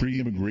passport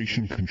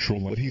re-immigration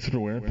control at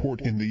Heathrow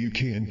Airport in the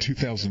UK in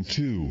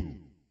 2002.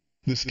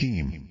 The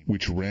scheme,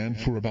 which ran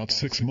for about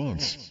 6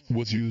 months,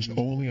 was used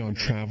only on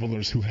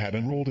travelers who had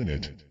enrolled in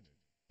it.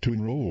 To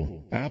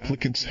enroll,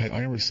 applicants had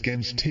iris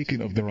scans taken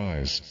of their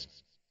eyes.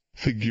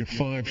 Figure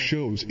 5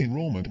 shows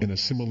enrollment in a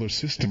similar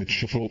system at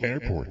Schiphol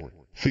Airport.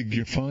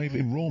 Figure 5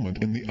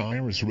 enrollment in the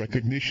iris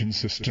recognition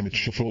system at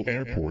Schiphol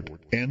Airport,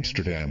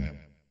 Amsterdam.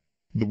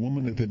 The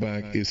woman at the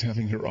back is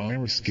having her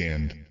iris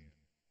scanned.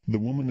 The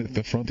woman at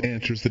the front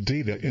enters the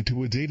data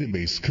into a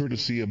database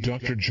courtesy of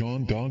Dr.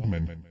 John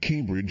Dogman,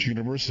 Cambridge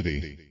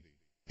University.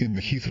 In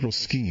the Heathrow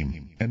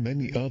scheme, and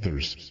many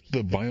others,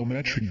 the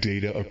biometric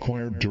data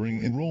acquired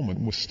during enrollment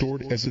was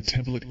stored as a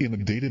template in a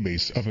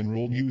database of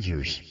enrolled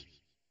users.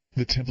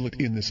 The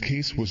template in this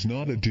case was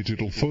not a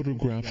digital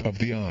photograph of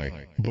the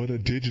eye, but a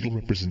digital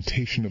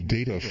representation of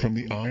data from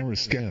the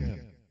iris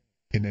scan.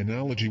 An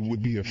analogy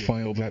would be a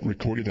file that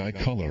recorded eye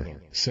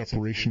color,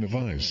 separation of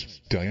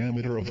eyes,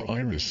 diameter of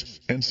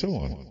iris, and so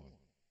on.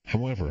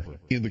 However,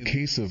 in the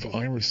case of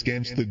iris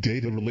scans, the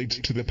data relates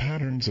to the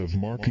patterns of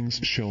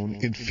markings shown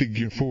in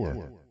Figure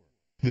 4.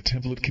 The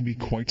template can be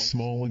quite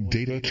small in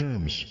data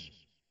terms.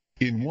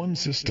 In one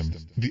system,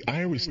 the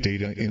iris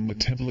data in the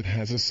template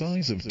has a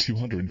size of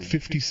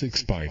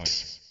 256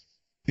 bytes.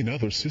 In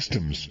other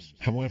systems,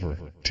 however,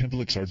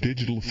 templates are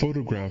digital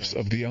photographs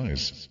of the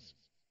eyes.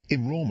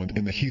 Enrollment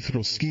in the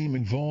Heathrow scheme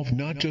involved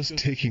not just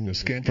taking a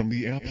scan from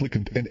the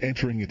applicant and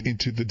entering it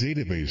into the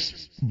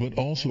database, but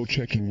also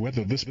checking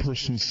whether this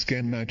person's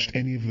scan matched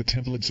any of the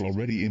templates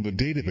already in the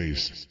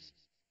database.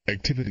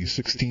 Activity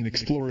 16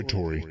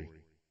 Exploratory.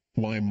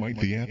 Why might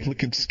the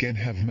applicant scan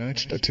have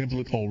matched a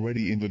template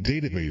already in the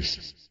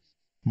database?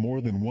 More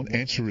than one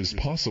answer is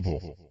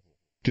possible.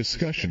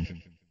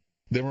 Discussion.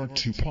 There are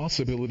two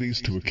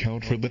possibilities to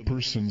account for the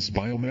person's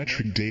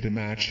biometric data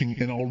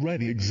matching an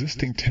already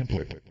existing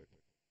template.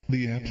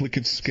 The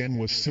applicant's scan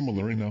was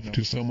similar enough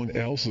to someone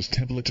else's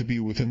template to be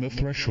within the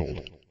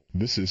threshold.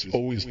 This is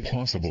always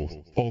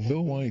possible,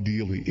 although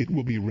ideally it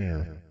will be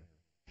rare.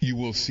 You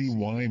will see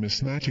why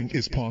mismatching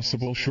is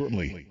possible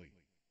shortly.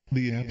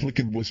 The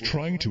applicant was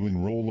trying to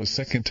enroll a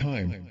second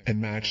time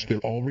and match their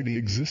already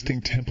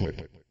existing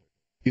template.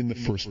 In the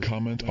first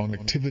comment on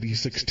Activity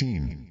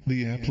 16,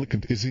 the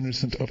applicant is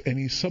innocent of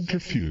any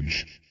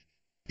subterfuge.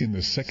 In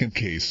the second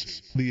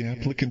case, the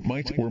applicant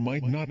might or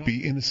might not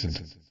be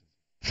innocent.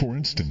 For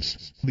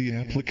instance, the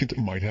applicant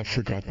might have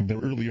forgotten their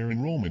earlier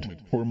enrollment,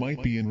 or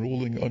might be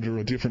enrolling under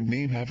a different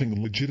name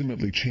having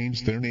legitimately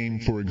changed their name,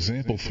 for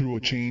example through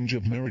a change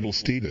of marital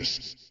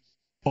status.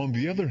 On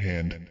the other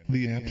hand,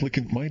 the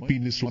applicant might be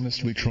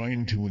dishonestly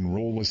trying to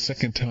enroll a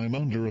second time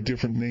under a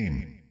different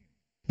name.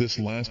 This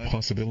last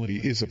possibility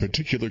is a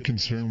particular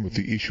concern with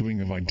the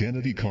issuing of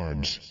identity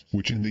cards,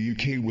 which in the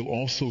UK will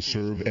also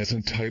serve as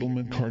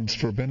entitlement cards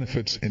for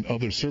benefits and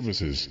other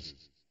services.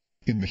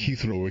 In the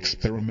Heathrow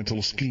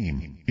experimental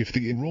scheme, if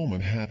the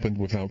enrollment happened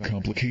without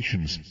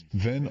complications,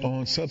 then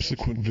on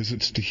subsequent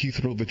visits to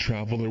Heathrow the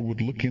traveler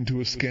would look into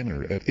a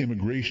scanner at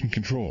immigration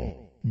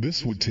control.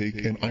 This would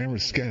take an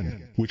iris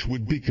scan, which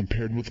would be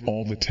compared with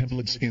all the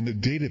templates in the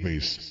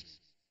database.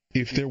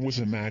 If there was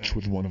a match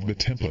with one of the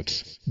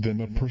templates, then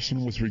the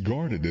person was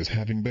regarded as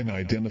having been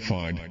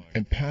identified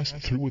and passed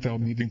through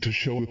without needing to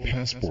show a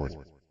passport.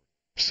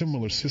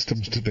 Similar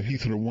systems to the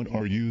Heathrow one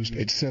are used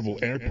at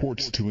several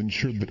airports to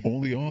ensure that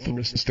only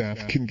authorized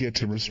staff can get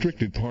to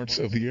restricted parts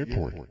of the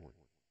airport.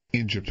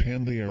 In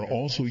Japan they are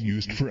also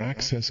used for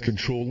access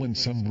control in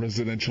some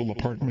residential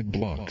apartment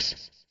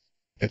blocks.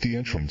 At the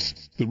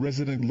entrance, the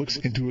resident looks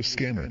into a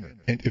scanner,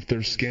 and if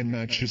their scan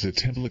matches a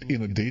template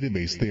in a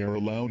database they are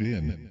allowed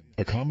in.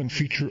 A common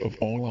feature of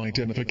all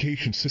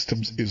identification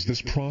systems is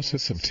this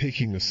process of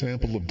taking a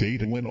sample of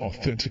data when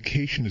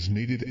authentication is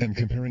needed and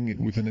comparing it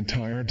with an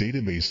entire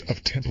database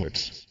of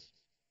templates.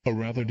 A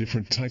rather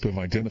different type of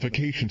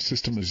identification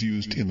system is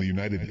used in the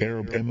United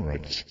Arab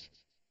Emirates.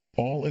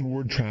 All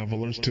inward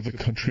travelers to the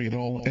country at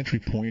all entry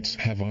points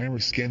have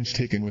iris scans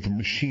taken with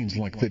machines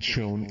like that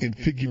shown in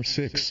Figure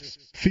 6.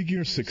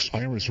 Figure 6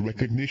 Iris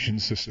Recognition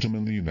System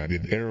in the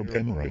United Arab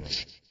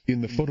Emirates.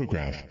 In the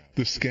photograph,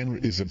 the scanner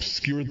is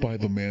obscured by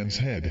the man's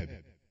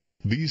head.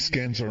 These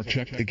scans are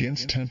checked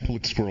against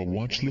templates for a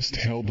watch list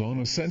held on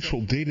a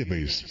central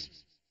database.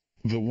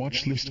 The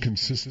watch list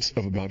consists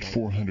of about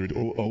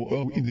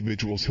 400,000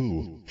 individuals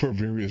who, for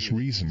various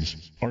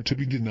reasons, are to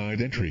be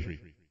denied entry.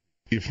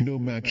 If no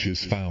match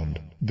is found,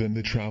 then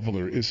the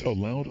traveler is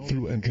allowed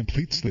through and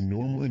completes the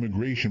normal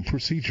immigration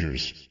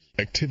procedures.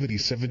 Activity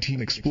 17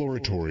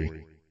 Exploratory.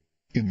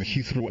 In the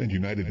Heathrow and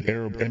United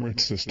Arab Emirates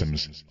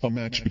systems, a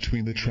match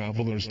between the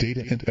traveler's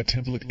data and a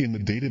template in the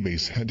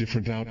database had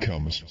different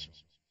outcomes.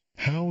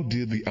 How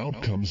did the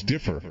outcomes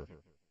differ?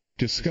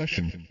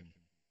 Discussion.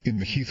 In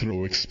the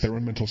Heathrow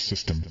experimental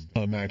system,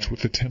 a match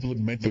with the template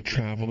meant the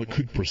traveler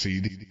could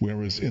proceed,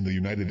 whereas in the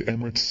United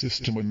Emirates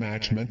system a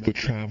match meant the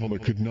traveler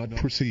could not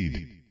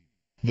proceed.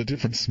 The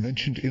difference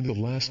mentioned in the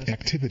last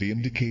activity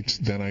indicates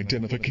that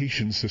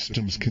identification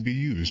systems can be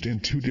used in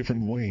two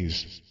different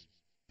ways.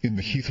 In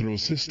the Heathrow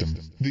system,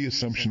 the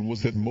assumption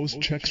was that most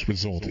checks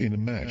result in a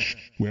match,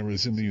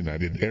 whereas in the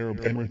United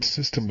Arab Emirates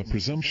system the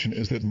presumption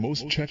is that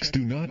most checks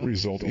do not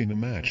result in a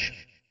match.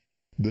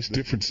 This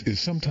difference is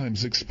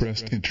sometimes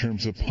expressed in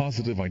terms of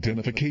positive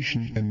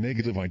identification and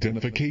negative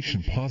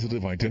identification.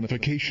 Positive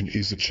identification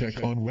is a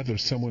check on whether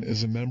someone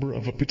is a member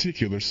of a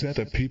particular set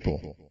of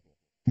people.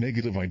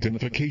 Negative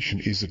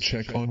identification is a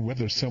check on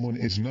whether someone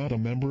is not a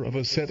member of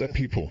a set of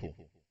people.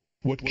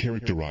 What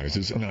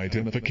characterizes an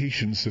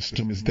identification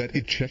system is that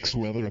it checks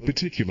whether a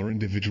particular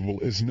individual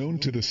is known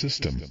to the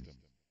system.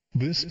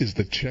 This is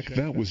the check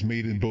that was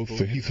made in both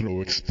the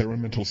Heathrow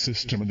experimental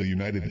system and the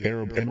United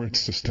Arab Emirates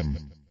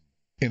system.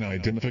 An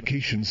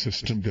identification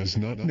system does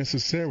not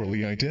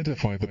necessarily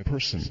identify the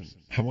person.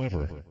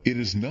 However, it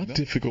is not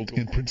difficult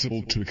in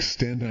principle to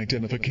extend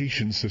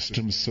identification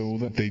systems so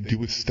that they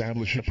do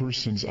establish a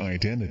person's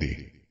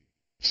identity.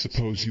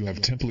 Suppose you have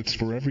templates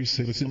for every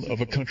citizen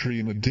of a country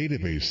in a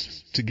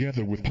database,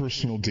 together with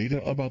personal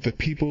data about the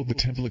people the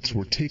templates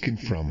were taken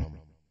from.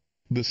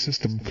 The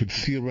system could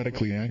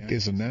theoretically act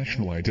as a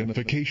national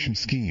identification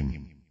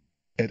scheme.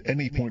 At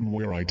any point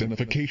where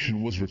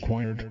identification was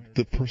required,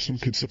 the person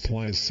could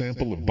supply a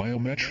sample of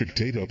biometric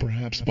data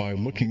perhaps by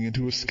looking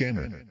into a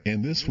scanner,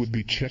 and this would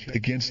be checked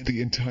against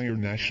the entire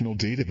national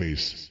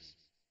database.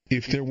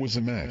 If there was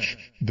a match,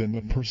 then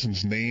the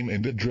person's name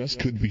and address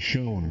could be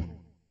shown.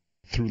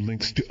 Through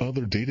links to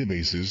other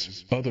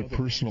databases, other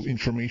personal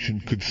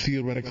information could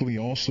theoretically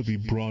also be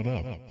brought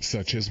up,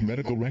 such as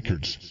medical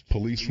records,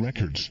 police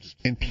records,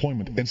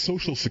 employment and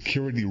social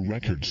security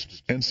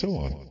records, and so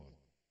on.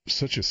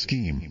 Such a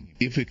scheme,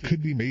 if it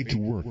could be made to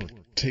work,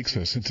 takes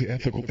us into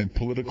ethical and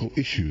political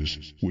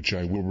issues, which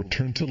I will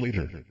return to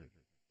later.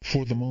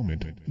 For the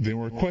moment, there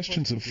are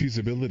questions of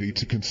feasibility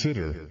to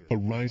consider,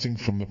 arising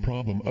from the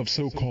problem of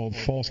so-called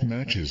false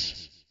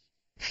matches.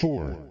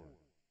 4.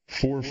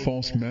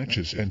 False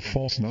matches and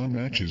false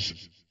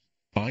non-matches.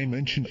 I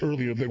mentioned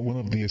earlier that one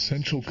of the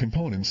essential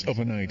components of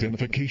an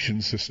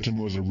identification system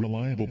was a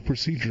reliable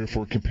procedure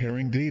for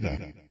comparing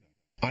data.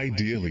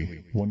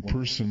 Ideally, one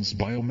person's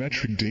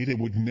biometric data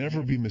would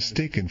never be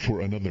mistaken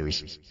for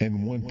another's,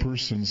 and one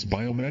person's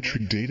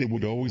biometric data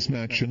would always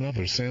match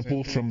another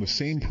sample from the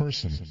same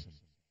person.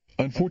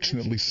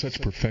 Unfortunately,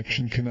 such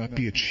perfection cannot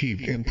be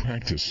achieved in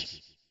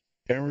practice.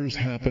 Errors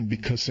happen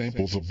because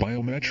samples of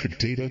biometric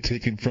data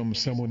taken from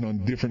someone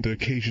on different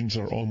occasions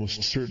are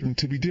almost certain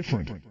to be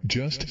different,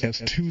 just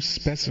as two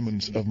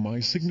specimens of my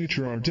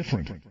signature are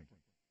different.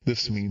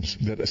 This means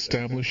that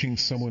establishing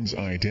someone's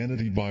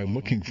identity by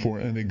looking for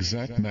an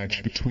exact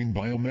match between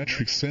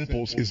biometric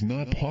samples is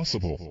not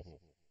possible.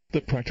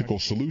 The practical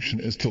solution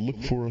is to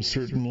look for a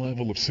certain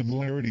level of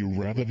similarity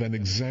rather than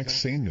exact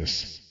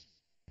sameness.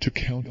 To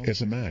count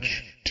as a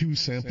match, two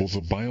samples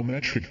of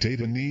biometric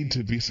data need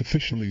to be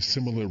sufficiently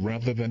similar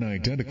rather than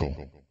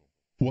identical.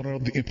 What are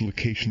the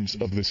implications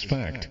of this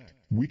fact?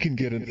 We can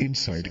get an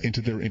insight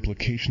into their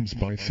implications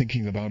by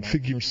thinking about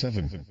Figure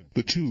 7.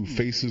 The two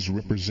faces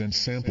represent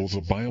samples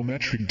of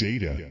biometric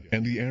data,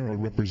 and the arrow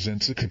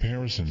represents a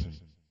comparison.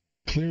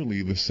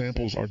 Clearly the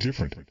samples are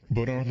different,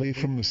 but are they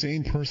from the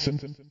same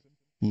person?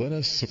 Let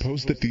us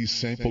suppose that these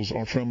samples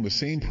are from the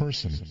same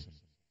person.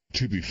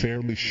 To be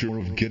fairly sure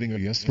of getting a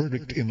yes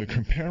verdict in the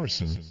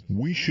comparison,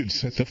 we should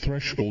set the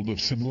threshold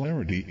of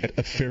similarity at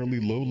a fairly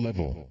low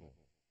level.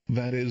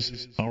 That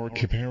is, our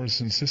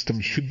comparison system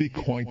should be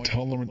quite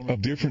tolerant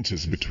of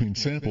differences between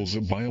samples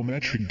of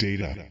biometric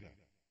data.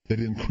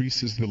 That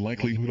increases the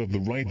likelihood of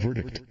the right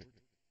verdict.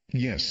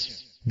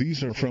 Yes,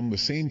 these are from the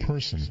same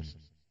person.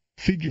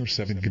 Figure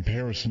 7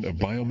 comparison of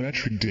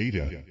biometric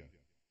data.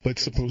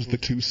 Let's suppose the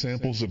two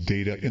samples of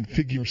data in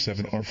Figure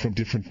 7 are from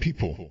different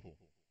people.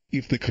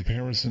 If the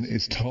comparison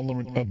is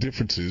tolerant of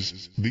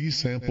differences, these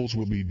samples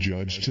will be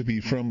judged to be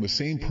from the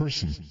same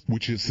person,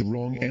 which is the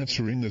wrong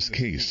answer in this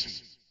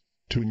case.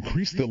 To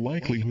increase the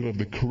likelihood of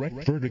the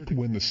correct verdict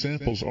when the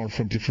samples are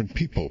from different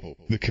people,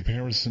 the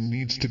comparison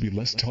needs to be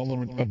less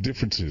tolerant of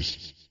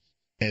differences.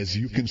 As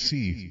you can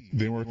see,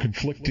 there are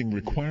conflicting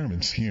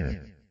requirements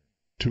here.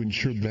 To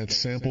ensure that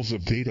samples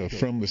of data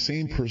from the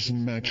same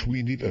person match,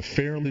 we need a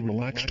fairly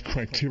relaxed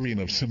criterion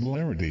of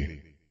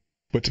similarity.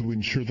 But to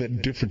ensure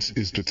that difference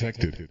is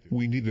detected,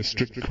 we need a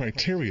strict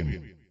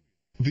criterion.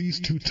 These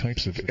two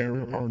types of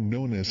error are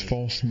known as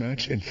false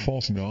match and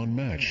false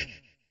non-match.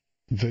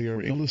 They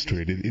are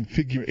illustrated in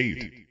Figure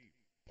 8.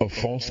 A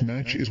false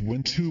match is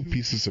when two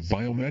pieces of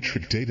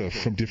biometric data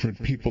from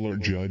different people are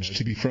judged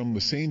to be from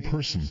the same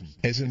person,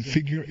 as in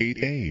Figure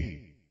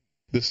 8a.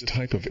 This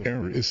type of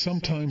error is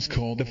sometimes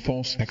called a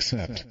false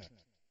accept.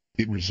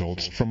 It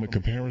results from a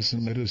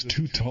comparison that is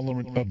too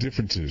tolerant of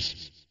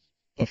differences.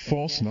 A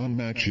false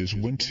non-match is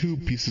when two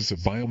pieces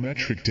of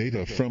biometric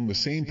data from the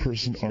same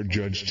person are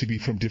judged to be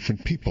from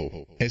different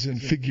people, as in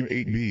Figure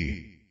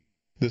 8b.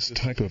 This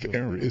type of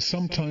error is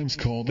sometimes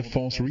called a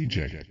false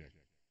reject.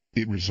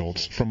 It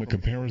results from a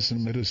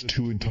comparison that is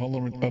too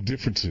intolerant of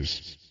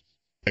differences.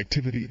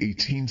 Activity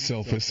 18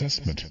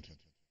 Self-assessment.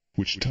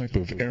 Which type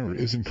of error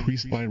is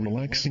increased by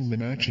relaxing the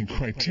matching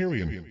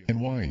criterion,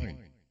 and why?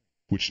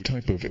 Which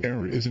type of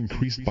error is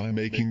increased by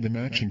making the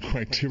matching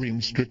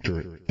criterion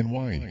stricter, and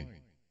why?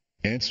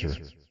 Answer.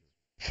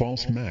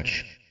 False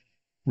match.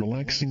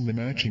 Relaxing the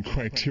matching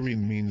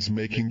criterion means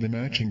making the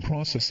matching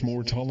process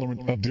more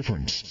tolerant of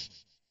difference.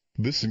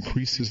 This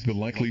increases the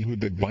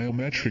likelihood that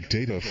biometric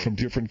data from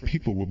different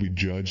people will be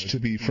judged to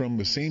be from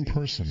the same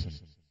person.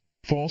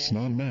 False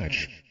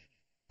non-match.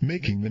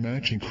 Making the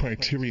matching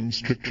criterion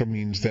stricter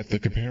means that the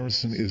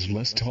comparison is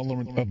less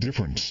tolerant of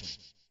difference.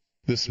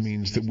 This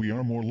means that we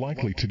are more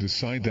likely to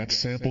decide that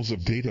samples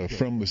of data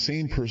from the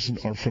same person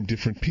are from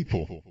different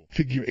people.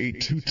 Figure 8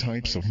 Two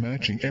types of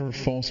matching error.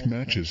 False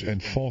matches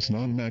and false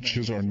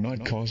non-matches are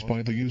not caused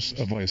by the use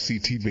of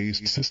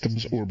ICT-based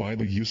systems or by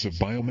the use of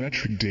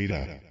biometric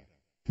data.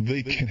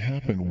 They can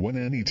happen when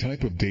any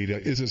type of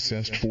data is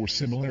assessed for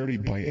similarity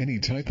by any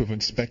type of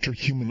inspector,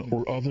 human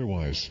or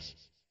otherwise.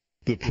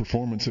 The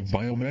performance of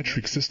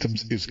biometric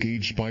systems is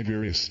gauged by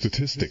various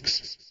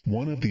statistics.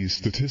 One of these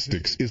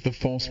statistics is the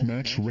false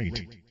match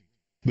rate.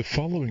 The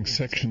following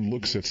section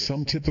looks at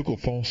some typical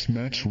false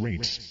match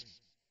rates.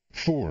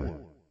 4.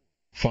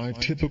 5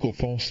 typical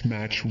false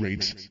match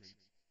rates.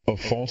 A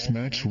false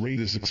match rate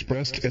is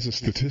expressed as a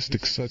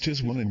statistic such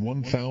as 1 in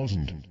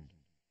 1,000.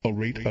 A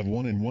rate of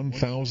 1 in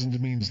 1,000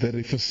 means that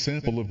if a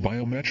sample of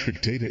biometric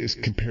data is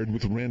compared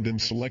with random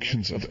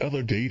selections of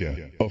other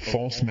data, a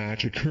false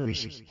match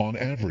occurs, on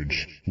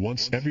average,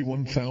 once every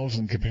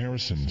 1,000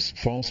 comparisons.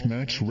 False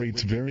match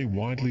rates vary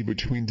widely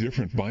between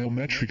different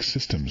biometric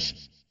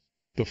systems.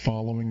 The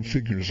following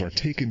figures are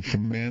taken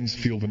from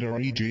Mansfield and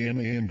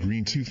REJMA and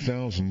Green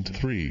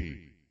 2003.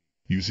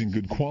 Using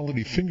good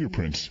quality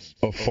fingerprints,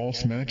 a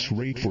false match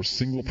rate for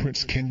single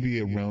prints can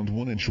be around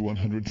 1 in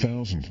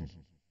 100,000.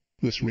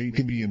 This rate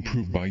can be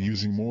improved by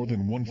using more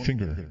than one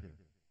finger.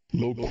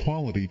 Low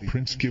quality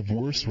prints give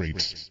worse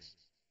rates.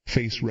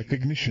 Face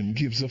recognition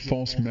gives a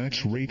false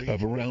match rate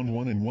of around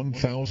 1 in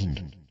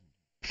 1,000.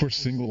 For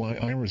single-eye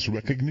iris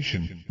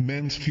recognition,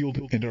 Mansfield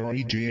and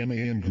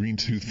REJMAN Green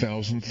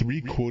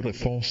 2003 quote a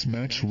false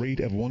match rate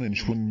of 1 in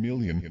 1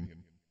 million.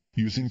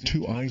 Using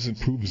two eyes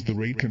improves the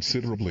rate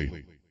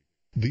considerably.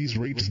 These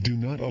rates do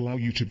not allow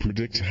you to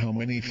predict how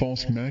many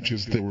false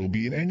matches there will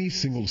be in any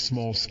single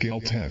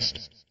small-scale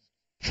test.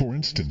 For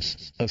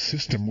instance, a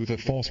system with a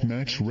false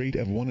match rate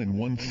of 1 in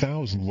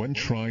 1,000 when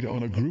tried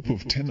on a group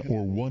of 10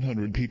 or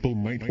 100 people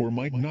might or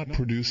might not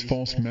produce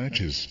false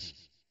matches.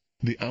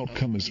 The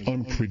outcome is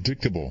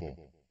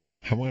unpredictable.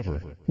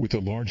 However, with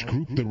a large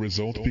group the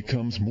result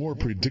becomes more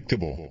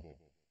predictable.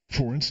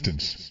 For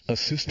instance, a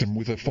system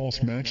with a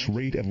false match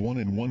rate of 1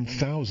 in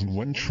 1,000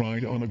 when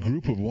tried on a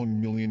group of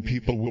 1 million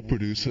people will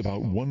produce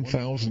about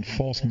 1,000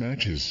 false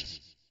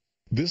matches.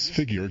 This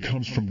figure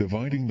comes from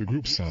dividing the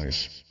group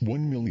size,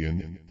 1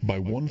 million, by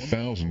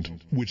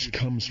 1,000, which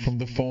comes from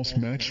the false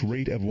match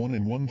rate of 1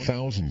 in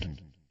 1,000.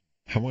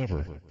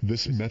 However,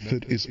 this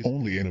method is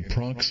only an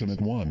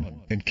approximate one,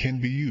 and can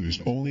be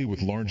used only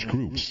with large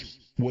groups.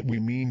 What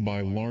we mean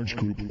by large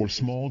group or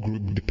small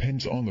group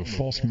depends on the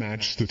false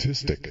match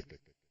statistic.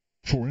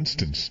 For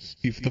instance,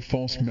 if the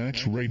false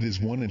match rate is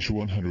 1 in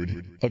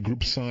 100, a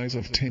group size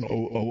of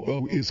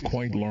 10,000 is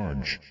quite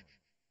large.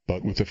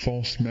 But with a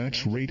false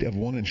match rate of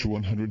 1 in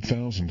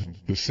 100,000,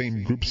 the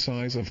same group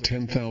size of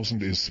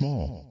 10,000 is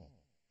small.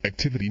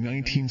 Activity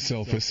 19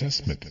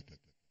 Self-assessment.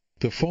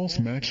 The false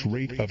match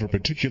rate of a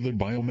particular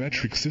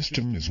biometric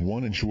system is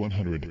 1 in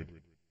 100.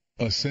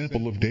 A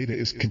sample of data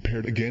is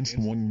compared against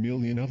 1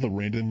 million other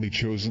randomly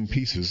chosen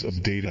pieces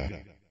of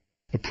data.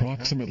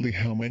 Approximately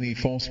how many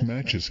false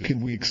matches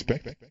can we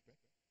expect?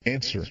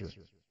 Answer.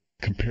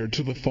 Compared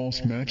to the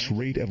false match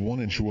rate of 1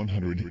 in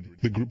 100,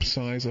 the group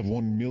size of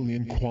 1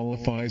 million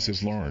qualifies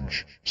as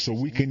large, so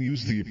we can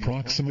use the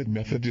approximate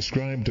method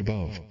described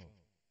above.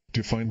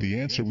 To find the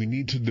answer we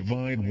need to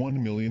divide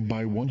 1 million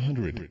by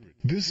 100.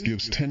 This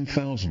gives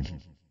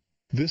 10,000.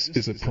 This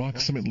is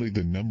approximately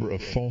the number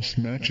of false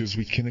matches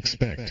we can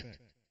expect.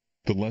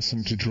 The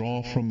lesson to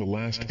draw from the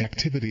last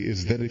activity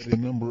is that if the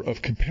number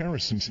of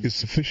comparisons is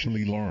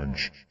sufficiently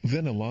large,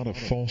 then a lot of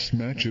false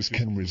matches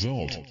can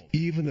result,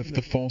 even if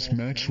the false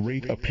match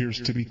rate appears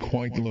to be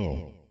quite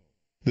low.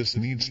 This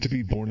needs to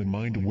be borne in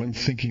mind when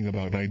thinking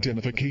about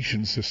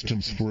identification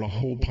systems for a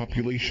whole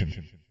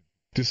population.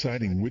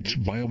 Deciding which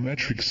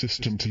biometric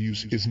system to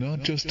use is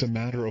not just a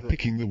matter of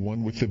picking the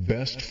one with the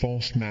best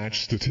false match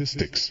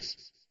statistics.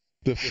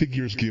 The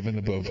figures given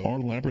above are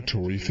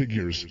laboratory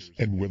figures,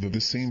 and whether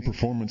the same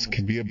performance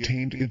can be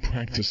obtained in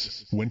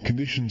practice when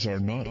conditions are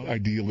not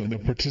ideal and the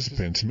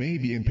participants may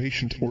be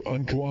impatient or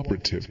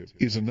uncooperative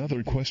is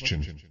another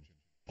question.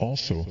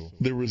 Also,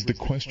 there is the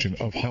question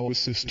of how a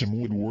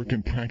system would work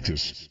in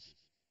practice.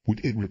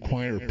 Would it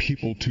require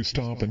people to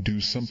stop and do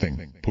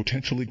something,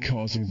 potentially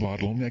causing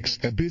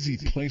bottlenecks at busy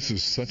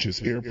places such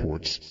as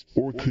airports,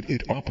 or could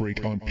it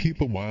operate on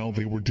people while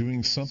they were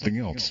doing something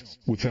else,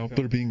 without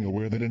their being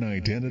aware that an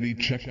identity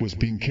check was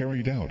being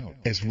carried out?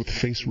 As with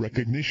face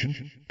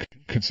recognition,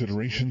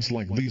 considerations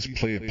like these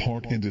play a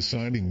part in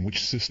deciding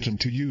which system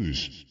to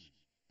use.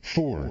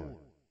 4.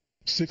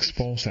 6.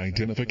 False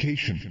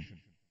identification.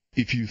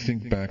 If you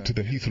think back to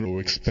the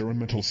Heathrow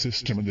experimental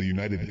system and the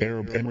United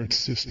Arab Emirates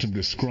system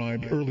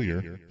described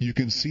earlier, you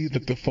can see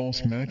that the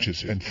false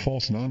matches and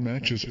false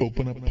non-matches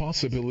open up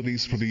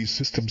possibilities for these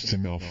systems to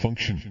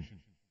malfunction.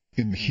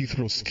 In the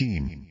Heathrow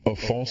scheme, a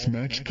false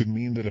match could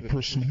mean that a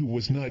person who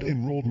was not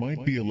enrolled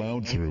might be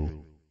allowed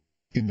through.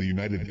 In the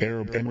United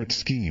Arab Emirates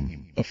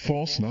scheme, a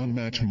false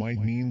non-match might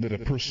mean that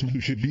a person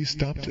who should be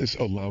stopped is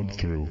allowed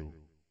through.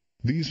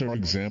 These are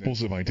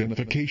examples of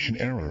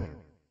identification error.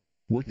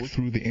 Work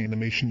through the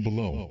animation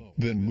below,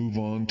 then move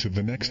on to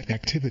the next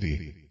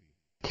activity.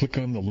 Click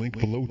on the link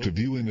below to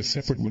view in a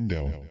separate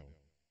window.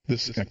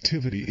 This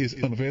activity is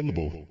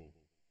unavailable.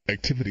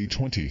 Activity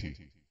 20.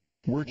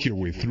 Work your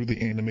way through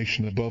the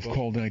animation above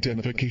called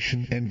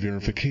Identification and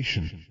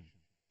Verification.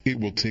 It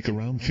will take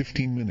around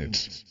 15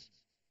 minutes.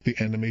 The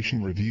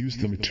animation reviews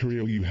the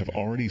material you have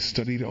already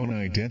studied on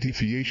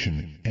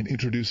identification and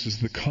introduces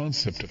the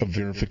concept of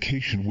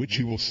verification which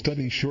you will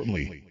study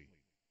shortly.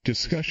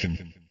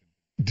 Discussion.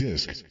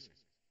 Disc.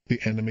 The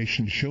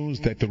animation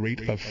shows that the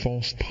rate of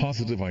false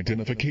positive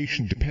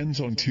identification depends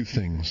on two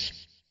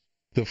things.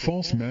 The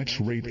false match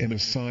rate and the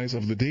size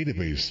of the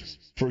database.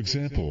 For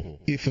example,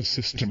 if a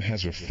system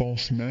has a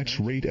false match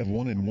rate of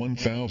 1 in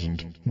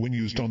 1,000, when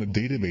used on a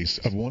database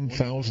of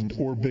 1,000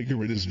 or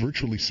bigger it is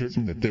virtually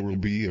certain that there will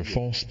be a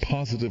false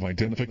positive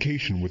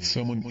identification with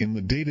someone in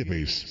the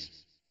database.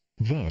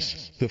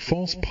 Thus, the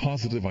false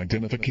positive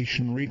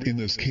identification rate in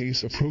this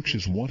case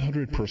approaches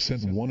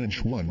 100% 1 in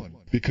 1,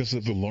 because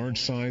of the large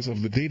size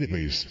of the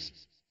database.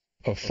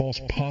 A false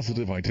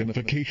positive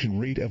identification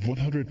rate of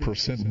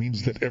 100%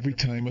 means that every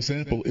time a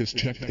sample is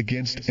checked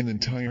against an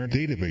entire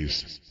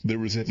database,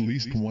 there is at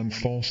least one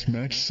false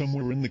match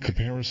somewhere in the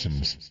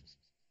comparisons.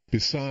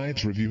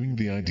 Besides reviewing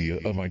the idea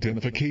of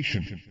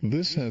identification,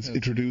 this has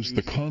introduced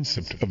the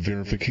concept of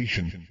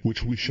verification,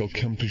 which we shall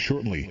come to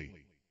shortly.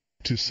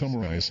 To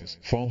summarize,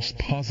 false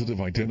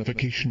positive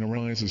identification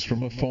arises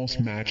from a false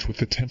match with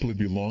the template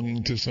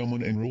belonging to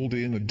someone enrolled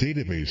in a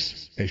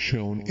database, as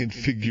shown in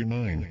Figure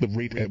 9. The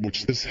rate at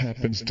which this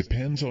happens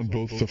depends on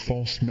both the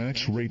false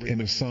match rate and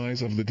the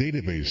size of the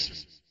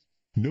database.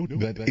 Note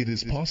that it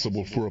is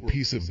possible for a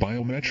piece of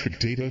biometric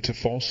data to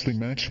falsely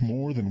match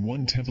more than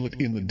one template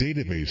in the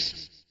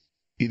database.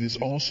 It is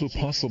also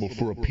possible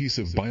for a piece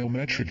of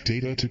biometric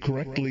data to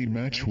correctly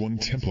match one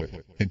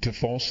template, and to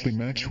falsely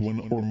match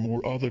one or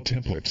more other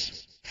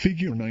templates.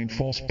 Figure 9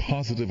 False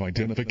Positive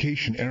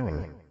Identification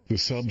Error. The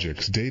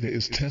subject's data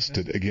is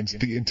tested against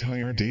the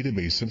entire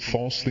database and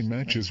falsely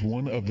matches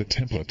one of the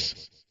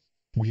templates.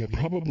 We have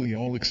probably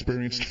all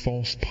experienced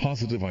false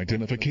positive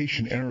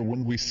identification error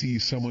when we see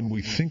someone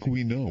we think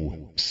we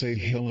know, say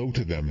hello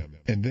to them,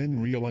 and then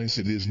realize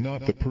it is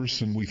not the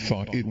person we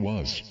thought it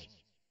was.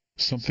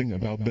 Something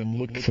about them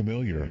looked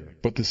familiar,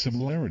 but the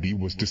similarity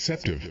was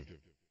deceptive.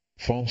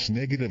 False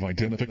negative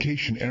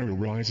identification error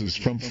arises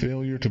from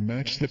failure to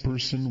match the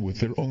person with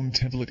their own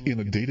template in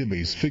a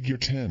database. Figure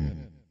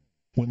 10.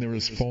 When there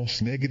is false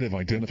negative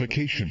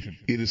identification,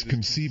 it is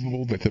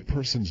conceivable that the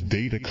person's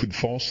data could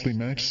falsely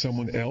match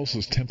someone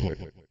else's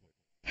template.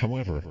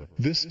 However,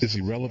 this is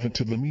irrelevant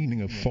to the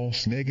meaning of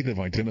false negative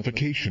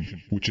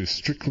identification, which is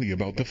strictly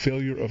about the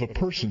failure of a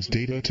person's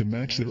data to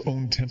match their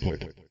own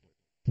template.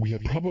 We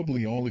have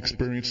probably all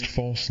experienced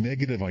false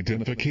negative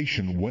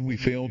identification when we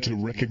fail to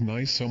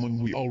recognize someone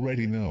we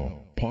already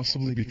know,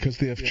 possibly because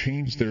they have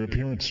changed their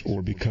appearance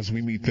or because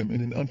we meet them in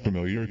an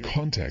unfamiliar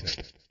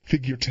context.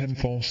 Figure 10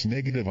 False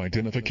negative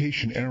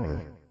identification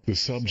error. The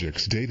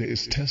subject's data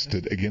is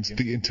tested against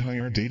the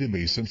entire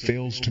database and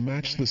fails to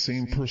match the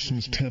same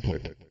person's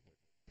template.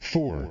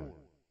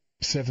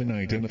 7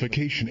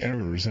 Identification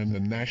errors and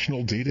the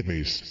national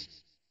database.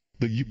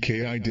 The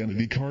UK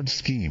identity card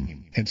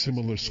scheme, and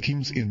similar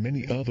schemes in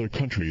many other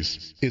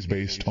countries, is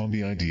based on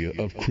the idea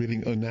of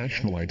creating a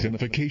national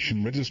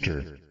identification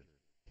register.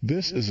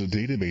 This is a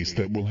database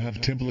that will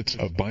have templates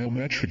of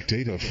biometric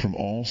data from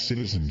all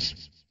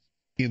citizens.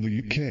 In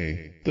the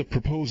UK, the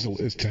proposal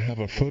is to have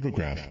a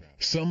photograph,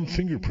 some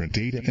fingerprint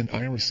data and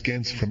iris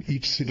scans from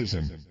each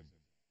citizen.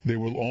 There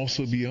will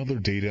also be other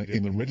data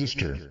in the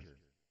register.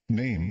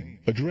 Name,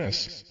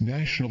 address,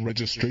 national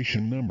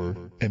registration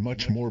number, and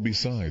much more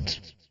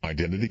besides.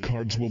 Identity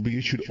cards will be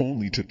issued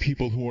only to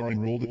people who are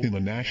enrolled in the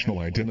National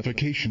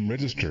Identification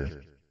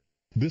Register.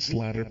 This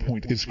latter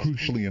point is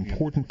crucially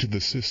important to the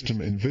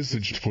system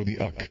envisaged for the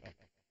UK.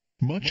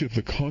 Much of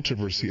the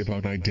controversy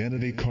about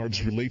identity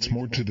cards relates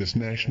more to this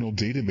national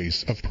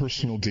database of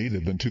personal data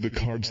than to the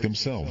cards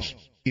themselves.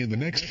 In the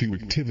next few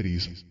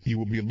activities, you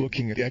will be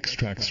looking at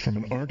extracts from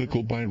an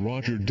article by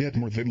Roger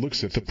Detmer that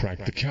looks at the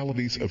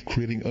practicalities of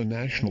creating a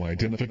national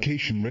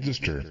identification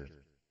register.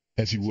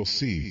 As you will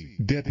see,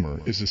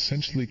 Detmer is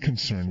essentially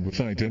concerned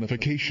with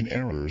identification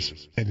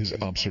errors, and his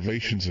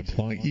observations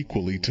apply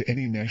equally to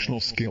any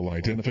national-scale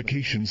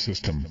identification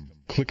system.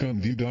 Click on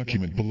View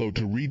Document below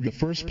to read the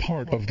first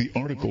part of the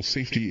article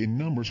Safety in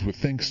Numbers with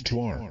thanks to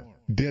R.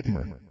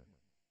 Detmer.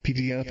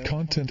 PDF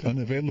content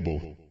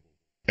unavailable.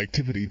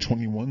 Activity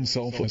 21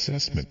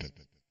 Self-Assessment.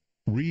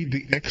 Read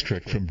the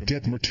extract from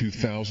Detmer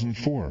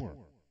 2004.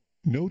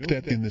 Note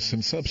that in this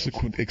and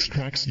subsequent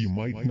extracts you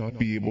might not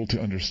be able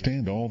to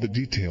understand all the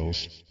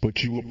details,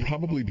 but you will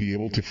probably be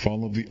able to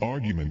follow the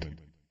argument.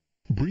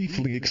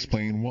 Briefly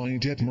explain why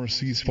Detmer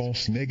sees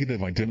false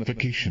negative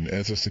identification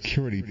as a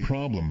security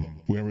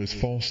problem, whereas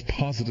false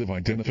positive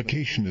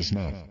identification is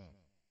not.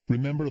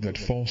 Remember that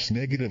false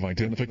negative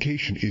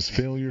identification is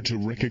failure to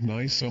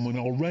recognize someone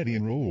already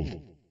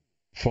enrolled.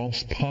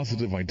 False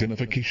positive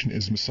identification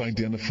is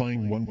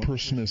misidentifying one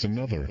person as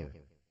another.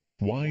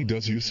 Why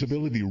does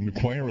usability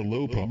require a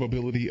low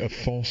probability of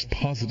false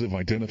positive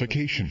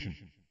identification?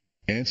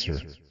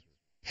 Answer.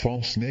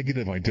 False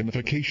negative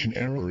identification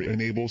error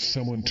enables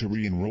someone to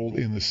re-enroll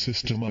in the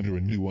system under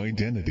a new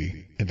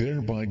identity, and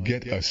thereby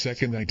get a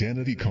second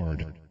identity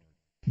card.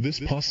 This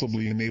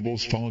possibly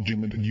enables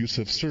fraudulent use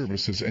of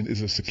services and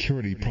is a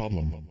security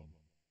problem.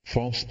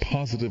 False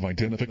positive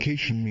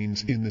identification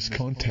means in this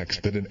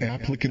context that an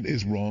applicant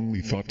is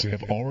wrongly thought to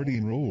have already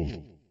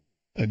enrolled.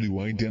 A new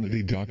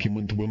identity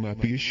document will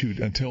not be issued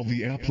until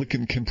the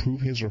applicant can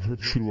prove his or her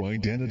true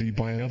identity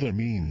by other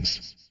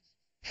means.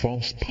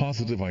 False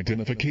positive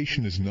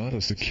identification is not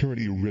a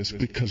security risk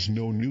because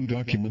no new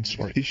documents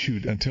are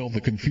issued until the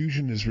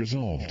confusion is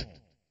resolved.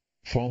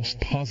 False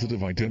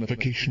positive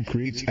identification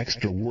creates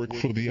extra work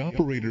for the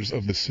operators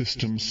of the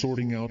system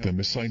sorting out the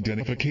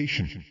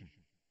misidentification.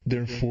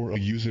 Therefore, a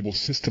usable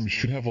system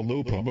should have a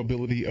low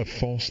probability of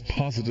false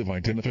positive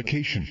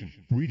identification.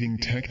 Reading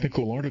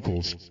technical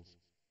articles.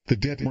 The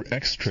Detmer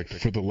extract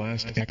for the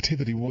last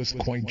activity was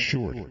quite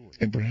short,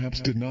 and perhaps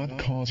did not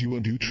cause you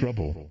undue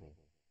trouble.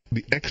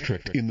 The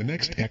extract in the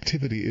next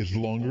activity is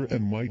longer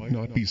and might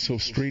not be so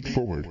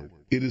straightforward.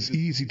 It is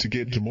easy to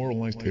get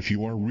demoralized if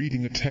you are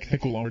reading a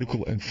technical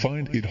article and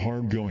find it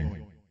hard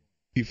going.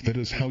 If that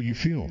is how you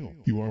feel,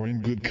 you are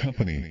in good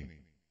company.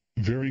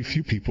 Very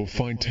few people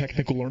find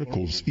technical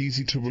articles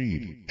easy to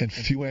read, and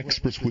few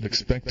experts would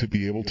expect to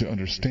be able to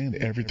understand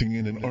everything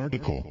in an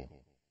article.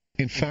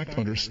 In fact,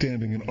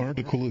 understanding an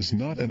article is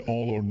not an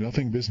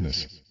all-or-nothing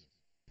business.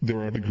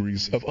 There are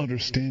degrees of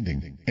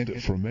understanding,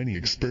 and for many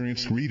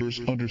experienced readers,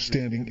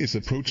 understanding is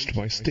approached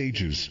by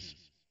stages.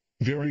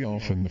 Very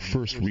often the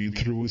first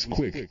read-through is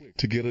quick,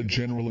 to get a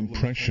general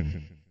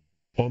impression.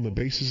 On the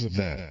basis of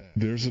that,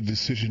 there's a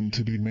decision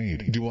to be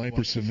made. Do I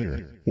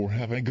persevere, or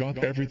have I got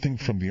everything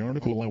from the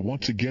article I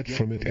want to get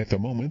from it at the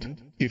moment?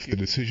 If the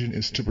decision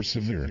is to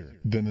persevere,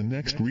 then the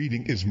next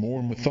reading is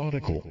more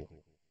methodical.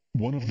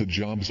 One of the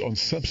jobs on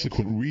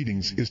subsequent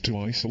readings is to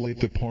isolate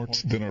the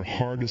parts that are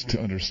hardest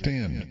to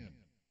understand.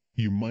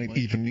 You might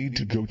even need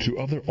to go to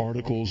other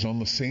articles on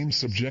the same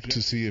subject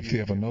to see if they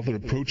have another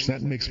approach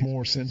that makes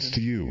more sense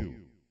to you.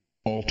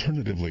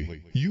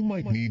 Alternatively, you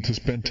might need to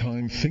spend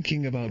time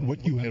thinking about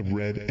what you have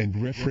read and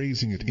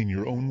rephrasing it in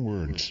your own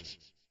words.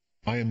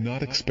 I am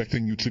not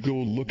expecting you to go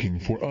looking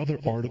for other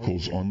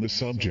articles on the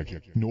subject,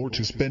 nor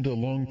to spend a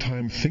long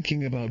time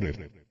thinking about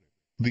it.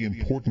 The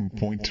important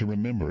point to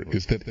remember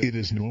is that it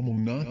is normal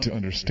not to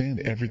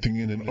understand everything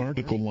in an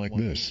article like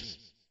this.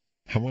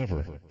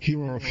 However,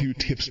 here are a few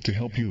tips to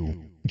help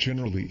you.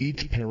 Generally,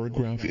 each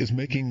paragraph is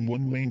making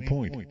one main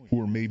point,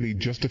 or maybe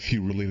just a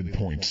few related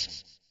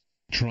points.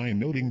 Try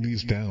noting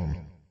these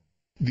down.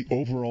 The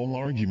overall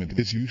argument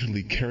is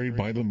usually carried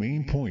by the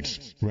main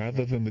points,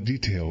 rather than the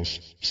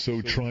details,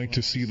 so try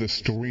to see the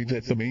story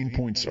that the main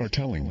points are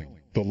telling.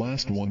 The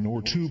last one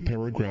or two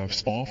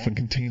paragraphs often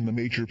contain the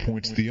major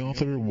points the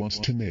author wants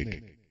to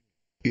make.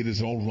 It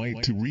is all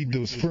right to read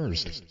those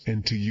first,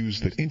 and to use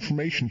that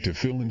information to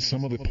fill in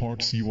some of the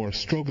parts you are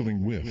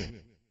struggling with.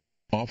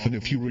 Often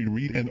if you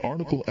reread an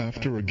article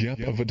after a gap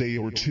of a day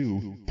or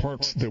two,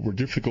 parts that were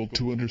difficult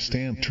to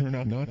understand turn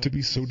out not to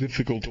be so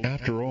difficult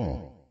after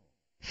all.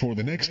 For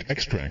the next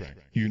extract,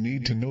 you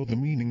need to know the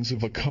meanings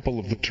of a couple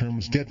of the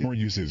terms Detmer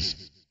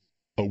uses.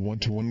 A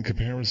one-to-one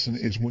comparison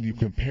is when you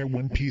compare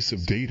one piece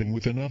of data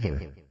with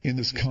another. In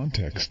this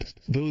context,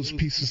 those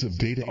pieces of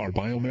data are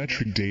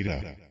biometric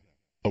data.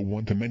 A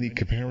one-to-many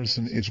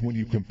comparison is when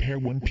you compare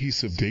one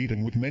piece of data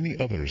with many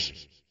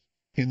others.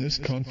 In this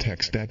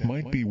context, that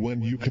might be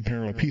when you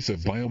compare a piece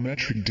of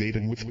biometric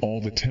data with all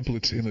the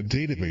templates in a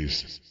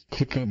database.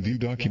 Click on View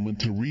Document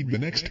to read the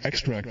next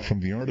extract from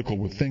the article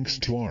with thanks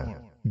to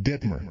R.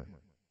 Detmer.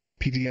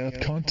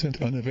 PDF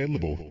content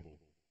unavailable.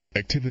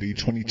 Activity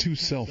 22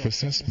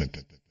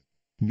 Self-Assessment.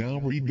 Now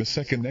read the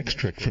second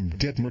extract from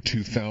Detmer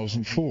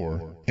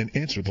 2004 and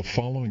answer the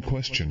following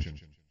question.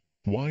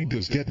 Why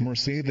does Detmer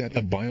say that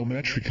a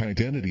biometric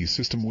identity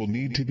system will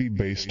need to be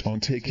based on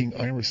taking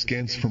iris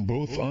scans from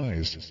both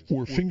eyes,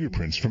 or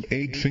fingerprints from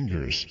 8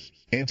 fingers?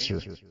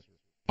 Answer.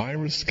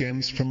 Iris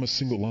scans from a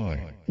single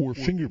eye, or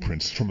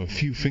fingerprints from a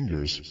few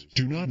fingers,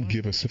 do not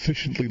give a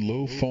sufficiently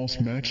low false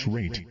match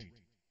rate.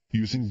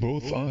 Using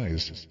both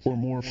eyes, or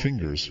more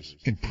fingers,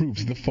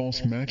 improves the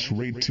false match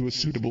rate to a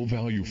suitable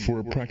value for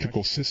a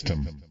practical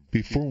system.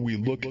 Before we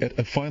look at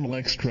a final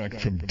extract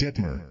from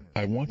Detmer,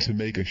 I want to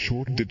make a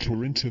short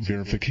detour into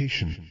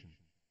verification.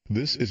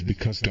 This is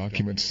because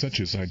documents such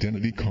as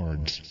identity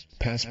cards,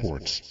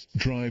 passports,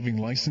 driving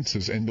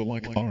licenses and the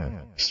like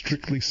are,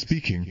 strictly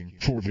speaking,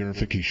 for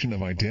verification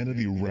of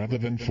identity rather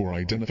than for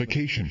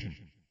identification.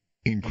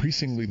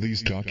 Increasingly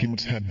these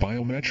documents have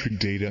biometric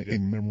data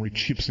in memory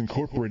chips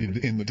incorporated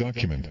in the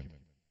document.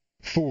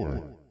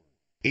 4.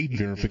 8.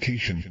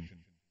 Verification.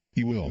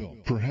 You will,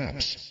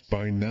 perhaps,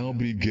 by now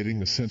be getting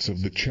a sense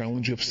of the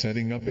challenge of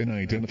setting up an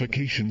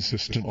identification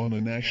system on a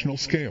national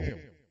scale.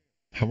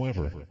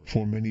 However,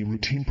 for many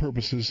routine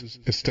purposes,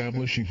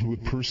 establishing who a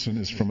person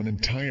is from an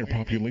entire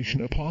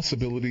population of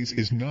possibilities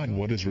is not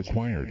what is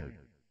required.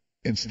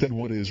 Instead,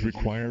 what is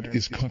required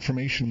is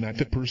confirmation that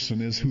the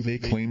person is who they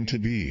claim to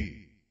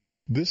be.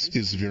 This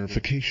is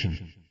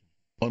verification.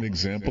 An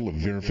example of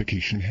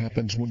verification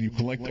happens when you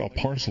collect a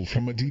parcel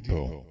from a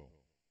depot.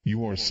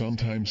 You are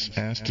sometimes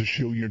asked to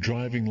show your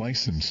driving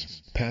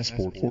license,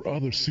 passport, or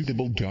other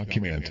suitable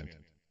document.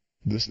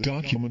 This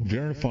document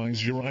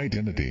verifies your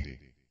identity.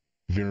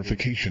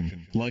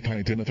 Verification, like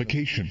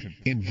identification,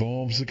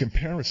 involves a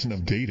comparison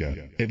of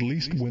data, at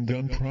least when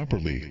done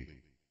properly.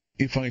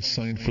 If I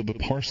signed for the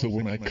parcel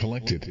when I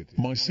collected,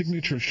 my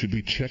signature should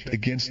be checked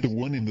against the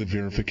one in the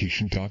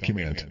verification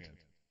document.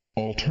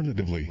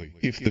 Alternatively,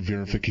 if the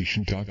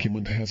verification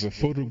document has a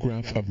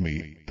photograph of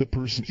me, the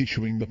person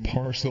issuing the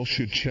parcel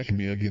should check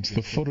me against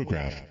the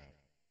photograph.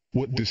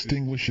 What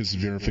distinguishes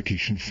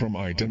verification from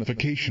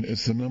identification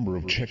is the number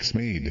of checks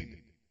made.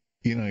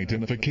 In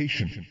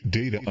identification,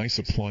 data I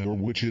supply or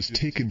which is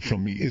taken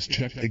from me is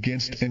checked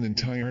against an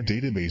entire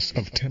database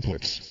of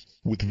templates.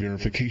 With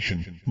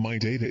verification, my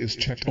data is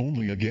checked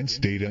only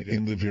against data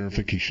in the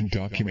verification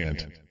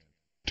document.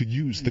 To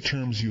use the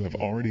terms you have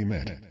already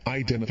met,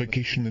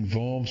 identification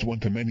involves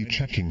one-to-many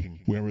checking,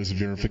 whereas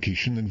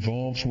verification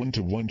involves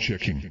one-to-one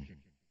checking.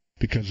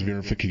 Because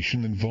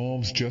verification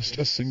involves just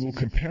a single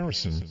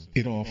comparison,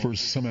 it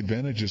offers some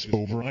advantages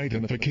over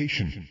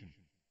identification.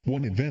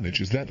 One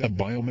advantage is that a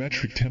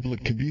biometric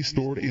template can be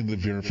stored in the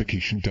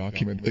verification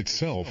document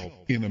itself,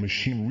 in a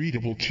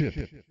machine-readable chip.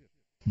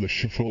 The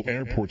Schiphol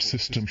Airport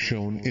system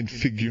shown in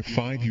Figure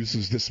 5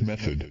 uses this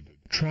method.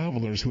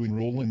 Travelers who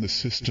enroll in the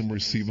system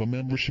receive a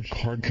membership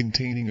card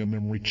containing a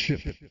memory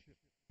chip.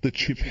 The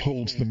chip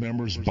holds the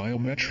member's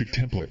biometric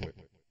template.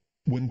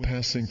 When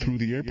passing through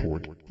the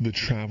airport, the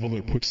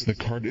traveler puts the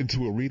card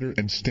into a reader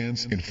and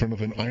stands in front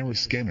of an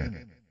iris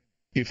scanner.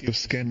 If the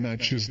scan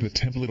matches the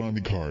template on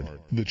the card,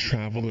 the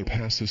traveler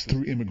passes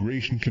through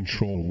immigration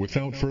control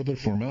without further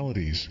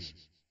formalities.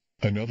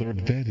 Another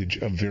advantage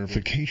of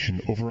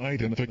verification over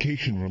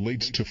identification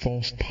relates to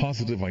false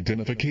positive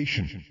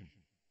identification.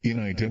 In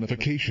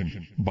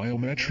identification,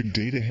 biometric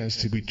data has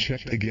to be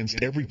checked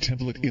against every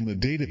template in the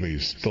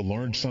database. The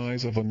large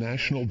size of a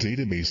national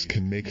database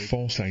can make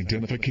false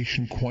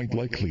identification quite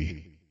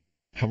likely.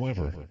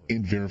 However,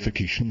 in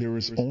verification there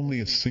is only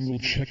a single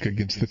check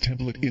against the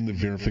template in the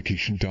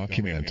verification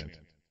document.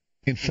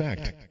 In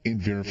fact, in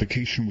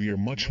verification we are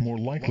much more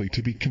likely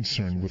to be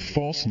concerned with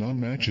false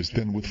non-matches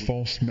than with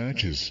false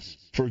matches.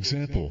 For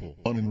example,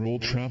 an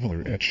enrolled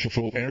traveler at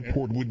Schiphol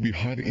Airport would be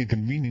highly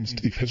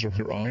inconvenienced if his or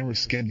her iris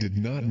scan did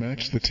not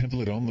match the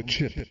template on the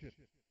chip.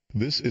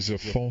 This is a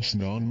false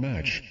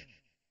non-match.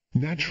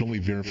 Naturally,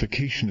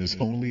 verification is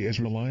only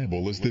as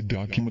reliable as the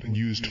document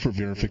used for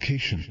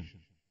verification.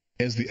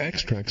 As the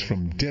extracts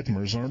from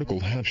Detmer's article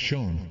have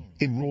shown,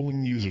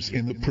 enrolling users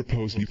in the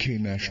proposed UK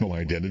National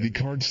Identity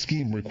Card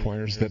scheme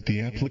requires that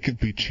the applicant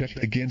be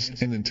checked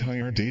against an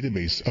entire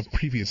database of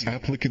previous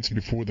applicants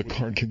before the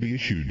card can be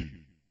issued.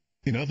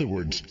 In other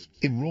words,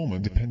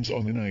 enrollment depends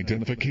on an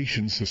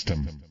identification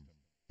system.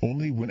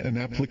 Only when an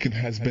applicant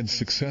has been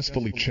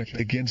successfully checked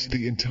against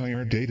the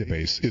entire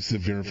database is the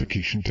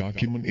verification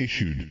document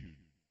issued.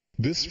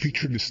 This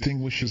feature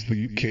distinguishes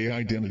the UK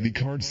identity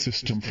card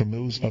system from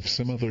those of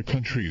some other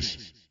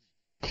countries.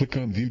 Click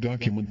on View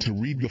Document to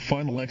read the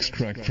final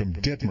extract from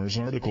Detmer's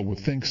article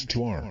with thanks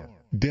to R.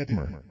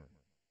 Detmer.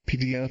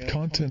 PDF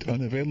content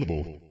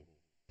unavailable.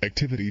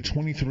 Activity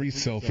 23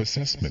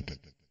 Self-Assessment.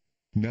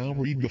 Now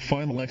read the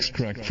final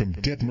extract from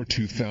Detmer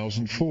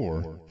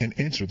 2004 and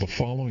answer the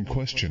following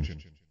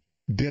question.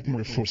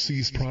 Detmer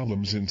foresees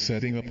problems in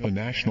setting up a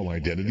national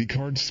identity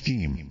card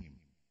scheme.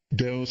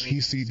 Does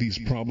he see these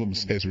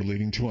problems as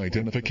relating to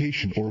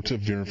identification or to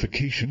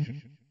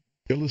verification?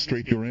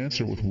 Illustrate your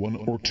answer with one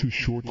or two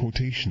short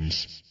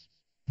quotations.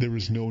 There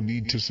is no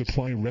need to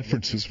supply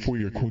references for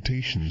your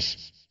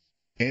quotations.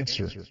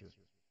 Answer.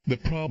 The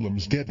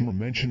problems Detmer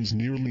mentions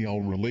nearly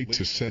all relate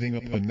to setting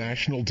up a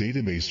national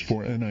database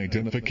for an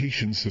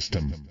identification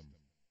system.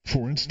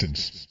 For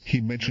instance,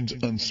 he mentions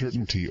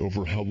uncertainty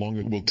over how long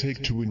it will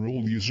take to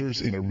enroll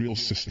users in a real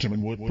system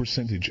and what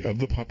percentage of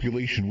the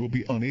population will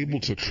be unable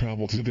to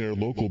travel to their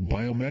local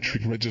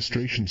biometric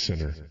registration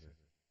center.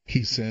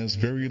 He says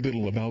very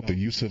little about the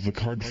use of the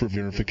card for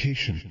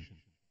verification.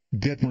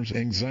 Detmer's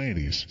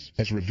anxieties,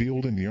 as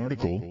revealed in the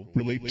article,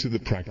 relate to the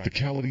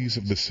practicalities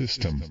of the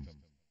system.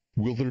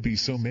 Will there be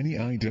so many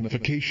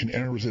identification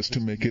errors as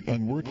to make it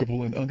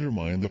unworkable and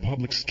undermine the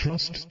public's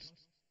trust?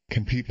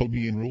 Can people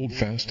be enrolled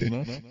fast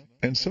enough?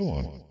 And so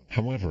on.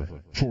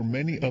 However, for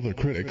many other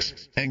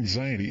critics,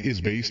 anxiety is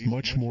based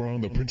much more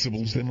on the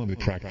principles than on the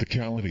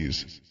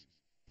practicalities.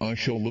 I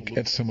shall look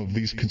at some of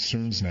these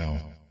concerns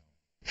now.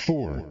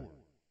 4.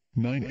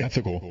 9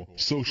 Ethical,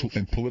 social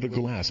and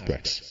political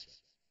aspects.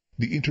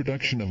 The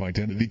introduction of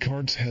identity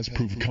cards has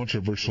proved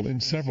controversial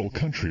in several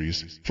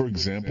countries, for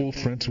example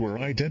France, where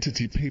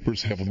identity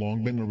papers have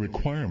long been a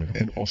requirement,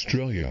 and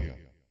Australia.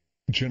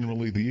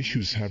 Generally, the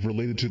issues have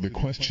related to the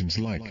questions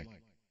like,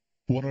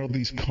 what are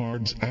these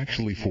cards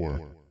actually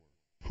for?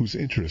 Whose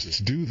interests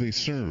do they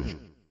serve?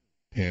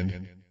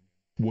 And,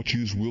 what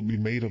use will be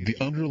made of the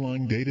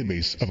underlying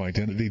database of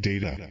identity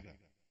data?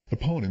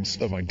 Opponents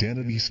of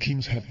identity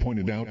schemes have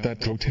pointed out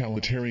that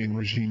totalitarian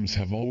regimes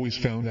have always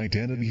found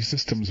identity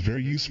systems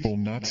very useful,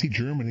 Nazi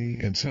Germany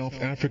and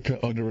South Africa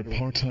under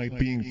apartheid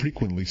being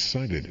frequently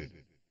cited.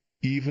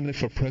 Even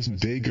if a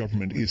present-day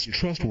government is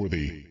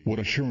trustworthy, what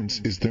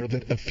assurance is there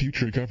that a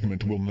future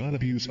government will not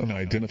abuse an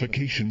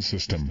identification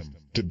system?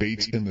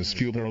 Debates in this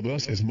field are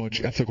thus as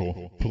much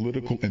ethical,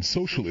 political and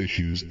social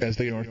issues as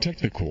they are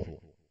technical.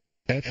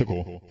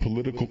 Ethical,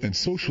 political and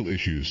social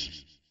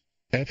issues.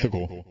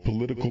 Ethical,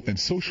 political and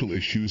social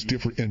issues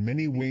differ in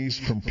many ways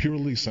from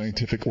purely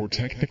scientific or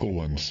technical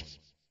ones.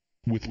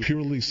 With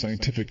purely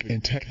scientific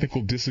and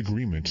technical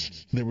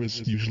disagreements, there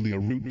is usually a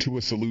route to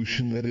a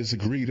solution that is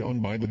agreed on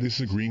by the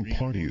disagreeing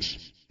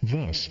parties.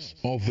 Thus,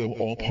 although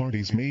all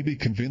parties may be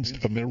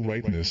convinced of their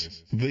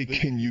rightness, they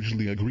can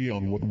usually agree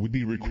on what would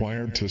be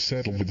required to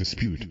settle the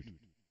dispute.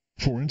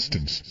 For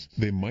instance,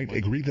 they might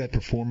agree that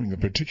performing a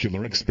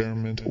particular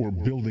experiment or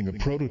building a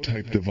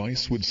prototype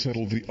device would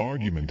settle the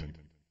argument.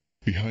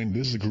 Behind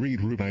this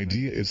agreed root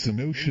idea is the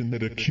notion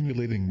that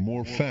accumulating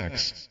more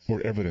facts,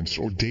 or evidence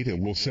or data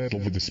will settle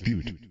the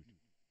dispute.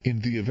 In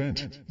the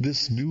event,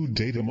 this new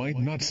data might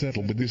not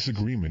settle the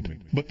disagreement,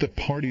 but the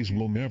parties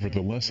will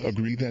nevertheless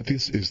agree that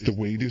this is the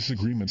way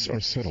disagreements are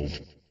settled.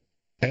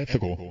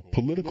 Ethical,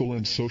 political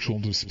and social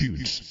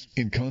disputes,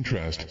 in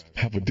contrast,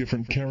 have a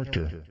different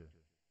character.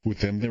 With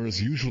them there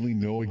is usually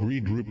no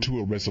agreed route to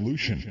a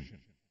resolution.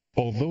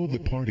 Although the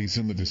parties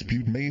in the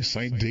dispute may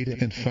cite data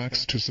and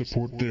facts to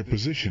support their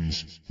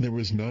positions, there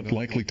is not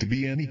likely to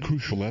be any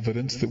crucial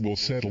evidence that will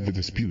settle the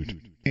dispute.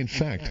 In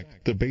fact,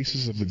 the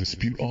basis of the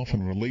dispute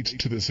often relates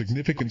to the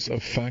significance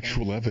of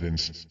factual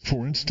evidence,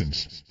 for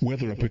instance,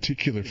 whether a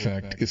particular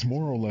fact is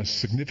more or less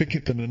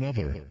significant than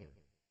another.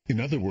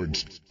 In other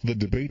words, the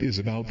debate is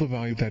about the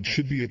value that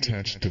should be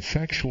attached to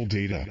factual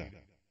data.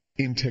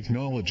 In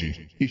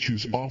technology,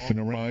 issues often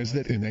arise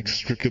that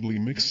inextricably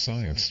mix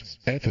science,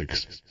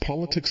 ethics,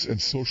 politics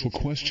and social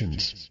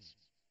questions.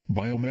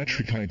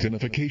 Biometric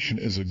identification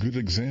is a good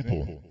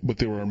example, but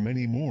there are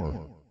many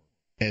more.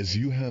 As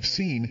you have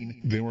seen,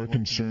 there are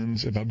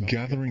concerns about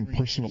gathering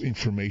personal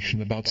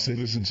information about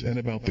citizens and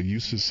about the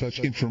uses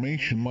such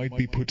information might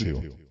be put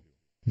to.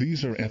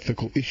 These are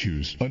ethical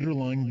issues.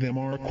 Underlying them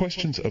are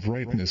questions of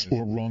rightness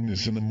or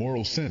wrongness in the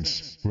moral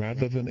sense,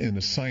 rather than in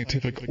a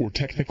scientific or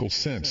technical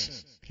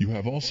sense. You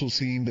have also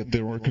seen that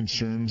there are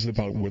concerns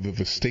about whether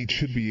the state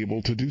should be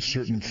able to do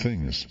certain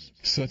things,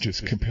 such as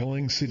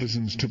compelling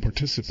citizens to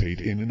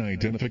participate in an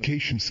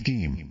identification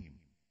scheme.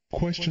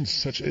 Questions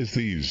such as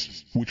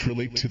these, which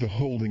relate to the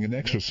holding and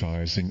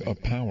exercising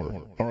of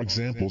power, are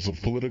examples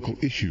of political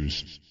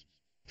issues.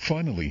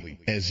 Finally,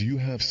 as you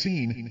have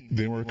seen,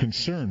 there are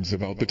concerns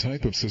about the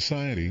type of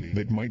society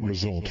that might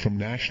result from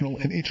national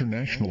and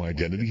international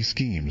identity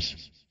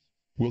schemes.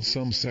 Will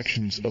some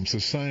sections of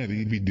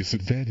society be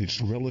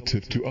disadvantaged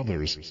relative to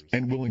others,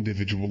 and will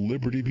individual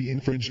liberty be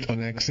infringed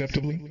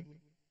unacceptably?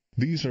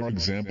 These are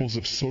examples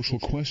of social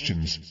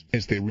questions,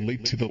 as they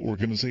relate to the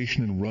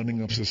organization and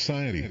running of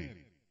society.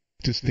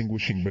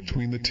 Distinguishing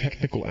between the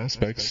technical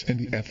aspects and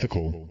the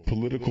ethical,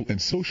 political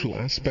and social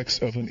aspects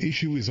of an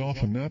issue is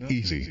often not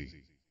easy.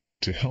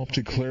 To help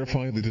to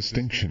clarify the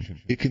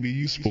distinction, it can be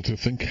useful to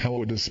think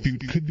how a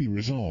dispute could be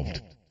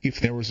resolved. If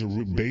there is a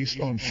root based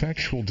on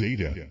factual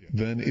data,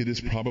 then it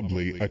is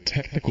probably a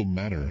technical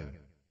matter.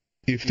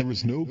 If there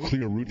is no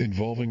clear root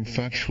involving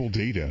factual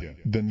data,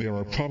 then there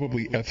are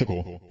probably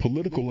ethical,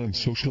 political and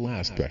social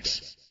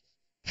aspects.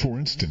 For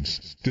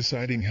instance,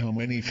 deciding how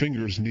many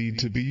fingers need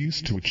to be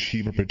used to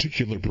achieve a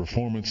particular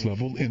performance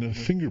level in a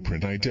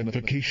fingerprint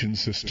identification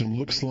system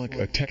looks like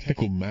a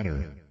technical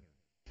matter.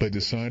 But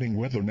deciding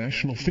whether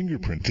national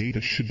fingerprint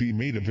data should be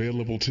made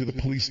available to the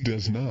police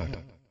does not.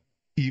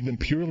 Even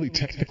purely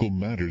technical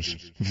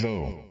matters,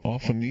 though,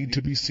 often need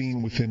to be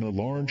seen within a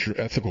larger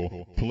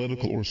ethical,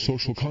 political or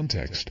social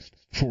context.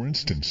 For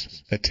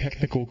instance, a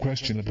technical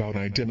question about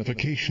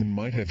identification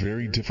might have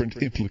very different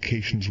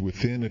implications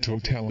within a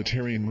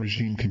totalitarian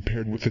regime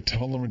compared with a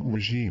tolerant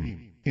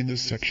regime. In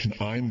this section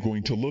I'm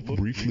going to look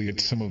briefly at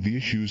some of the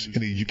issues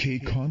in a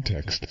UK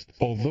context,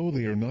 although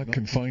they are not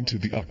confined to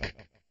the UK.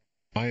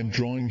 I am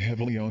drawing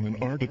heavily on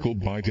an article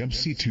by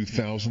Dempsey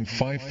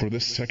 2005 for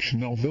this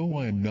section, although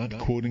I am not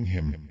quoting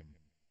him.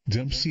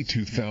 Dempsey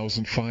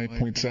 2005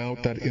 points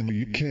out that in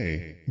the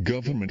UK,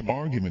 government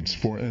arguments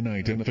for an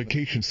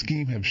identification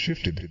scheme have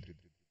shifted.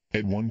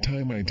 At one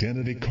time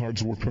identity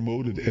cards were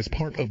promoted as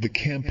part of the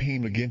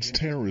campaign against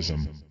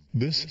terrorism.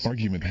 This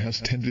argument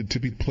has tended to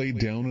be played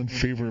down in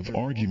favor of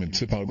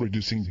arguments about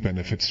reducing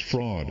benefits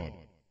fraud.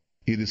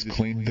 It is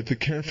claimed that the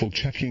careful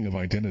checking of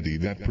identity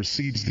that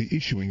precedes the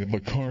issuing of a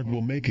card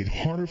will make it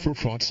harder for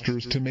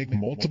fraudsters to make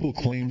multiple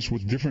claims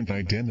with different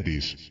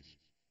identities.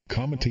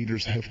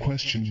 Commentators have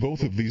questioned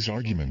both of these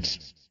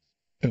arguments.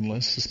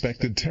 Unless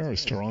suspected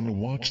terrorists are on a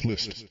watch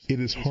list,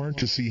 it is hard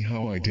to see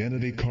how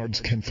identity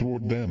cards can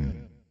thwart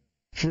them.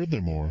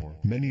 Furthermore,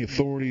 many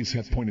authorities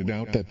have pointed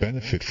out that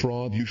benefit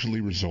fraud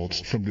usually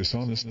results from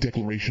dishonest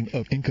declaration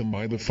of income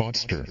by the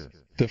fraudster.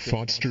 The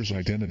fraudster's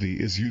identity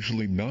is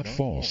usually not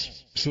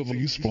false, so the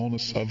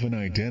usefulness of an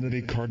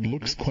identity card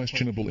looks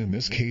questionable in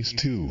this case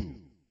too.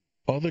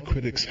 Other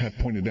critics have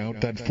pointed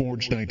out that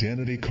forged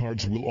identity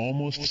cards will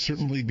almost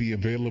certainly be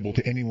available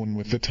to anyone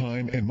with the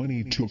time and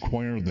money to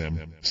acquire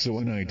them, so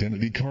an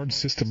identity card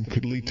system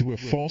could lead to a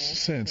false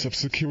sense of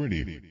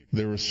security.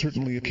 There is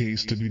certainly a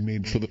case to be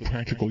made for the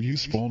practical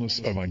usefulness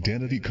of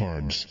identity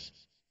cards.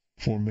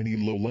 For many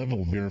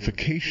low-level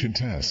verification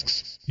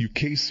tasks,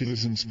 UK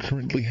citizens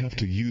currently have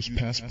to use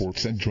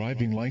passports and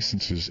driving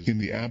licenses in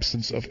the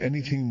absence of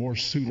anything more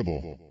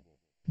suitable.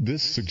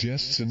 This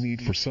suggests a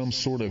need for some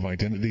sort of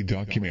identity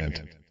document.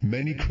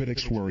 Many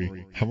critics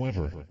worry,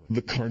 however,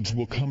 the cards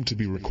will come to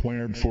be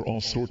required for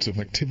all sorts of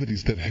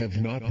activities that have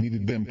not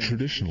needed them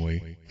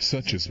traditionally,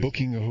 such as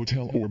booking a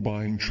hotel or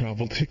buying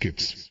travel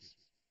tickets.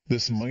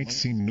 This might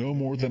seem no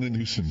more than a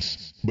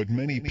nuisance, but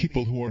many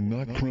people who are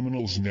not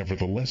criminals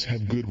nevertheless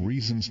have good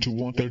reasons to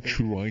want their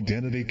true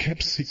identity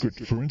kept secret,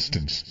 for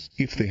instance,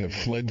 if they have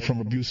fled from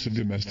abusive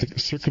domestic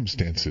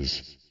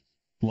circumstances.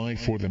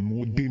 Life for them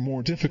would be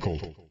more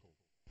difficult.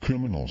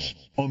 Criminals,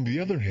 on the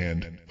other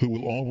hand, who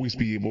will always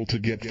be able to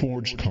get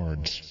forged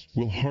cards,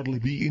 will hardly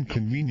be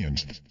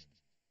inconvenienced.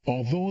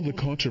 Although the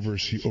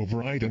controversy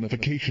over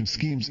identification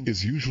schemes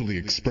is usually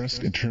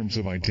expressed in terms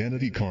of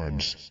identity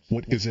cards,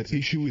 what is at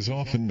issue is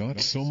often not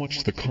so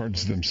much the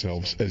cards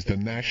themselves as the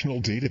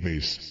national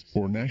database,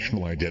 or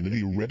national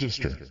identity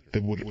register,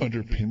 that would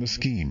underpin the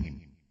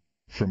scheme.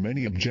 For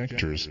many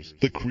objectors,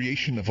 the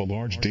creation of a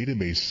large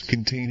database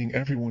containing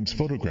everyone's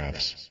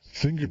photographs,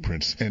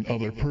 fingerprints and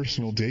other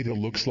personal data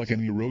looks like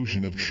an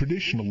erosion of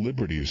traditional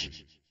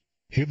liberties.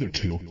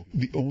 Hitherto,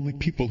 the only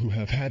people who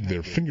have had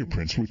their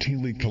fingerprints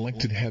routinely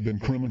collected have been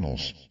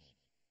criminals.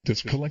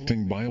 Does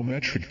collecting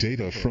biometric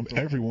data from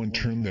everyone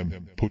turn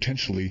them,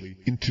 potentially,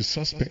 into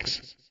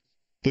suspects?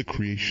 The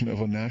creation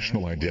of a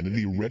national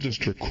identity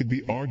register could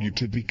be argued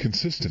to be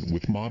consistent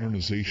with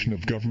modernization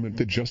of government,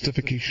 the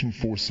justification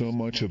for so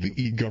much of the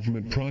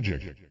e-government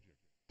project.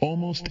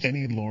 Almost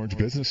any large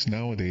business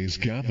nowadays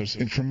gathers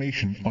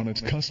information on its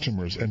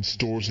customers and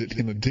stores it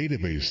in a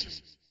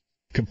database.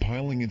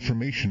 Compiling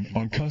information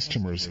on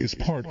customers is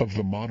part of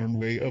the modern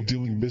way of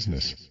doing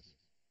business.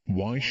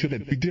 Why should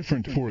it be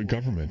different for a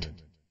government?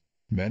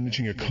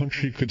 Managing a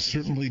country could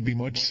certainly be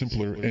much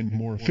simpler and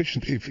more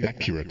efficient if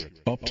accurate,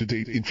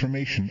 up-to-date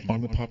information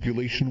on the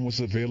population was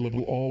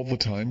available all the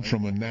time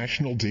from a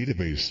national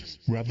database,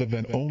 rather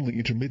than only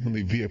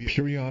intermittently via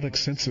periodic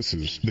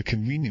censuses. The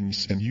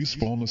convenience and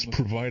usefulness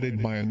provided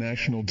by a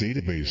national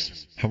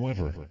database,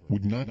 however,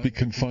 would not be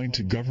confined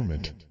to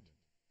government.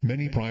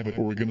 Many private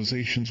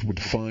organizations would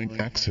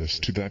find access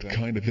to that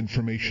kind of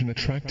information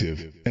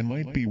attractive, and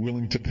might be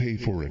willing to pay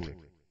for it.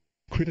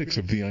 Critics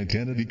of the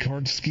identity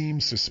card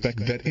scheme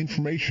suspect that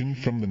information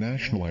from the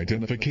National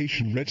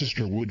Identification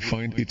Register would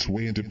find its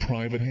way into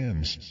private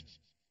hands.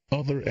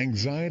 Other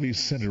anxieties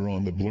center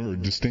on the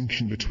blurred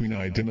distinction between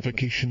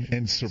identification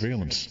and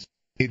surveillance.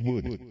 It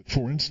would,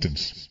 for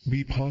instance,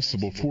 be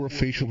possible for a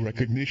facial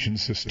recognition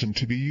system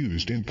to be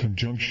used in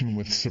conjunction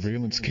with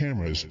surveillance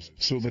cameras,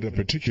 so that a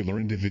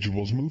particular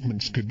individual's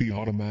movements could be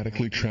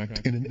automatically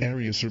tracked in an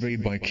area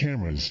surveyed by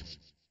cameras.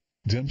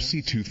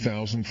 Dempsey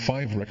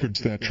 2005 records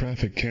that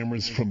traffic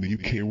cameras from the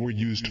UK were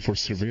used for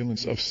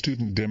surveillance of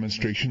student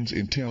demonstrations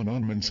in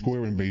Tiananmen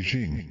Square in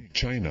Beijing,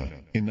 China,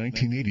 in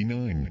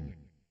 1989.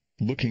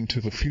 Looking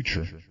to the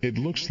future, it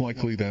looks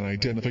likely that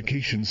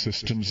identification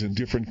systems in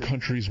different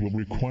countries will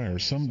require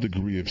some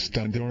degree of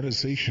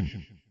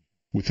standardization.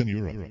 Within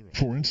Europe,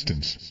 for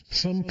instance,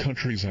 some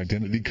countries'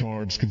 identity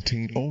cards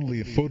contain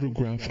only a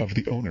photograph of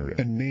the owner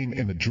and name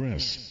and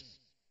address.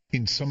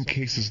 In some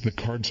cases the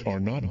cards are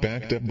not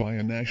backed up by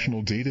a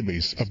national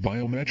database of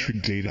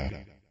biometric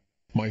data.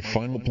 My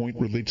final point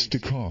relates to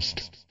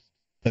cost.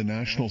 A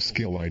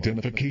national-scale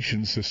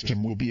identification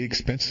system will be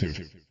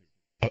expensive.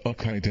 A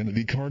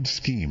identity card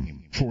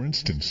scheme, for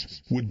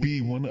instance, would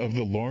be one of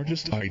the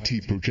largest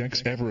IT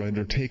projects ever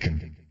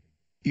undertaken.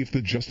 If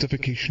the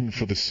justification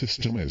for the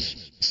system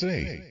is,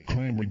 say,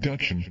 crime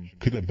reduction,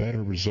 could a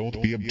better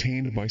result be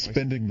obtained by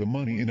spending the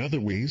money in other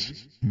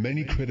ways?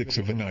 Many critics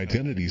of an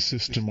identity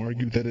system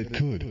argue that it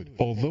could,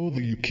 although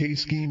the UK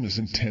scheme is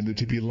intended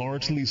to be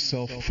largely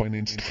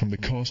self-financed from the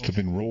cost of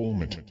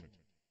enrollment.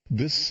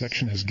 This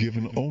section has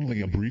given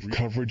only a brief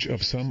coverage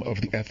of some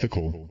of the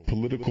ethical,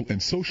 political and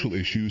social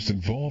issues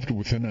involved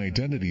with an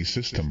identity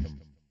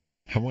system.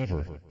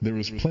 However, there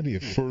is plenty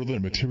of further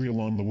material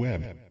on the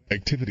web.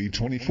 Activity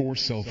 24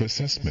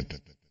 Self-Assessment.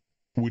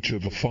 Which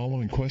of the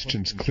following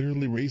questions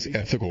clearly raise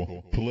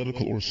ethical,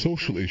 political or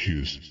social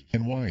issues,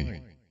 and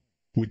why?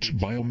 Which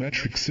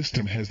biometric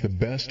system has the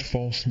best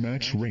false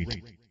match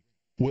rate?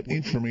 What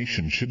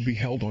information should be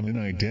held on an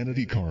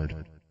identity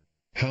card?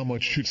 How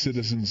much should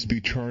citizens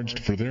be charged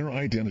for their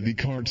identity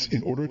cards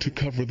in order to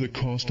cover the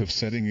cost of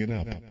setting it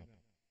up?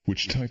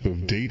 Which type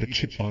of data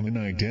chip on an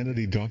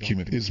identity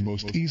document is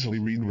most easily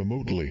read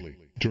remotely?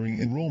 During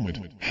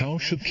enrollment, how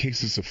should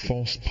cases of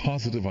false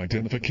positive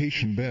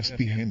identification best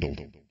be handled?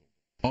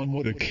 On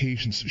what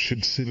occasions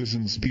should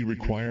citizens be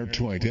required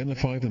to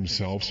identify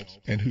themselves,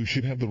 and who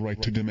should have the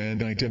right to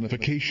demand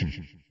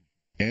identification?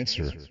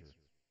 Answer.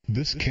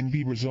 This can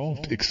be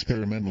resolved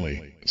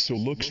experimentally, so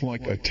looks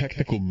like a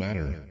technical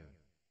matter.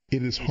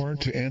 It is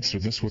hard to answer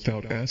this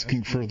without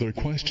asking further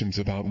questions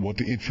about what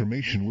the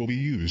information will be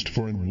used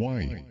for and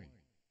why.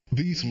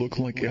 These look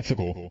like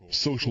ethical,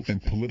 social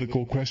and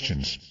political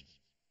questions.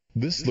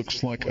 This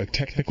looks like a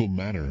technical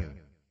matter.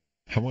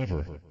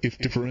 However, if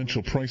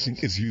differential pricing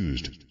is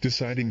used,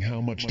 deciding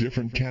how much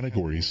different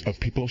categories of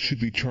people should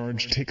be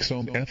charged takes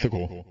on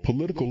ethical,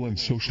 political and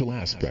social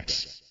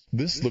aspects.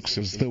 This looks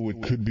as though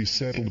it could be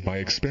settled by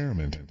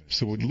experiment,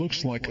 so it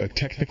looks like a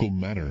technical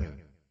matter.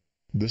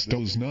 This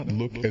does not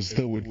look as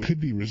though it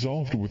could be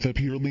resolved with a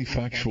purely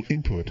factual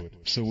input,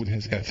 so it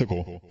has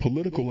ethical,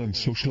 political and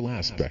social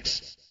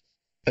aspects.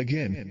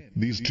 Again,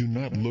 these do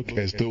not look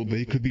as though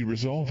they could be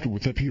resolved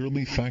with a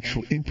purely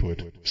factual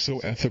input, so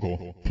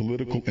ethical,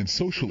 political and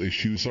social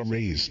issues are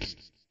raised.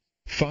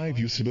 5.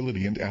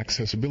 Usability and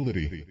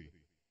accessibility.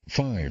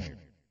 5.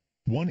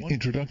 1.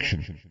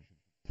 Introduction.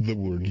 The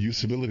word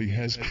usability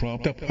has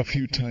cropped up a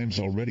few times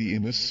already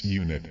in this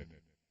unit.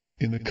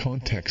 In the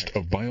context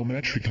of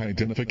biometric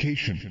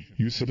identification,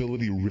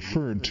 usability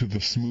referred to the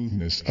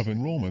smoothness of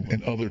enrollment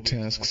and other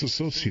tasks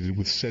associated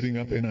with setting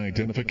up an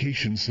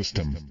identification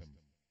system.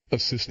 A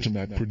system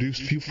that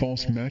produced few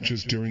false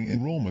matches during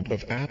enrollment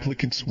of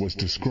applicants was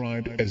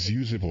described as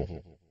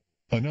usable.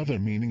 Another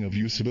meaning of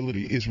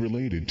usability is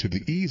related to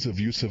the ease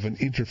of use of an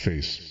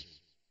interface.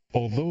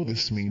 Although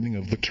this meaning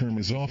of the term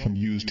is often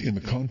used in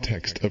the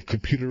context of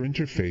computer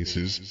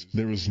interfaces,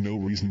 there is no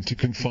reason to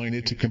confine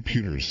it to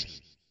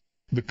computers.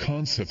 The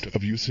concept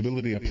of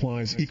usability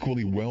applies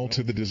equally well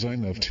to the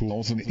design of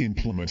tools and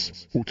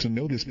implements, or to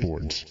notice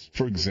boards.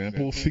 For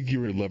example,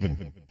 Figure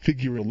 11.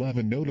 Figure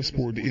 11 notice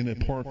board in a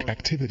Park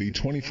Activity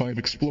 25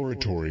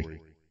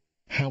 Exploratory.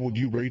 How would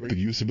you rate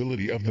the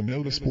usability of the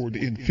notice board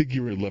in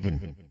Figure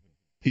 11?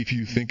 If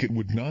you think it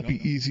would not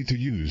be easy to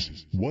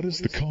use, what is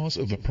the cause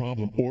of the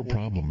problem or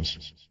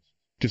problems?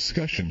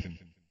 Discussion.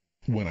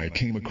 When I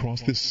came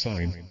across this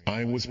sign,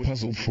 I was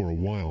puzzled for a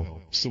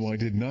while, so I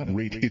did not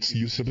rate its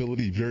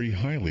usability very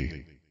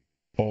highly.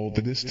 All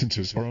the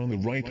distances are on the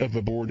right of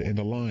the board and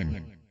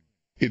align.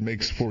 It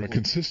makes for a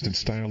consistent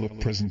style of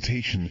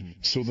presentation,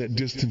 so that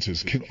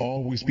distances can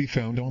always be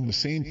found on the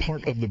same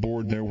part of the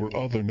board. There were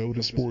other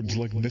notice boards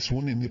like this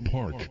one in the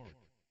park.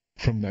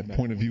 From that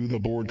point of view, the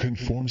board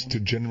conforms to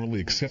generally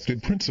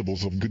accepted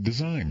principles of good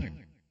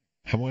design.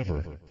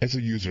 However, as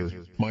a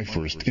user, my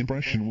first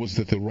impression was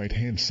that the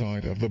right-hand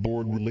side of the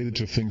board related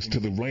to things to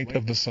the right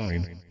of the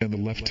sign, and the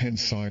left-hand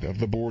side of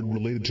the board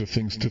related to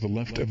things to the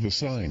left of the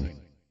sign.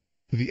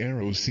 The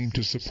arrows seem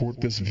to support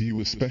this view,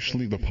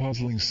 especially the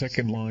puzzling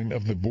second line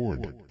of the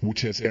board,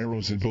 which has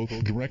arrows in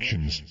both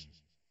directions.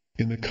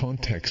 In the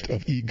context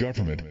of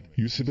e-government,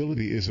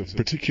 usability is of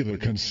particular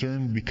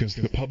concern because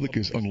the public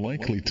is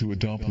unlikely to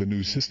adopt the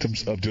new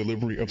systems of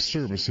delivery of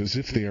services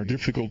if they are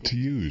difficult to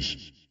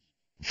use.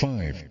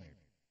 5.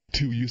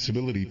 2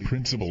 Usability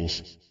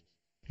principles.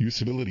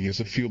 Usability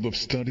as a field of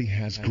study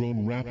has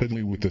grown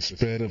rapidly with the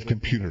spread of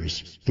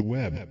computers, the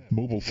web,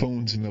 mobile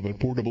phones and other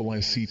portable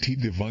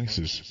ICT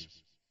devices.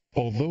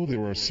 Although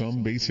there are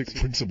some basic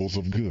principles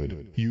of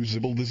good,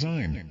 usable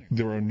design,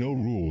 there are no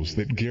rules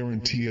that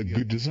guarantee a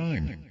good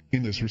design.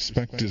 In this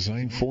respect,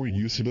 design for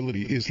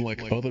usability is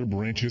like other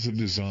branches of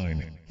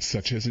design,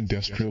 such as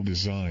industrial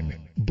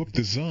design, book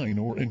design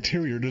or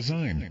interior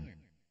design.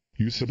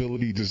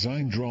 Usability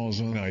design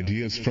draws on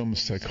ideas from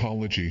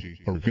psychology,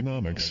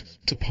 ergonomics,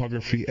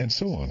 topography and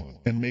so on,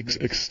 and makes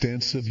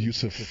extensive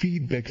use of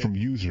feedback from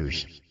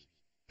users.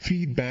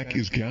 Feedback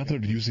is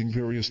gathered using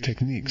various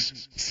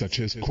techniques, such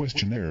as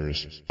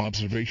questionnaires,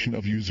 observation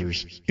of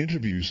users,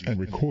 interviews and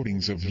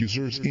recordings of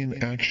users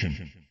in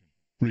action.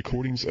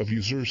 Recordings of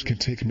users can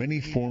take many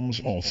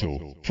forms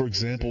also, for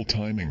example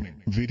timing,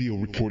 video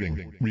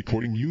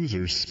recording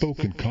users'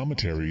 spoken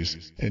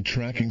commentaries, and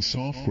tracking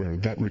software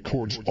that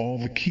records all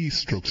the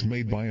keystrokes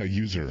made by a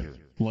user.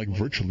 Like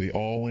virtually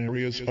all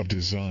areas of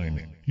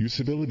design,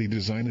 usability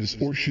design is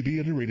or should be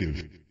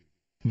iterative.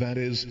 That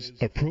is,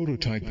 a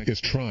prototype is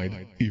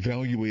tried,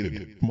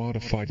 evaluated,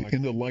 modified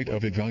in the light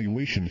of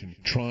evaluation,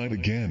 tried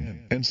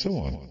again, and so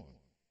on.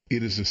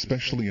 It is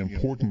especially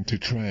important to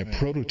try a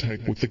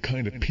prototype with the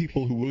kind of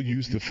people who will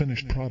use the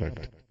finished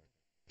product.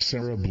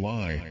 Sarah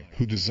Bly,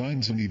 who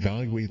designs and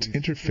evaluates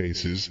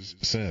interfaces,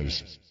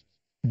 says,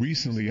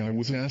 "Recently I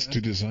was asked to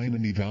design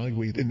and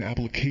evaluate an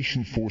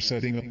application for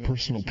setting up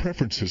personal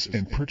preferences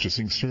and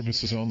purchasing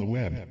services on the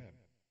web.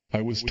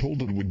 I was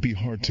told it would be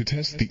hard to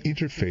test the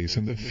interface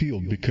in the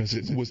field because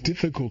it was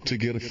difficult to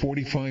get a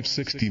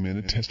 45-60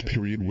 minute test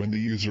period when the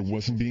user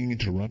wasn't being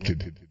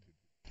interrupted.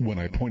 When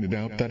I pointed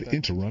out that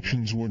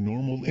interruptions were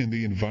normal in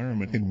the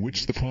environment in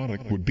which the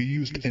product would be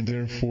used and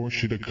therefore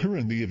should occur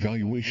in the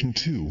evaluation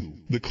too,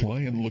 the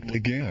client looked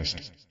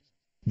aghast.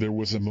 There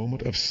was a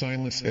moment of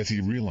silence as he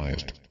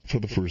realized, for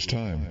the first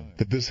time,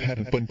 that this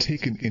hadn't been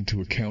taken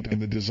into account in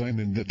the design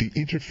and that the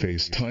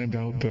interface timed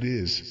out, that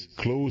is,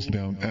 closed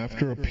down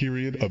after a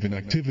period of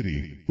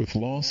inactivity, with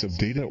loss of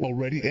data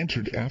already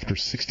entered after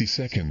 60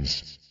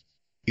 seconds.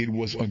 It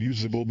was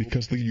unusable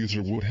because the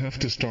user would have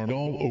to start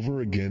all over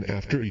again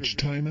after each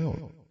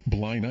timeout."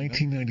 Bly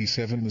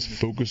 1997. This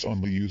focus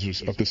on the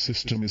users of the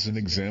system is an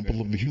example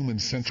of the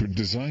human-centered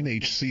design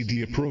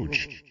HCD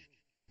approach.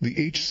 The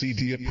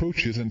HCD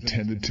approach is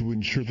intended to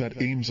ensure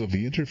that aims of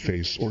the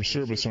interface or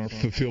service are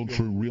fulfilled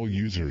for real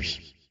users.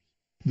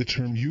 The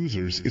term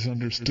users is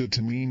understood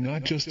to mean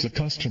not just the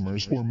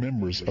customers or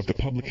members of the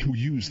public who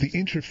use the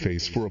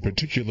interface for a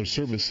particular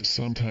service,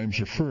 sometimes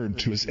referred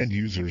to as end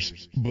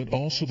users, but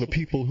also the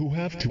people who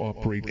have to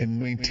operate and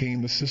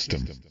maintain the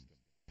system.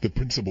 The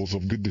principles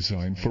of good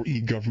design for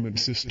e-government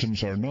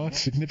systems are not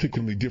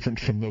significantly different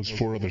from those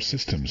for other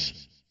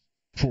systems.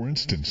 For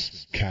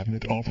instance,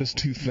 Cabinet Office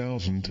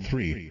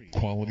 2003,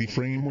 Quality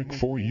Framework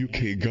for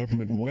UK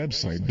Government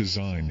Website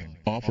Design,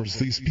 offers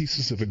these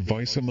pieces of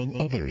advice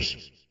among others.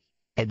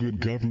 A good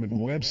government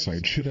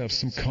website should have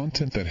some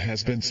content that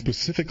has been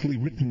specifically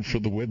written for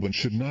the web and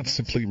should not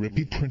simply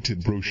repeat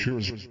printed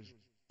brochures.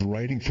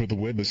 Writing for the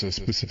web is a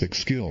specific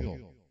skill.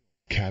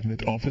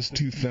 Cabinet Office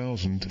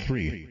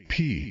 2003,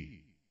 p.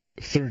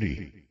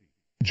 30.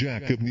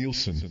 Jacob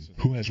Nielsen,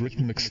 who has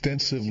written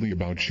extensively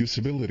about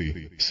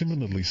usability,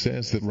 similarly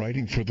says that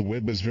writing for the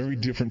web is very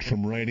different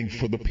from writing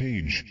for the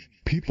page.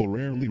 People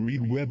rarely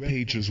read web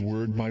pages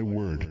word by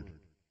word.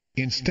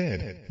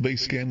 Instead, they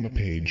scan the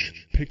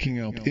page, picking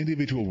out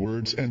individual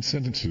words and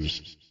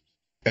sentences.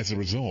 As a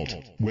result,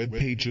 web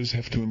pages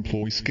have to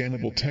employ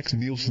scannable text.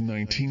 Nielsen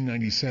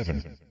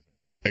 1997.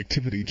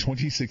 Activity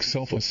 26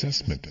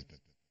 Self-Assessment.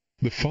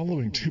 The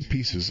following two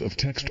pieces of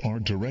text are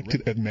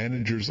directed at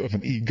managers of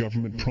an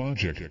e-government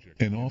project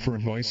and offer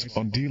advice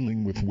on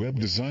dealing with web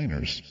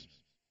designers.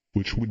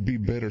 Which would be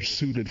better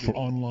suited for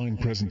online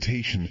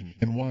presentation,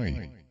 and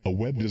why? A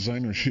web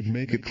designer should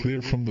make it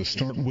clear from the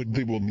start what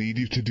they will need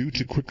you to do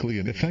to quickly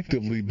and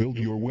effectively build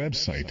your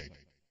website.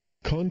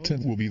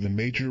 Content will be the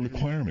major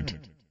requirement.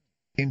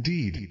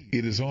 Indeed,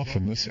 it is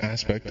often this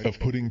aspect of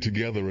putting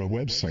together a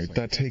website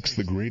that takes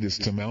the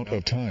greatest amount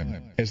of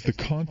time, as the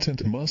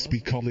content must be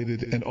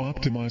collated and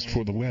optimized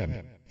for the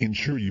web.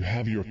 Ensure you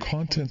have your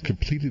content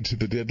completed to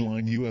the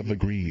deadline you have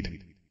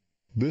agreed.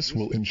 This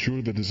will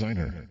ensure the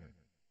designer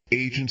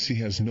agency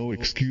has no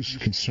excuse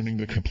concerning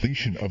the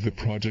completion of the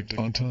project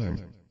on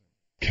time.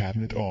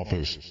 Cabinet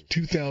Office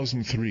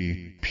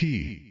 2003,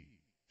 p.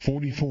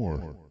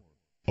 44.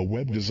 A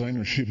web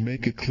designer should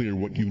make it clear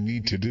what you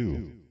need to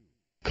do.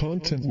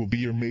 Content will be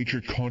your major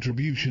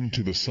contribution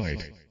to the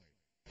site.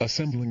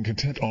 Assembling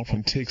content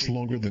often takes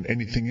longer than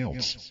anything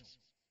else.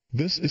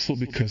 This is so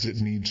because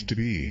it needs to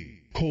be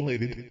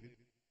collated,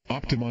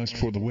 optimized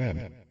for the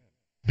web.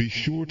 Be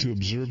sure to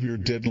observe your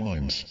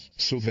deadlines,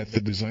 so that the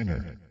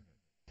designer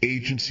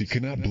agency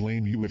cannot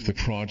blame you if the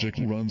project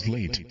runs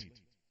late.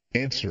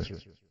 Answer.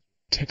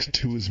 Text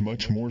 2 is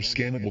much more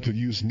scannable, to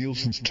use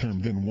Nielsen's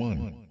term, than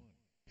 1.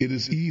 It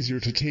is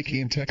easier to take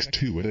in text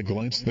 2 at a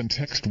glance than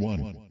text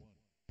 1.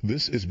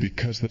 This is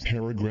because the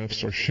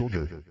paragraphs are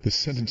shorter, the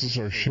sentences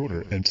are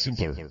shorter and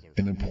simpler,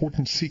 and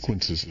important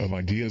sequences of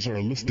ideas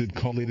are listed,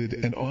 collated,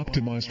 and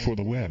optimized for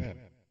the web.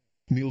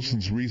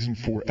 Nielsen's reason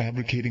for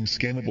advocating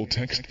scannable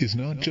text is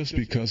not just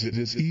because it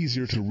is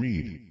easier to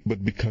read,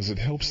 but because it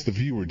helps the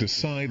viewer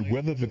decide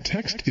whether the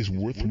text is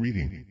worth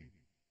reading.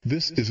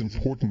 This is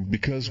important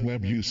because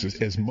web use is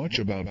as much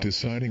about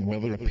deciding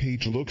whether a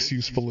page looks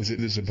useful as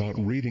it is about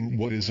reading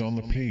what is on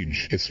the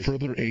page. As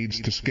further aids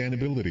to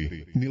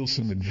scannability,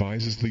 Nielsen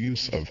advises the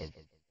use of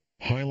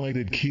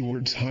highlighted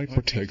keywords.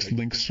 Hypertext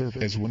links serve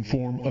as one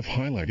form of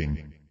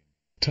highlighting.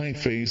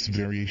 Typeface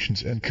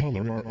variations and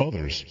color are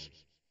others.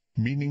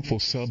 Meaningful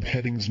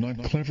subheadings,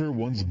 not clever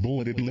ones.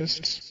 Bulleted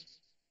lists.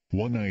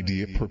 One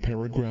idea per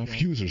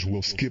paragraph. Users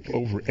will skip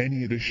over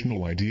any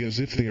additional ideas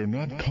if they are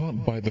not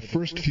caught by the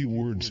first few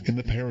words in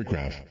the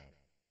paragraph.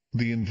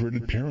 The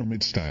inverted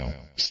pyramid style,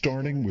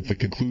 starting with the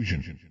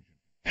conclusion.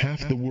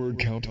 Half the word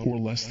count or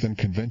less than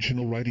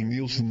conventional writing.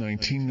 Nielsen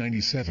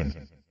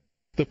 1997.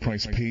 The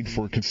price paid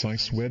for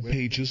concise web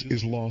pages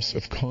is loss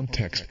of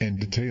context and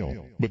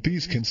detail, but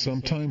these can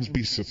sometimes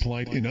be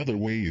supplied in other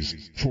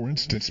ways, for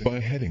instance by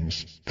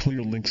headings,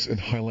 clear links, and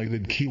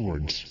highlighted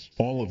keywords,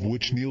 all of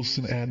which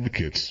Nielsen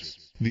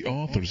advocates. The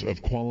authors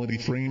of Quality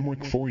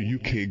Framework for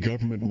UK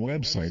Government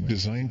Website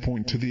Design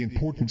point to the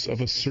importance of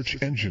a search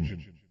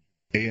engine.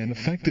 An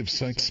effective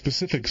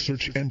site-specific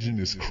search engine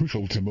is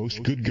crucial to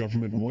most good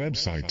government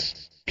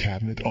websites.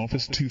 Cabinet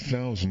Office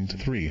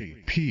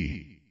 2003,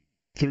 p.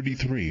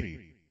 33.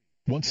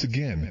 Once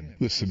again,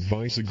 this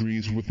advice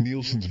agrees with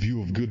Nielsen's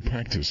view of good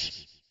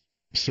practice.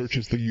 Search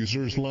is the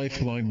user's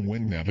lifeline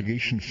when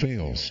navigation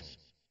fails.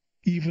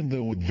 Even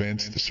though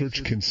advanced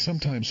search can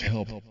sometimes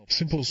help,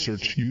 simple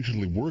search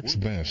usually works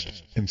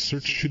best, and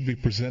search should be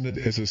presented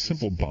as a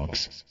simple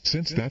box,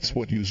 since that's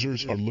what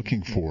users are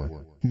looking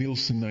for.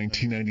 Nielsen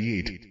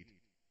 1998.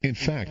 In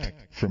fact,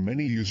 for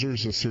many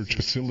users a search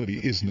facility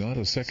is not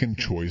a second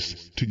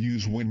choice to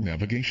use when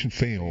navigation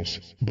fails,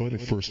 but a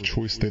first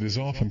choice that is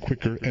often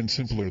quicker and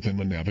simpler than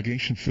the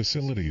navigation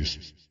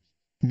facilities.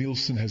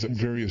 Nielsen has at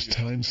various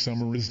times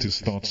summarized his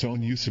thoughts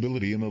on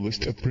usability in a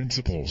list of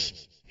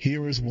principles.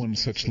 Here is one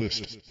such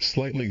list,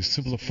 slightly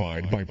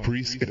simplified by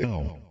Priest et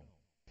al.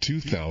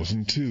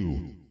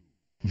 2002.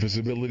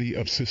 Visibility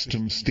of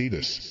system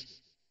status.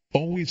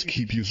 Always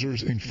keep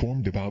users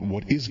informed about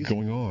what is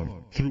going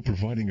on, through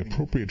providing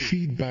appropriate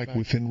feedback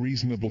within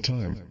reasonable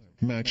time.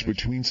 Match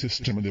between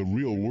system and the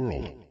real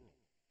world.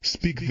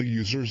 Speak the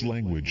user's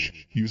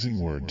language, using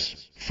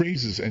words,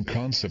 phrases, and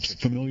concepts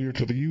familiar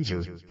to the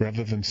user,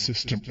 rather than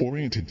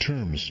system-oriented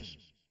terms.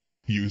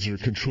 User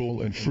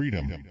control and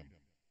freedom.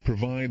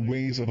 Provide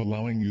ways of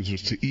allowing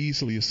users to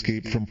easily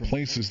escape from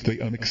places they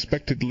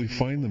unexpectedly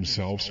find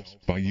themselves,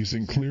 by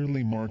using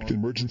clearly marked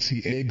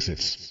emergency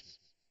exits.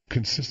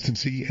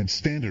 Consistency and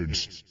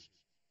standards.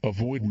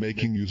 Avoid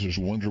making users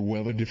wonder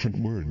whether different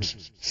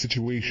words,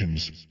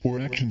 situations, or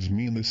actions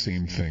mean the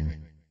same thing.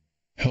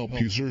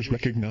 Help users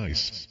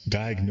recognize,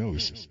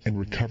 diagnose, and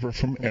recover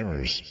from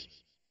errors.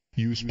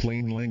 Use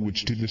plain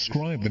language to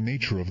describe the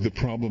nature of the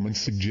problem and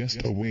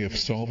suggest a way of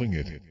solving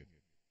it.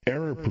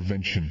 Error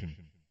prevention.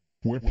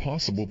 Where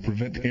possible,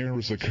 prevent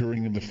errors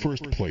occurring in the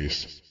first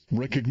place.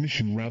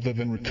 Recognition rather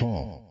than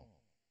recall.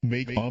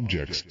 Make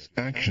objects,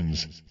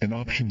 actions, and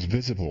options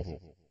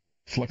visible.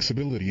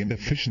 Flexibility and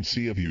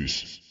efficiency of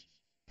use.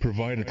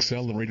 Provide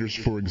accelerators,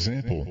 for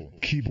example,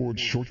 keyboard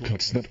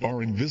shortcuts that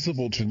are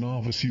invisible to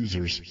novice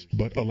users,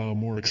 but allow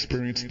more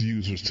experienced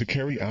users to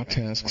carry out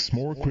tasks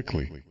more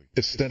quickly.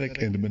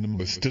 Aesthetic and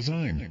minimalist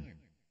design.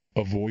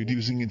 Avoid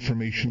using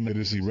information that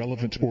is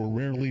irrelevant or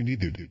rarely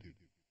needed.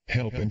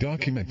 Help and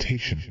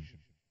documentation.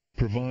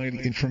 Provide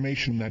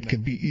information that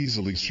can be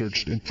easily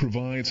searched and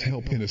provides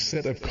help in a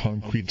set of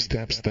concrete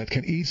steps that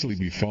can easily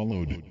be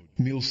followed.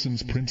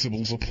 Nielsen's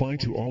principles apply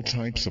to all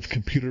types of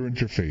computer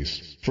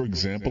interface. For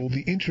example,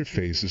 the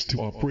interfaces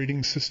to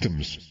operating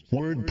systems,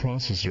 word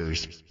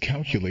processors,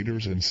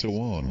 calculators, and so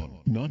on,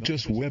 not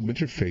just web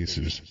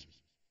interfaces.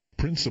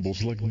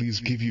 Principles like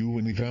these give you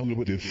an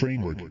evaluative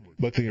framework,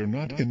 but they are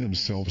not in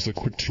themselves a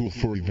quick tool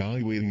for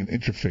evaluating an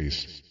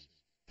interface.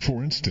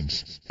 For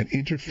instance, an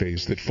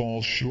interface that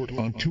falls short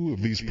on 2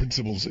 of these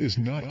principles is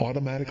not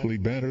automatically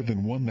better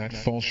than one that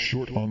falls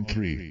short on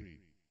 3.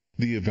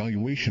 The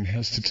evaluation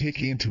has to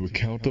take into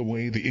account the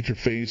way the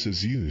interface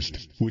is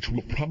used, which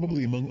will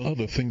probably among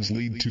other things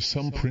lead to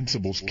some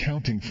principles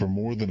counting for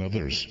more than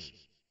others.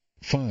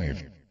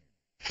 5.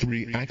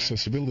 3.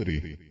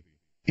 Accessibility.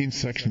 In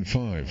Section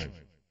 5.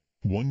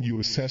 1. You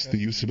assess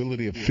the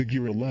usability of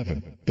Figure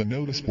 11, the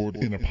notice board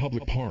in a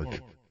public park.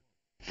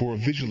 For a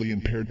visually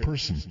impaired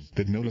person,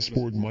 the notice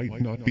board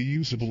might not be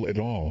usable at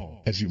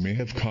all, as you may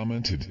have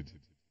commented.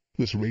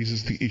 This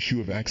raises the issue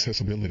of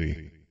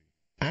accessibility.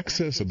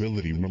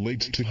 Accessibility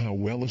relates to how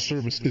well a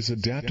service is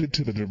adapted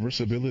to the diverse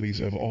abilities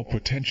of all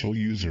potential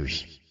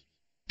users.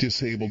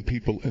 Disabled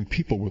people and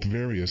people with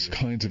various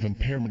kinds of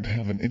impairment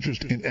have an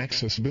interest in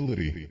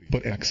accessibility,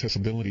 but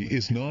accessibility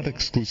is not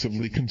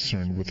exclusively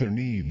concerned with their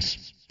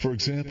needs. For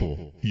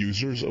example,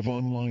 users of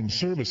online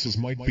services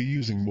might be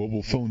using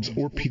mobile phones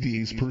or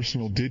PDA's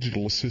personal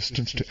digital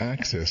assistants to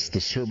access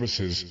the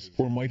services,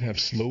 or might have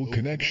slow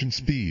connection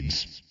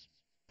speeds.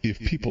 If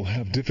people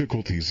have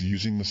difficulties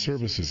using the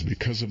services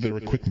because of their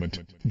equipment,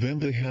 then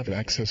they have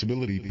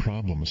accessibility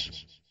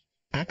problems.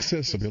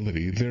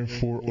 Accessibility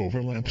therefore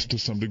overlaps to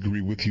some degree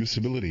with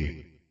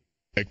usability.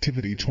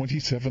 Activity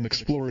 27.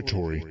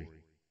 Exploratory.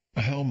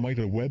 How might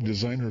a web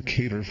designer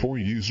cater for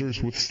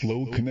users with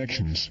slow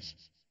connections?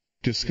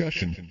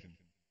 Discussion.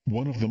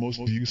 One of the most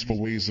useful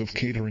ways of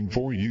catering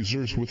for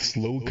users with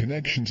slow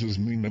connections is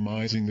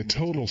minimizing the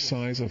total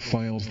size of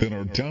files that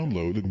are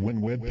downloaded when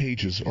web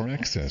pages are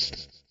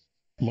accessed.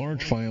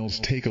 Large files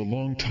take a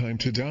long time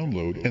to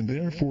download and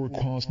therefore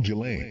cause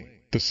delay.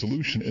 The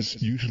solution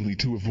is usually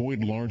to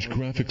avoid large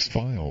graphics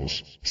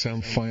files,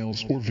 sound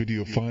files, or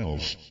video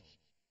files.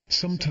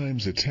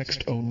 Sometimes a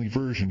text-only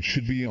version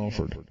should be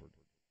offered.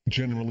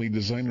 Generally,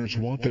 designers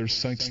want their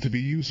sites to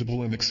be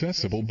usable and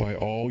accessible by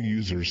all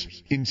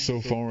users,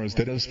 insofar as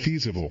that is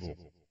feasible.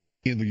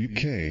 In the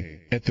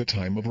UK, at the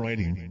time of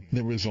writing,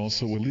 there is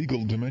also a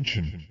legal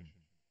dimension.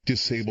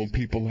 Disabled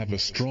people have a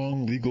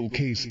strong legal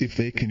case if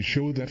they can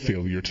show that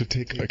failure to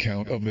take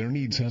account of their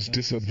needs has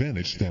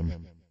disadvantaged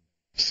them.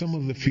 Some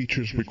of the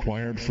features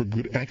required for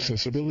good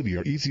accessibility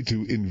are easy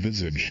to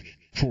envisage.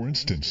 For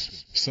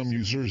instance, some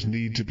users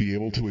need to be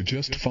able to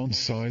adjust font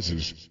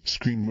sizes,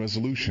 screen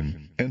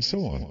resolution, and so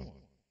on.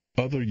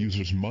 Other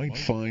users might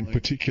find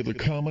particular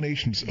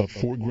combinations of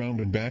foreground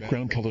and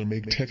background color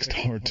make text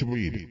hard to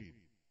read.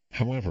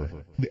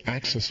 However, the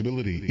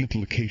accessibility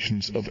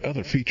implications of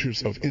other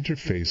features of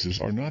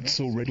interfaces are not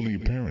so readily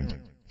apparent.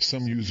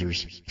 Some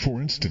users,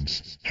 for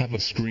instance, have a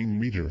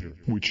screen reader,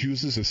 which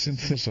uses a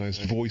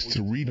synthesized voice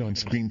to read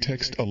on-screen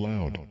text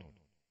aloud.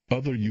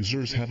 Other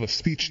users have a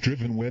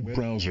speech-driven web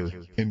browser,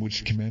 in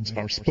which commands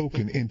are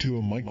spoken into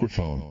a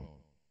microphone.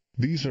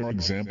 These are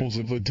examples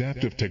of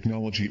adaptive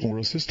technology or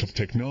assistive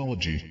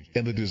technology,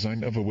 and the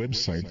design of a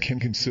website can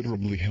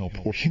considerably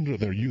help or hinder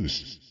their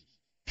use.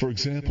 For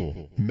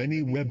example,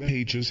 many web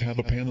pages have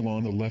a panel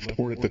on the left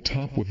or at the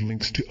top with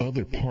links to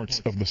other parts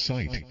of the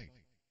site.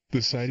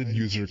 The sighted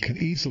user can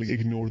easily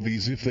ignore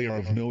these if they are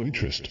of no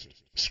interest.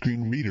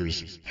 Screen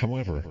readers,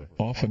 however,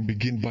 often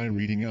begin by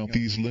reading out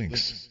these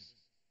links.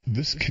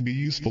 This can be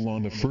useful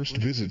on the first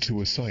visit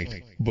to a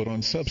site, but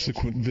on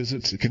subsequent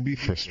visits it can be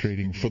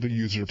frustrating for the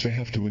user to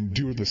have to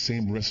endure the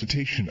same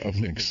recitation of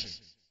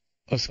links.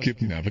 A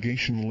skip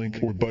navigation link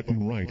or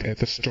button right at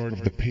the start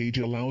of the page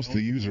allows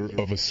the user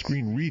of a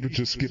screen reader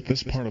to skip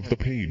this part of the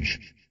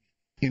page.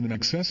 In an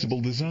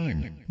accessible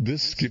design,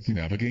 this skip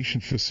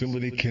navigation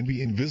facility can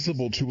be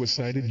invisible to a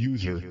sighted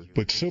user,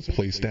 but so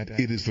placed that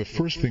it is the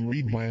first thing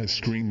read by a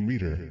screen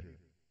reader.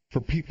 For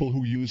people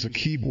who use a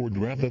keyboard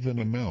rather than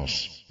a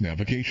mouse,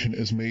 navigation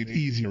is made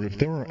easier if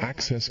there are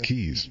access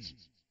keys.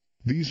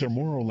 These are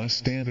more or less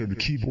standard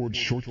keyboard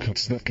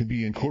shortcuts that can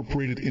be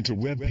incorporated into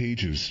web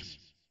pages.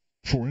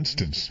 For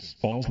instance,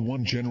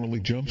 Alt-1 generally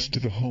jumps to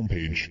the home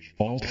page,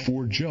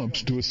 Alt-4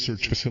 jumps to a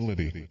search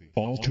facility,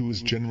 Alt-2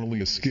 is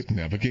generally a skip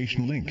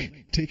navigation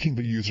link, taking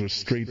the user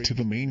straight to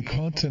the main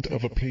content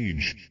of a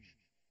page.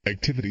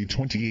 Activity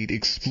 28.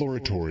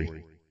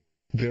 Exploratory.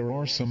 There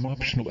are some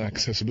optional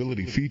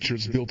accessibility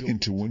features built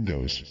into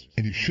Windows,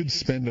 and you should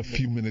spend a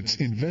few minutes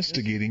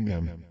investigating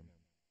them.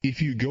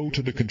 If you go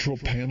to the control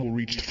panel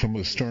reached from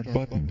the Start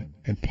button,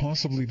 and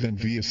possibly then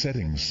via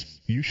Settings,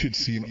 you should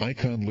see an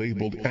icon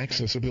labeled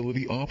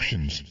Accessibility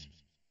Options.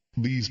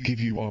 These give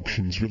you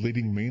options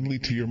relating mainly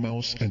to your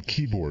mouse and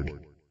keyboard.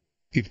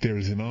 If there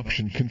is an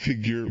option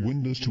Configure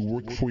Windows to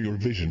work for your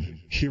vision,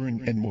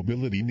 hearing and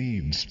mobility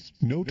needs,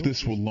 note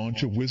this will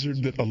launch a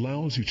wizard that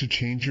allows you to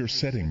change your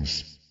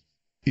settings.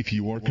 If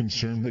you are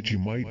concerned that you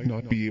might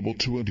not be able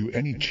to undo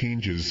any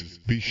changes,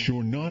 be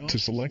sure not to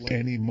select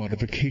any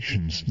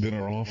modifications that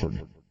are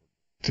offered.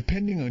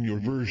 Depending on your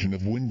version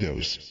of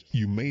Windows,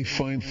 you may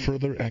find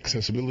further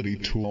accessibility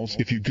tools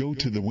if you go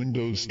to the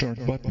Windows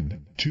Start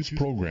button, choose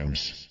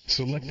Programs,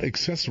 select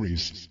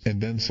Accessories, and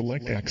then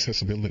select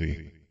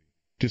Accessibility.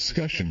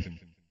 Discussion.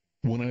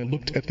 When I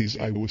looked at these,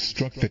 I was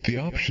struck that the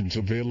options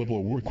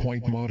available were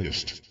quite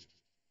modest.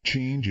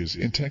 Changes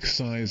in text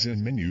size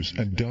and menus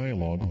and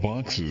dialog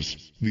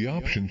boxes, the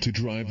option to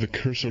drive the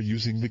cursor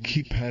using the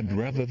keypad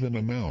rather than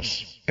a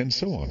mouse, and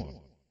so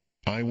on.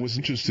 I was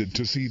interested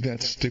to see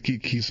that sticky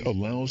keys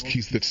allows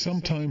keys that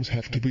sometimes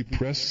have to be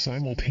pressed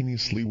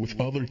simultaneously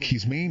with other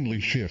keys, mainly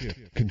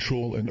Shift,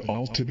 Control and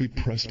Alt, to be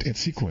pressed in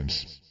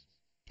sequence.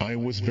 I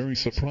was very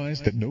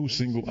surprised that no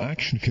single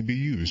action can be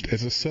used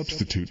as a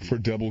substitute for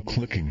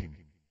double-clicking.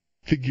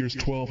 Figures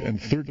 12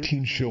 and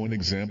 13 show an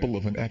example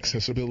of an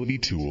accessibility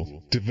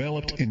tool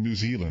developed in New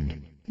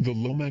Zealand. The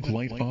Lomac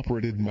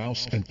light-operated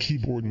mouse and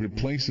keyboard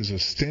replaces a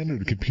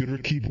standard computer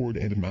keyboard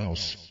and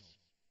mouse.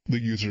 The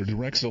user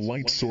directs a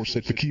light source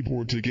at the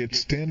keyboard to get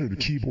standard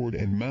keyboard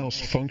and mouse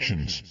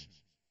functions.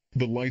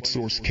 The light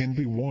source can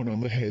be worn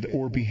on the head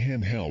or be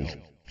handheld.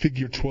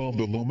 Figure 12.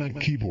 The Lomac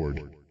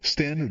keyboard.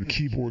 Standard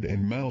keyboard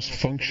and mouse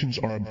functions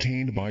are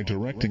obtained by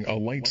directing a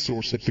light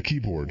source at the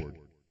keyboard.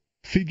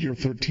 Figure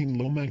 13.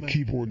 Lomac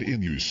keyboard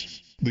in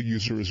use. The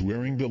user is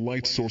wearing the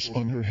light source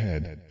on her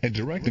head and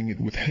directing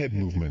it with head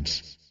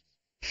movements.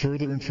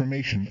 Further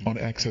information on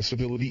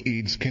accessibility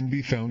aids can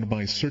be found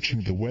by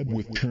searching the web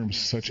with terms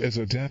such as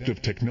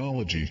adaptive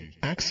technology,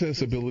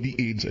 accessibility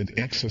aids and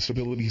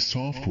accessibility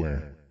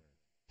software.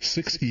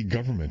 6.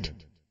 E-Government.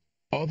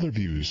 Other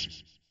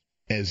views.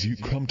 As you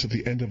come to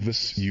the end of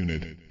this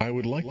unit, I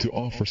would like to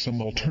offer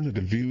some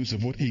alternative views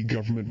of what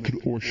e-government could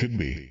or should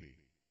be.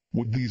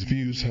 What these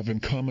views have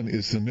in common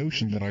is the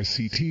notion that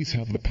ICTs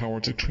have the power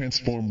to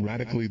transform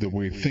radically the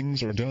way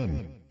things are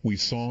done. We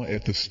saw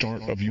at the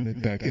start of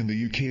unit that in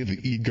the UK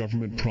the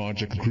e-government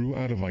project grew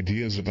out of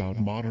ideas about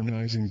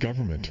modernizing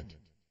government.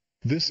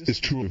 This is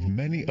true of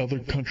many other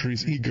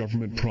countries'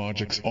 e-government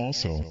projects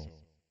also.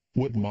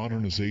 What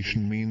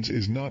modernization means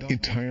is not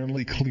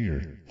entirely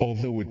clear,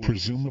 although it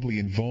presumably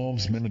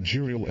involves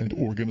managerial and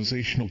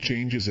organizational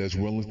changes as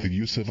well as the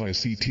use of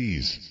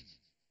ICTs.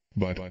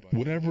 But,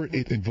 whatever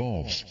it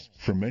involves,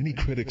 for many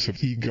critics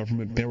of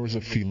e-government there is a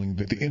feeling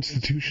that the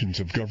institutions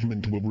of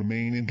government will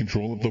remain in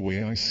control of the way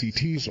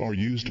ICTs are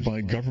used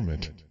by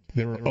government.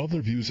 There are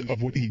other views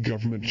of what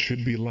e-government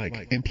should be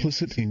like.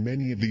 Implicit in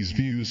many of these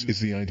views is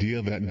the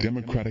idea that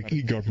democratic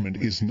e-government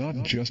is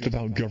not just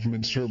about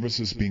government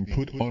services being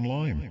put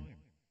online.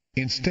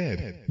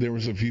 Instead, there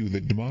is a view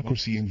that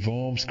democracy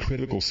involves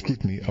critical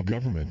scrutiny of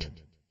government.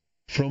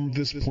 From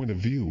this point of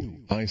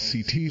view,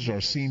 ICTs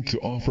are seen to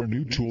offer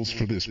new tools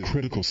for this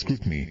critical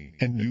scrutiny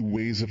and new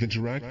ways of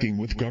interacting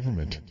with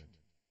government.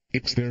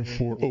 It's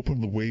therefore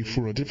opened the way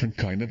for a different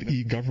kind of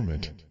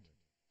e-government.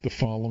 The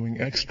following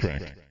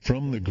extract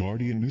from the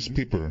Guardian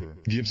newspaper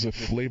gives a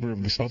flavor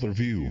of this other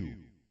view.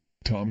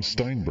 Tom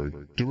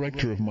Steinberg,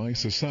 director of My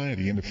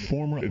Society and a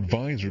former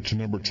advisor to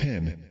Number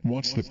 10,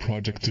 wants the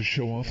project to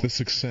show off the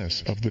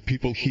success of the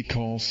people he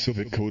calls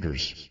civic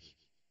coders.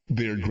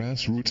 Their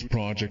grassroots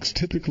projects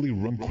typically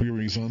run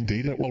queries on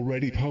data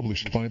already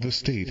published by the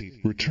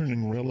state,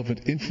 returning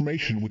relevant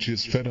information which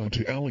is fed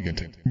onto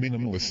elegant,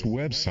 minimalist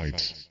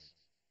websites.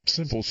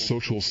 Simple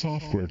social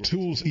software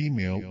tools,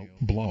 email,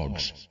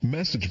 blogs,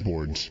 message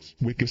boards,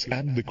 wikis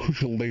add the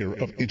crucial layer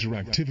of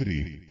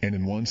interactivity, and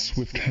in one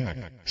swift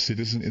hack,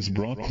 citizen is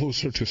brought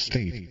closer to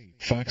state.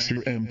 Fax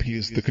Your MP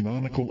is the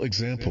canonical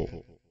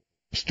example.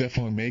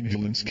 Stefan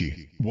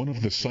Magdalensky, one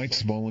of the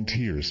site's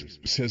volunteers,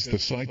 says the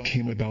site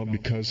came about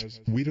because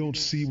we don't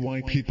see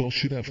why people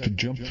should have to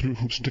jump through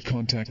hoops to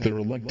contact their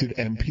elected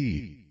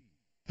MP.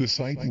 The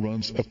site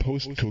runs a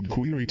postcode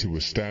query to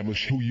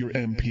establish who your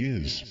MP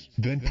is,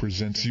 then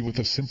presents you with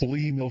a simple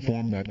email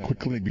form that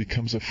quickly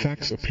becomes a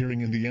fax appearing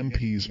in the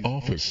MP's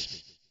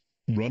office.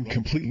 Run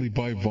completely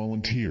by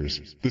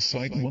volunteers, the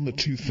site won the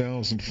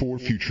 2004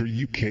 Future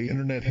UK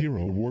Internet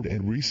Hero Award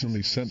and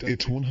recently sent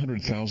its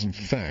 100,000th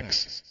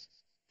fax.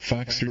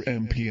 Fax Your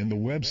MP and the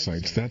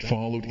websites that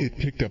followed it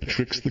picked up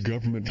tricks the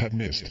government had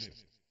missed.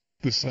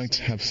 The sites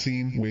have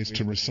seen ways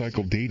to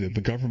recycle data the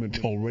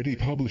government already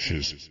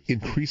publishes,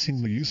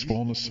 increasing the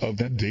usefulness of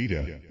that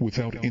data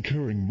without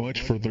incurring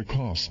much further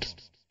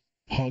cost.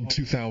 HOG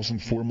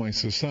 2004 My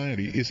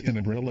Society is an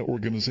umbrella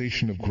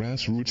organization of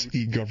grassroots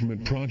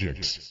e-government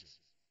projects.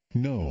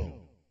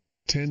 No.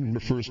 10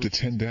 refers to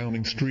 10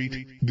 Downing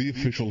Street, the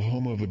official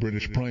home of the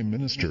British Prime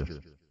Minister.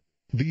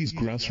 These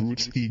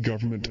grassroots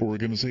e-government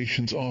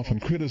organizations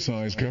often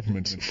criticize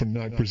governments for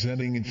not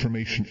presenting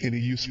information in a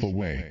useful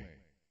way.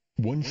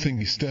 One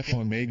thing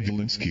Stefan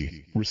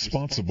Magdalensky,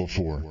 responsible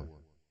for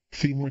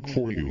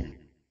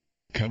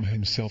Teamwork4U.com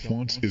himself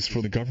wants is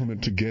for the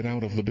government to get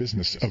out of the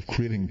business of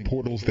creating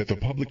portals that the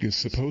public is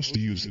supposed to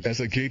use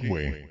as a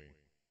gateway.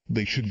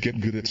 They should get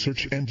good at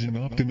search engine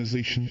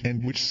optimization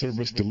and which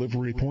service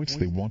delivery points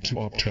they want to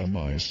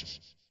optimize.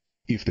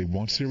 If they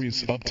want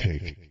serious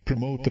uptake,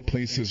 promote the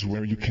places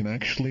where you can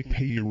actually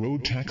pay your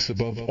road tax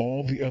above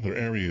all the other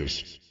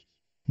areas.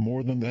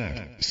 More than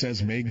that,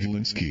 says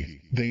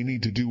Magdalensky, they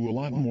need to do a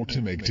lot more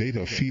to make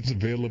data feeds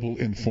available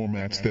in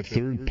formats that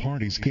third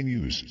parties can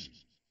use.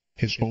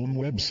 His own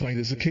website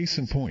is a case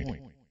in point.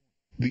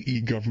 The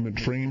e-government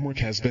framework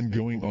has been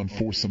going on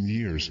for some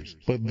years,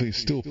 but they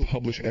still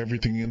publish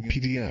everything in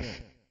PDF.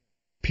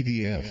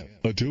 PDF,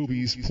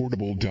 Adobe's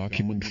portable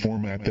document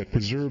format that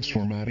preserves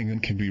formatting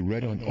and can be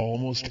read on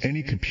almost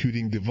any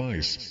computing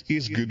device,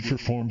 is good for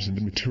forms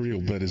and material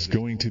that is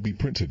going to be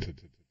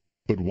printed.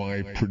 But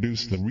why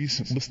produce the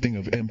recent listing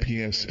of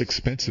MPS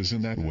expenses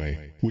in that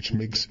way, which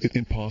makes it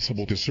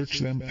impossible to search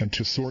them and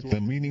to sort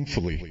them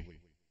meaningfully?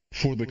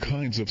 For the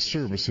kinds of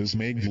services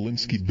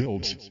Magdalensky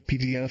builds,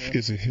 PDF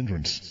is a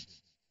hindrance.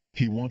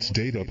 He wants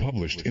data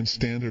published in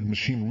standard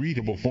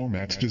machine-readable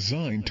formats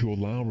designed to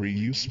allow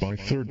reuse by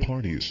third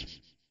parties.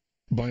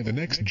 By the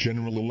next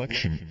general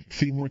election,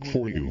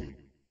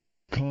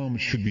 Teamwork4U.com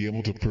should be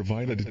able to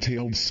provide a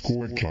detailed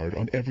scorecard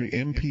on every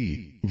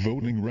MP,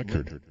 voting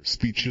record,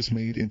 speeches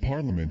made in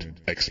Parliament,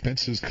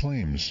 expenses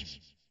claims.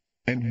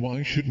 And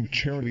why shouldn't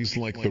charities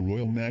like the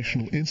Royal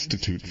National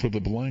Institute for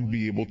the Blind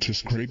be able to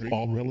scrape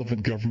all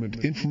relevant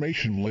government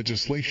information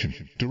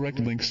legislation, direct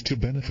links to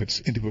benefits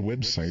into a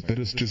website that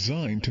is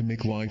designed to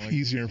make life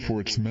easier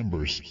for its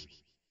members?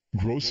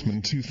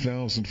 Grossman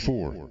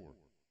 2004.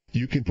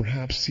 You can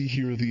perhaps see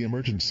here the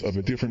emergence of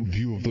a different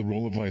view of the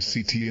role of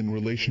ICT in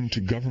relation to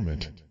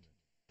government.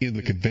 In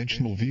the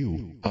conventional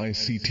view,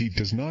 ICT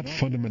does not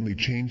fundamentally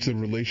change the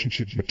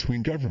relationship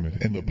between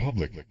government and the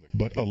public,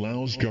 but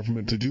allows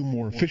government to do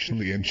more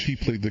efficiently and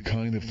cheaply the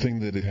kind of thing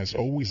that it has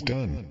always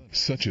done,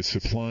 such as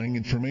supplying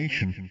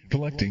information,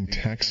 collecting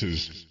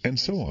taxes, and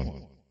so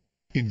on.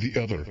 In the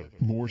other,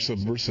 more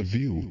subversive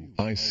view,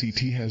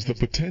 ICT has the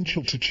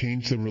potential to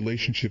change the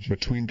relationship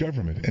between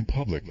government and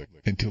public,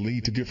 and to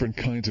lead to different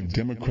kinds of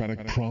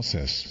democratic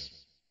process.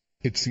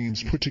 It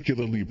seems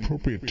particularly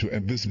appropriate to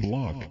end this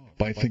block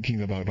by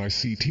thinking about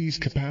ICT's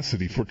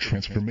capacity for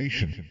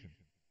transformation.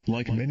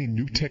 Like many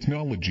new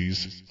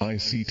technologies,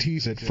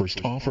 ICTs at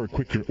first offer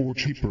quicker or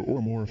cheaper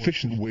or more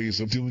efficient ways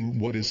of doing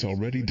what is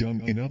already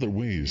done in other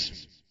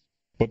ways.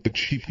 But the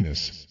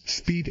cheapness,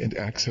 speed and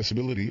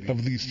accessibility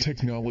of these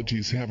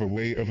technologies have a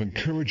way of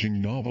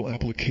encouraging novel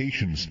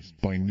applications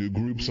by new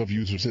groups of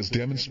users as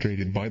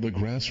demonstrated by the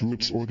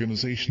grassroots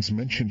organizations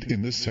mentioned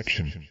in this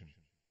section.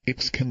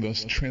 ICTs can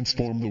thus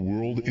transform the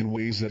world in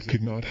ways that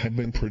could not have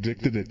been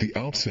predicted at the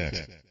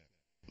outset.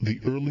 The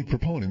early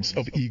proponents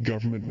of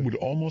e-government would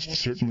almost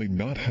certainly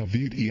not have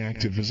viewed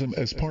e-activism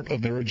as part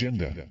of their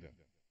agenda.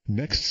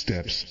 Next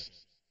steps.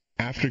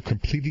 After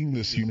completing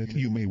this unit,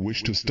 you may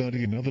wish to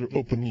study another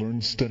Open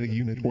Learn study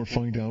unit or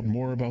find out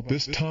more about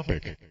this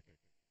topic.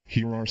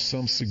 Here are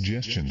some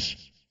suggestions.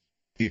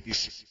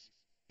 ICTs.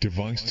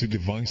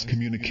 Device-to-device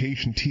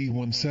communication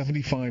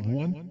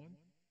T175-1.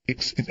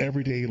 ICTs in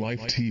everyday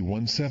life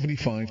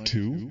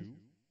T175-2.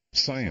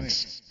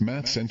 Science,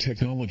 maths and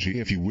technology.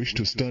 If you wish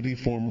to study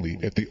formally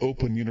at the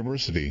Open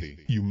University,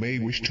 you may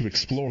wish to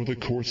explore the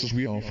courses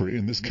we offer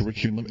in this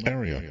curriculum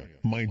area.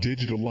 My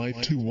Digital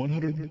Life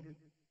 200.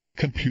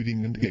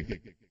 Computing and ICT.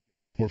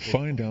 Or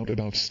find out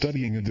about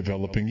studying and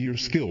developing your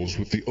skills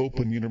with the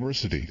Open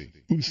University.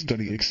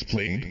 Study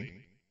Explained.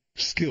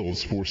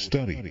 Skills for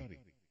Study.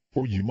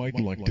 Or you might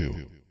like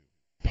to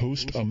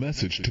post a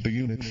message to the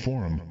unit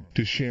forum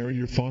to share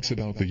your thoughts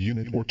about the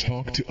unit or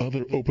talk to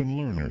other open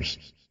learners.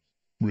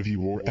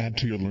 Review or add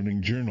to your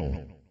learning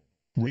journal.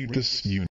 Rate this unit.